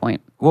 that's a great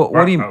point.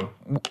 What do you,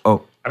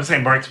 I was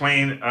saying, Mark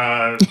Twain,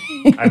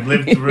 I've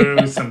lived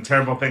through some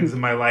terrible things in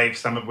my life,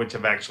 some of which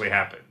have actually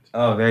happened.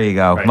 Oh, there you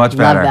go. Right. Much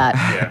better. Love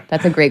that. Yeah.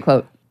 That's a great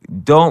quote.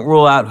 Don't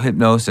rule out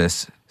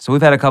hypnosis. So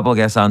we've had a couple of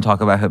guests on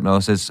talk about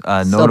hypnosis,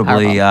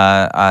 notably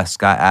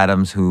Scott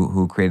Adams,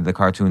 who created the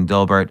cartoon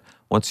Dilbert.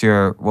 What's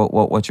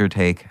your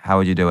take? How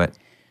would you do it?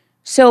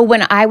 So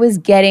when I was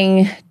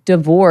getting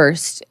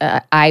divorced,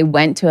 I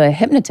went to a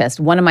hypnotist.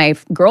 One of my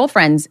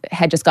girlfriends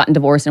had just gotten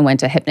divorced and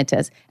went to a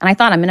hypnotist. And I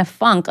thought, I'm in a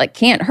funk, like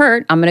can't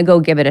hurt. I'm going to go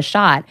give it a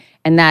shot.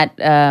 And that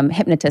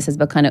hypnotist has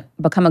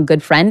become a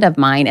good friend of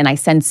mine. And I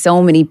send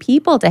so many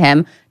people to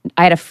him.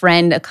 I had a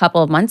friend a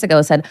couple of months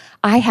ago said,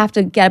 I have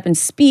to get up and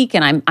speak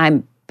and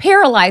I'm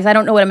paralyzed. I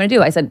don't know what I'm going to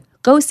do. I said,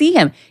 go see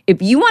him.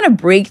 If you want to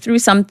break through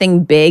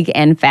something big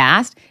and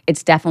fast,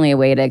 it's definitely a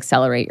way to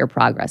accelerate your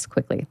progress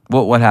quickly.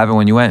 What happened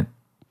when you went?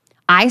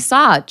 I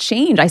saw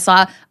change. I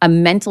saw a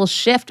mental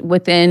shift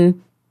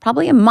within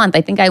probably a month.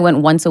 I think I went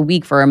once a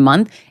week for a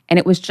month. And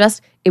it was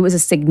a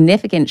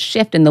significant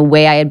shift in the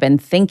way I had been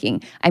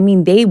thinking. I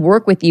mean, they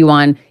work with you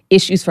on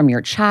issues from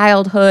your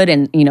childhood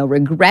and,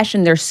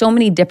 regression. There's so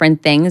many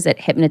different things that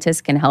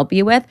hypnotists can help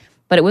you with.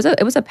 But it was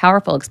a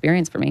powerful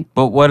experience for me.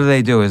 But what do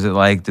they do? Is it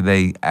like, do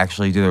they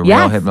actually do the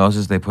real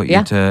hypnosis? They put you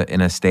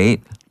in a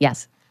state?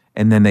 Yes.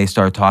 And then they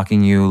start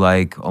talking you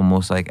like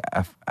almost like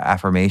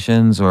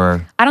affirmations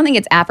or? I don't think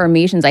it's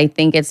affirmations. I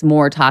think it's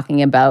more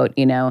talking about,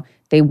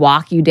 they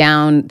walk you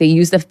down, they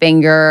use the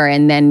finger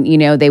and then,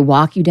 they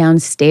walk you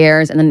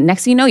downstairs and then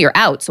next thing you know, you're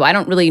out. So I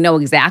don't really know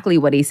exactly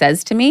what he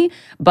says to me,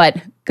 but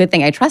good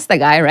thing I trust the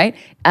guy, right?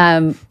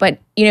 But,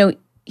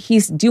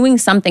 he's doing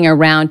something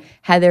around,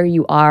 Heather,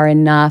 you are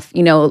enough,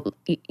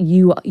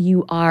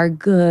 you are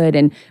good.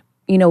 And,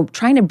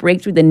 trying to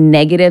break through the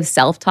negative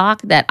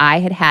self-talk that I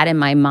had in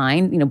my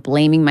mind,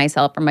 blaming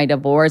myself for my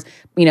divorce,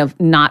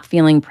 not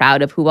feeling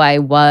proud of who I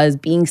was,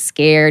 being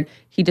scared.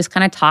 He just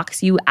kind of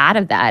talks you out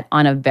of that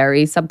on a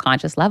very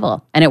subconscious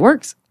level. And it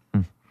works.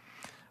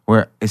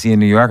 Where is he in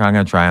New York? I'm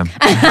going to try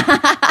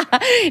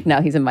him.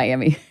 No, he's in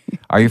Miami.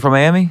 Are you from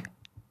Miami?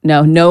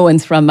 No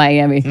one's from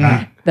Miami.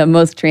 The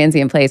most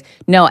transient place.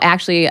 No,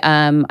 actually,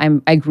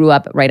 I grew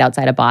up right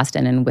outside of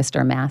Boston in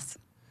Worcester, Mass.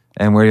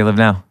 And where do you live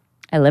now?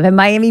 I live in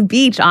Miami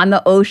Beach on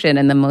the ocean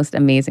in the most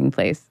amazing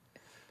place.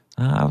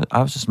 I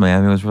was just in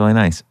Miami. It was really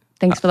nice.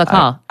 Thanks for the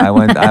call. I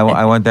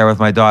went there with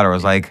my daughter. It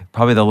was like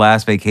probably the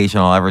last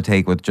vacation I'll ever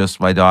take with just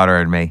my daughter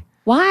and me.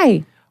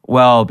 Why?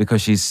 Well,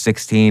 because she's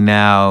 16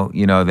 now.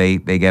 They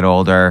get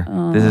older.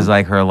 Oh. This is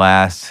like her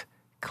last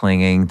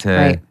clinging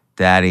to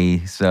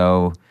daddy.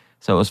 So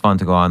it was fun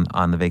to go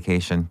on the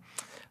vacation.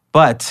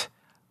 But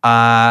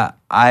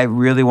I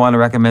really want to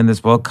recommend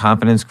this book,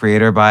 Confidence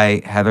Creator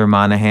by Heather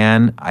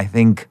Monahan. I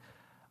think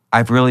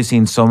I've really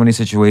seen so many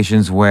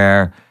situations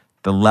where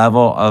the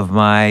level of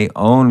my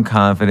own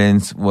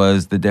confidence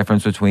was the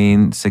difference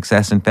between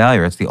success and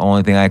failure. It's the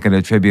only thing I could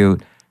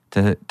attribute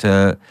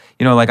to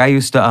like I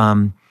used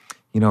to,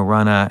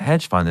 run a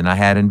hedge fund and I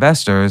had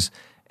investors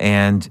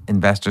and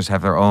investors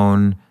have their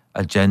own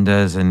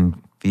agendas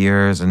and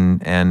fears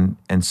and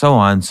so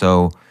on.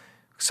 So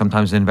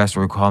sometimes an investor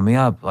would call me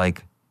up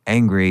like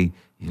angry,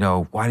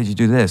 why did you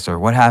do this or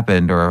what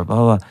happened or blah,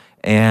 blah, blah.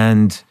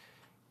 And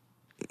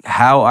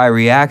how I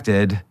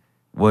reacted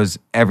was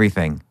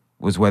everything.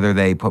 Was whether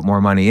they put more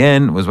money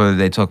in, was whether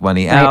they took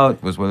money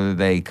out, was whether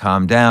they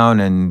calmed down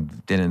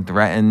and didn't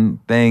threaten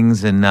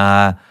things. And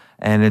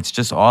it's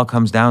just all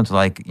comes down to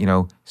like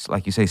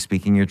you say,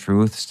 speaking your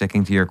truth,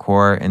 sticking to your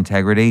core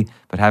integrity,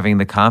 but having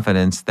the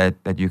confidence that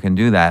you can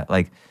do that.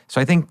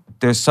 So I think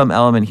there's some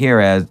element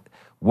here as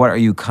what are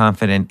you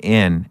confident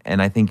in?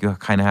 And I think you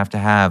kind of have to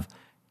have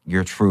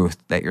your truth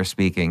that you're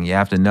speaking. You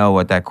have to know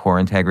what that core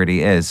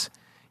integrity is,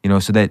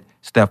 so that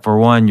for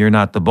one, you're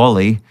not the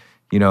bully.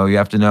 You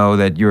have to know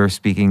that you're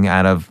speaking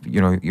out of,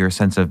 your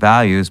sense of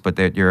values, but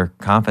that you're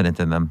confident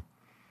in them.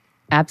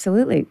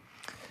 Absolutely.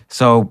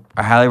 So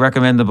I highly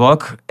recommend the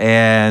book,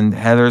 and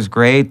Heather's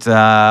great.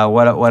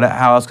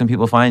 How else can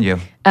people find you?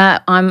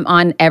 I'm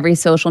on every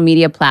social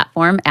media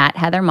platform at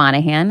Heather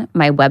Monahan.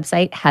 My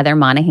website,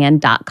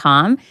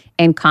 heathermonahan.com,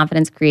 and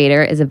Confidence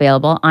Creator is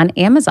available on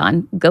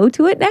Amazon. Go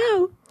to it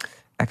now.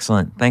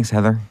 Excellent. Thanks,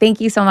 Heather. Thank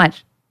you so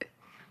much.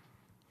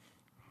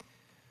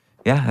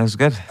 Yeah, that was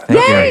good.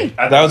 Thank you.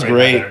 That was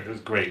great. It was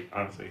great,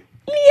 honestly.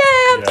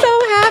 Yeah, I'm so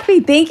happy.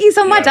 Thank you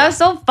so much. That was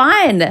so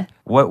fun.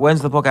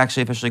 When's the book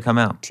actually officially come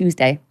out?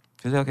 Tuesday.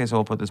 Okay, so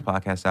we'll put this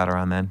podcast out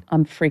around then.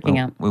 I'm freaking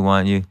out. We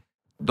want you.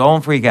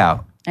 Don't freak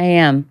out. I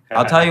am.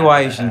 I'll tell you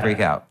why you shouldn't freak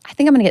out. I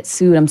think I'm going to get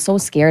sued. I'm so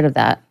scared of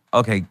that.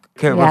 Okay,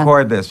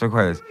 record this. I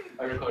recorded?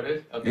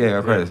 Okay. Yeah,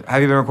 record this.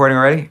 Have you been recording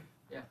already?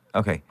 Yeah.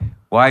 Okay.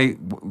 Why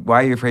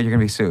are you afraid you're going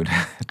to be sued?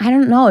 I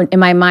don't know. In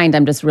my mind,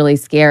 I'm just really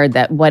scared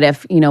that what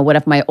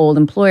if my old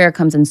employer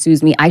comes and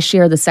sues me? I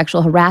share the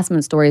sexual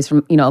harassment stories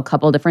from, a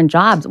couple of different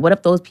jobs. What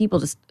if those people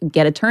just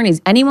get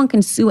attorneys? Anyone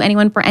can sue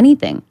anyone for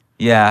anything.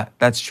 Yeah,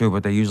 that's true,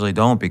 but they usually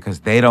don't because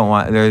they don't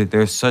want.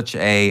 There's such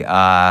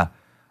a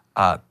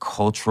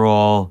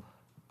cultural,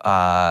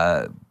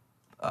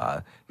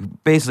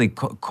 basically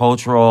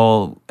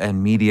cultural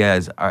and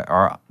media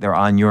are they're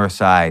on your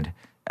side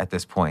at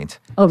this point.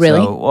 Oh,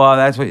 really? So, well,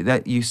 that's what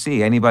that you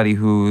see. Anybody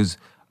who's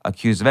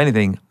accused of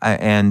anything,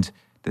 and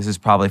this is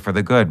probably for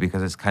the good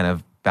because it's kind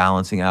of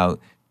balancing out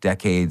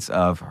decades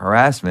of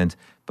harassment.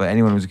 But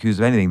anyone who's accused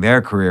of anything,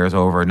 their career is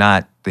over,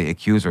 not the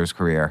accuser's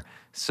career.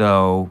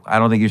 So I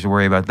don't think you should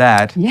worry about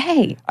that.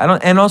 Yay.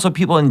 And also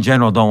people in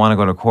general don't want to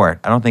go to court.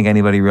 I don't think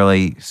anybody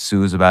really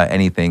sues about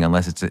anything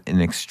unless it's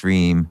something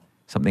extreme.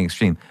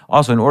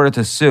 Also, in order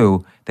to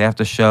sue, they have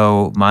to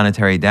show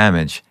monetary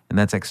damage. And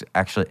that's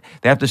actually,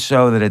 they have to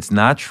show that it's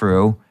not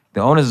true.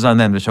 The onus is on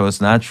them to show it's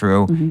not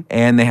true. Mm-hmm.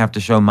 And they have to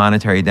show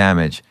monetary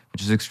damage,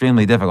 which is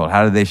extremely difficult.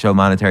 How do they show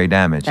monetary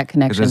damage? That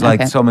connection. Because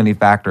there's so many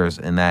factors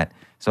in that.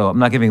 So I'm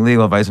not giving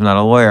legal advice. I'm not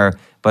a lawyer,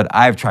 but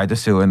I've tried to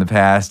sue in the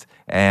past.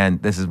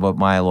 And this is what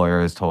my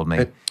lawyer has told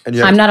me.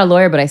 I'm not a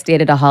lawyer, but I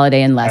stayed at a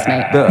Holiday Inn last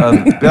night.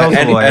 Bill's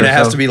a lawyer. And it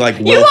has to be like...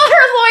 You are a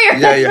lawyer,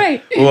 that's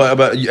right. Well,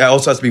 but it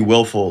also has to be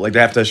willful. Like,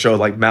 they have to show,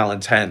 like,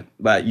 malintent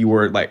that you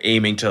were, like,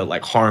 aiming to,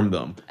 like, harm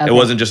them. Okay. It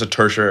wasn't just a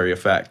tertiary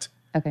effect.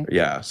 Okay.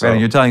 Yeah. So. Right, and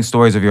you're telling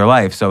stories of your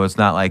life, so it's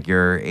not like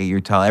you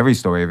tell every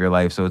story of your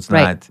life, so it's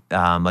not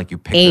like you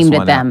pick aimed this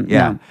one at them. out.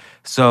 Yeah. No.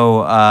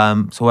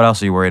 So what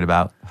else are you worried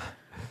about?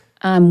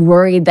 I'm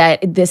worried that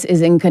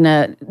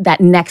that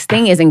next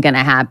thing isn't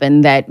gonna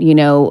happen. That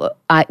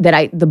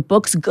the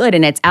book's good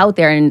and it's out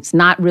there and it's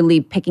not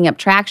really picking up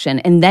traction.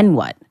 And then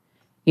what?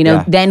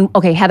 Then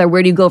okay, Heather,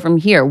 where do you go from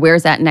here?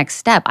 Where's that next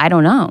step? I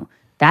don't know.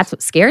 That's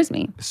what scares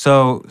me.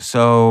 So,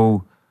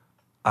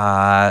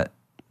 a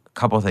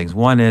couple of things.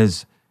 One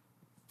is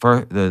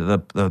for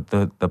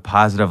the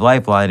positive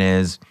lifeline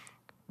is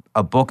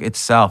a book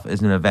itself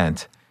is an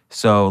event.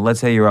 So let's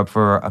say you're up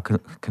for a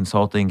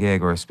consulting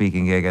gig or a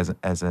speaking gig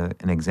as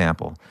an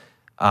example.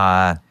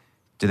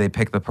 Do they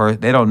pick the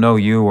person? They don't know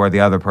you or the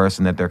other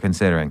person that they're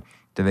considering.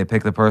 Do they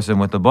pick the person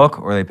with the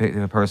book or they pick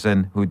the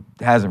person who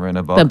hasn't written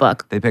a book? The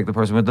book. They pick the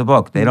person with the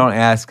book. They don't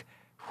ask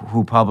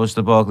who published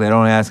the book. They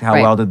don't ask how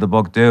well did the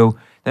book do.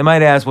 They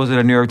might ask, was it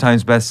a New York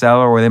Times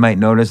bestseller, or they might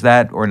notice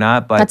that or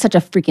not. But that's such a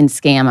freaking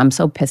scam. I'm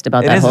so pissed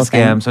about that whole thing.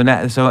 It is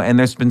a scam. And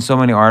there's been so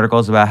many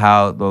articles about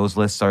how those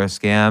lists are a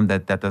scam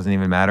that doesn't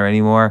even matter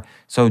anymore.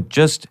 So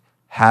just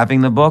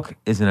having the book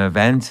is an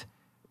event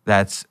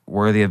that's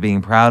worthy of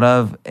being proud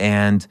of.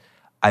 And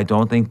I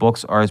don't think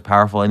books are as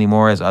powerful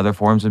anymore as other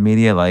forms of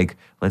media, like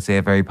let's say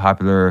a very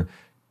popular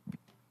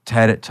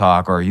TED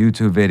Talk or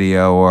YouTube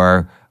video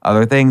or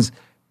other things.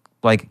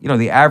 Like,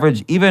 the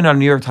average, even a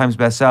New York Times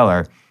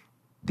bestseller,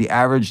 the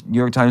average New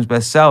York Times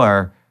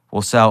bestseller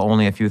will sell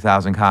only a few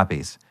thousand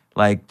copies.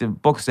 Like, the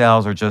book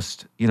sales are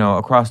just,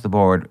 across the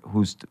board,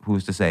 who's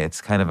to say?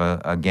 It's kind of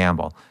a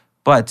gamble.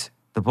 But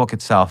the book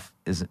itself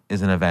is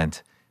an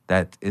event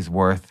that is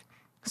worth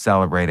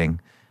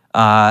celebrating.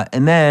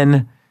 And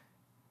then,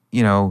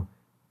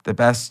 the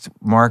best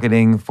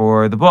marketing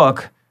for the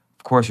book,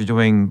 of course, you're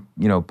doing,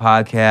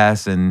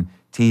 podcasts and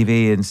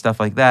TV and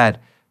stuff like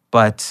that.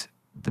 But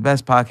the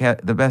best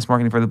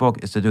marketing for the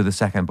book is to do the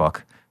second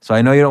book. So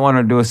I know you don't want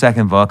to do a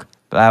second book,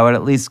 but I would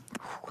at least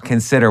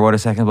consider what a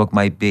second book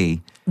might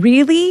be.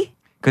 Really?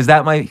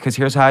 Because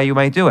here's how you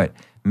might do it.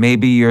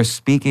 Maybe your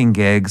speaking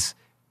gigs,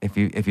 if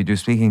you do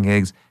speaking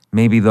gigs,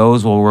 maybe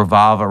those will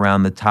revolve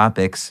around the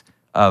topics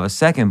of a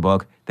second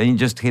book. Then you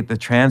just take the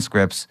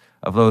transcripts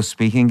of those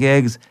speaking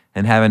gigs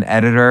and have an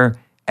editor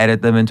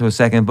edit them into a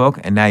second book,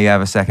 and now you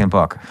have a second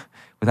book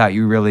without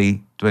you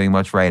really doing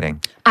much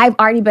writing. I've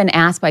already been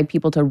asked by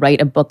people to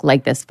write a book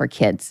like this for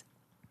kids.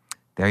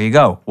 There you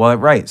go. Well,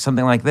 right.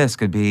 Something like this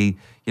could be,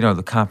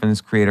 the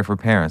confidence creator for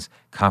parents,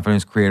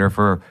 confidence creator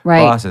for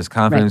bosses,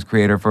 confidence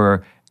creator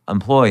for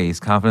employees,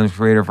 confidence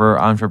creator for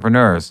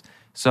entrepreneurs.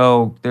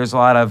 So there's a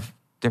lot of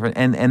different,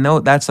 and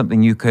that's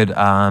something you could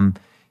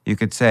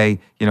say,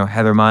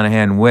 Heather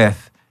Monahan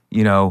with,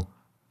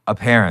 a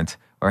parent,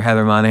 or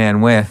Heather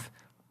Monahan with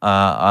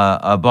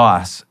a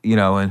boss,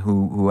 and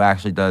who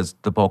actually does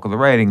the bulk of the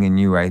writing, and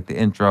you write the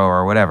intro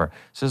or whatever.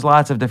 So there's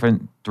lots of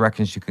different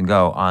directions you can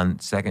go on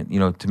second,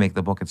 to make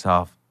the book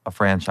itself a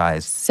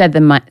franchise. Said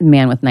the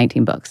man with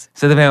 19 books.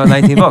 Said the man with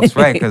 19 books,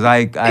 right? Because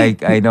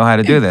I know how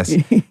to do this.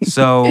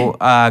 So,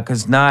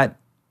 because not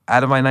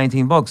out of my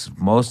 19 books,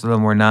 most of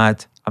them were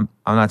not. I'm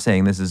not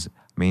saying this is.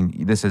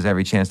 This has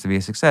every chance to be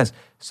a success.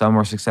 Some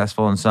were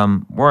successful and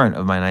some weren't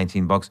of my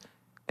 19 books,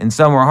 and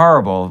some were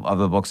horrible of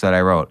the books that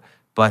I wrote.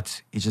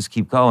 But you just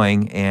keep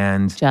going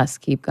and...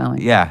 Just keep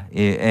going. Yeah.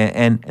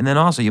 And then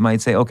also you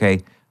might say,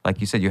 okay,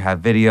 like you said, you have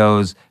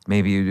videos.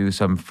 Maybe you do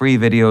some free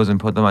videos and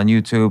put them on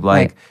YouTube.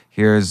 Like,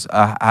 here's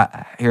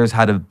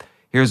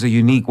a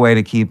unique way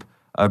to keep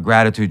a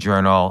gratitude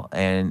journal.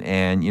 And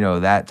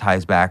that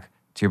ties back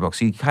to your book.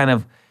 So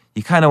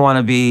you kind of want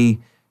to be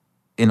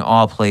in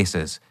all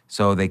places.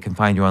 So they can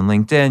find you on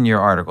LinkedIn, your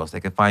articles. They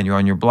can find you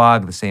on your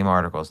blog, the same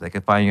articles. They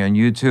can find you on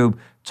YouTube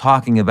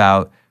talking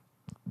about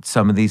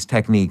some of these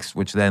techniques,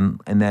 and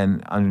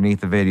then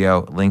underneath the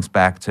video, links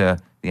back to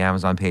the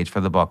Amazon page for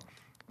the book.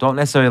 Don't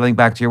necessarily link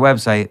back to your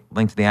website,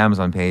 link to the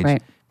Amazon page.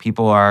 Right.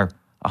 People are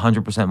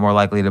 100% more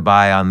likely to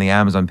buy on the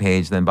Amazon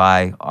page than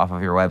buy off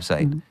of your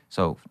website. Mm-hmm.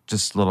 So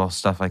just little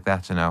stuff like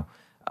that to know.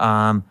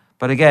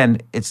 But again,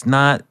 it's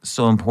not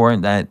so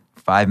important that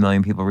 5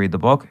 million people read the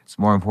book. It's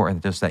more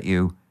important just that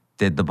you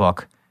did the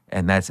book,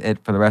 and that's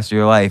it for the rest of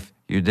your life.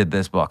 You did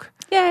this book.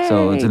 Yay.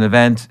 So it's an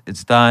event.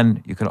 It's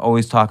done. You can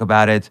always talk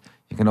about it.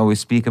 You can always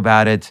speak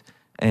about it,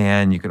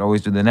 and you can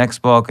always do the next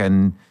book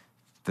and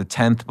the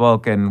 10th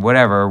book and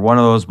whatever. One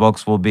of those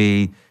books will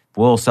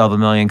sell the 1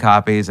 million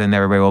copies, and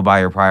everybody will buy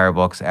your prior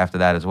books after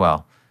that as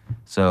well.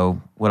 So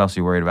what else are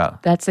you worried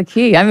about? That's the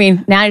key. I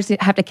mean, now I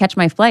just have to catch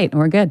my flight, and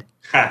we're good.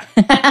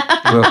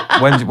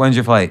 When's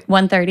your flight?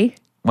 1:30.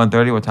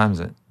 1:30? What time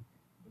is it?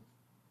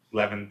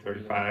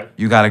 11:35.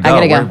 You got to go. I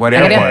gotta go. What I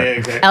gotta airport? go. Yeah,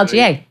 exactly.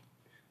 LGA.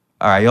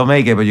 All right, you'll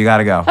make it, but you got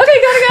to go. Okay,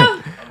 gotta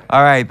go.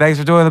 All right, thanks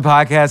for doing the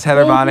podcast,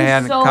 Heather Thank you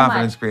Monahan, so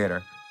Confidence much.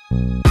 Creator.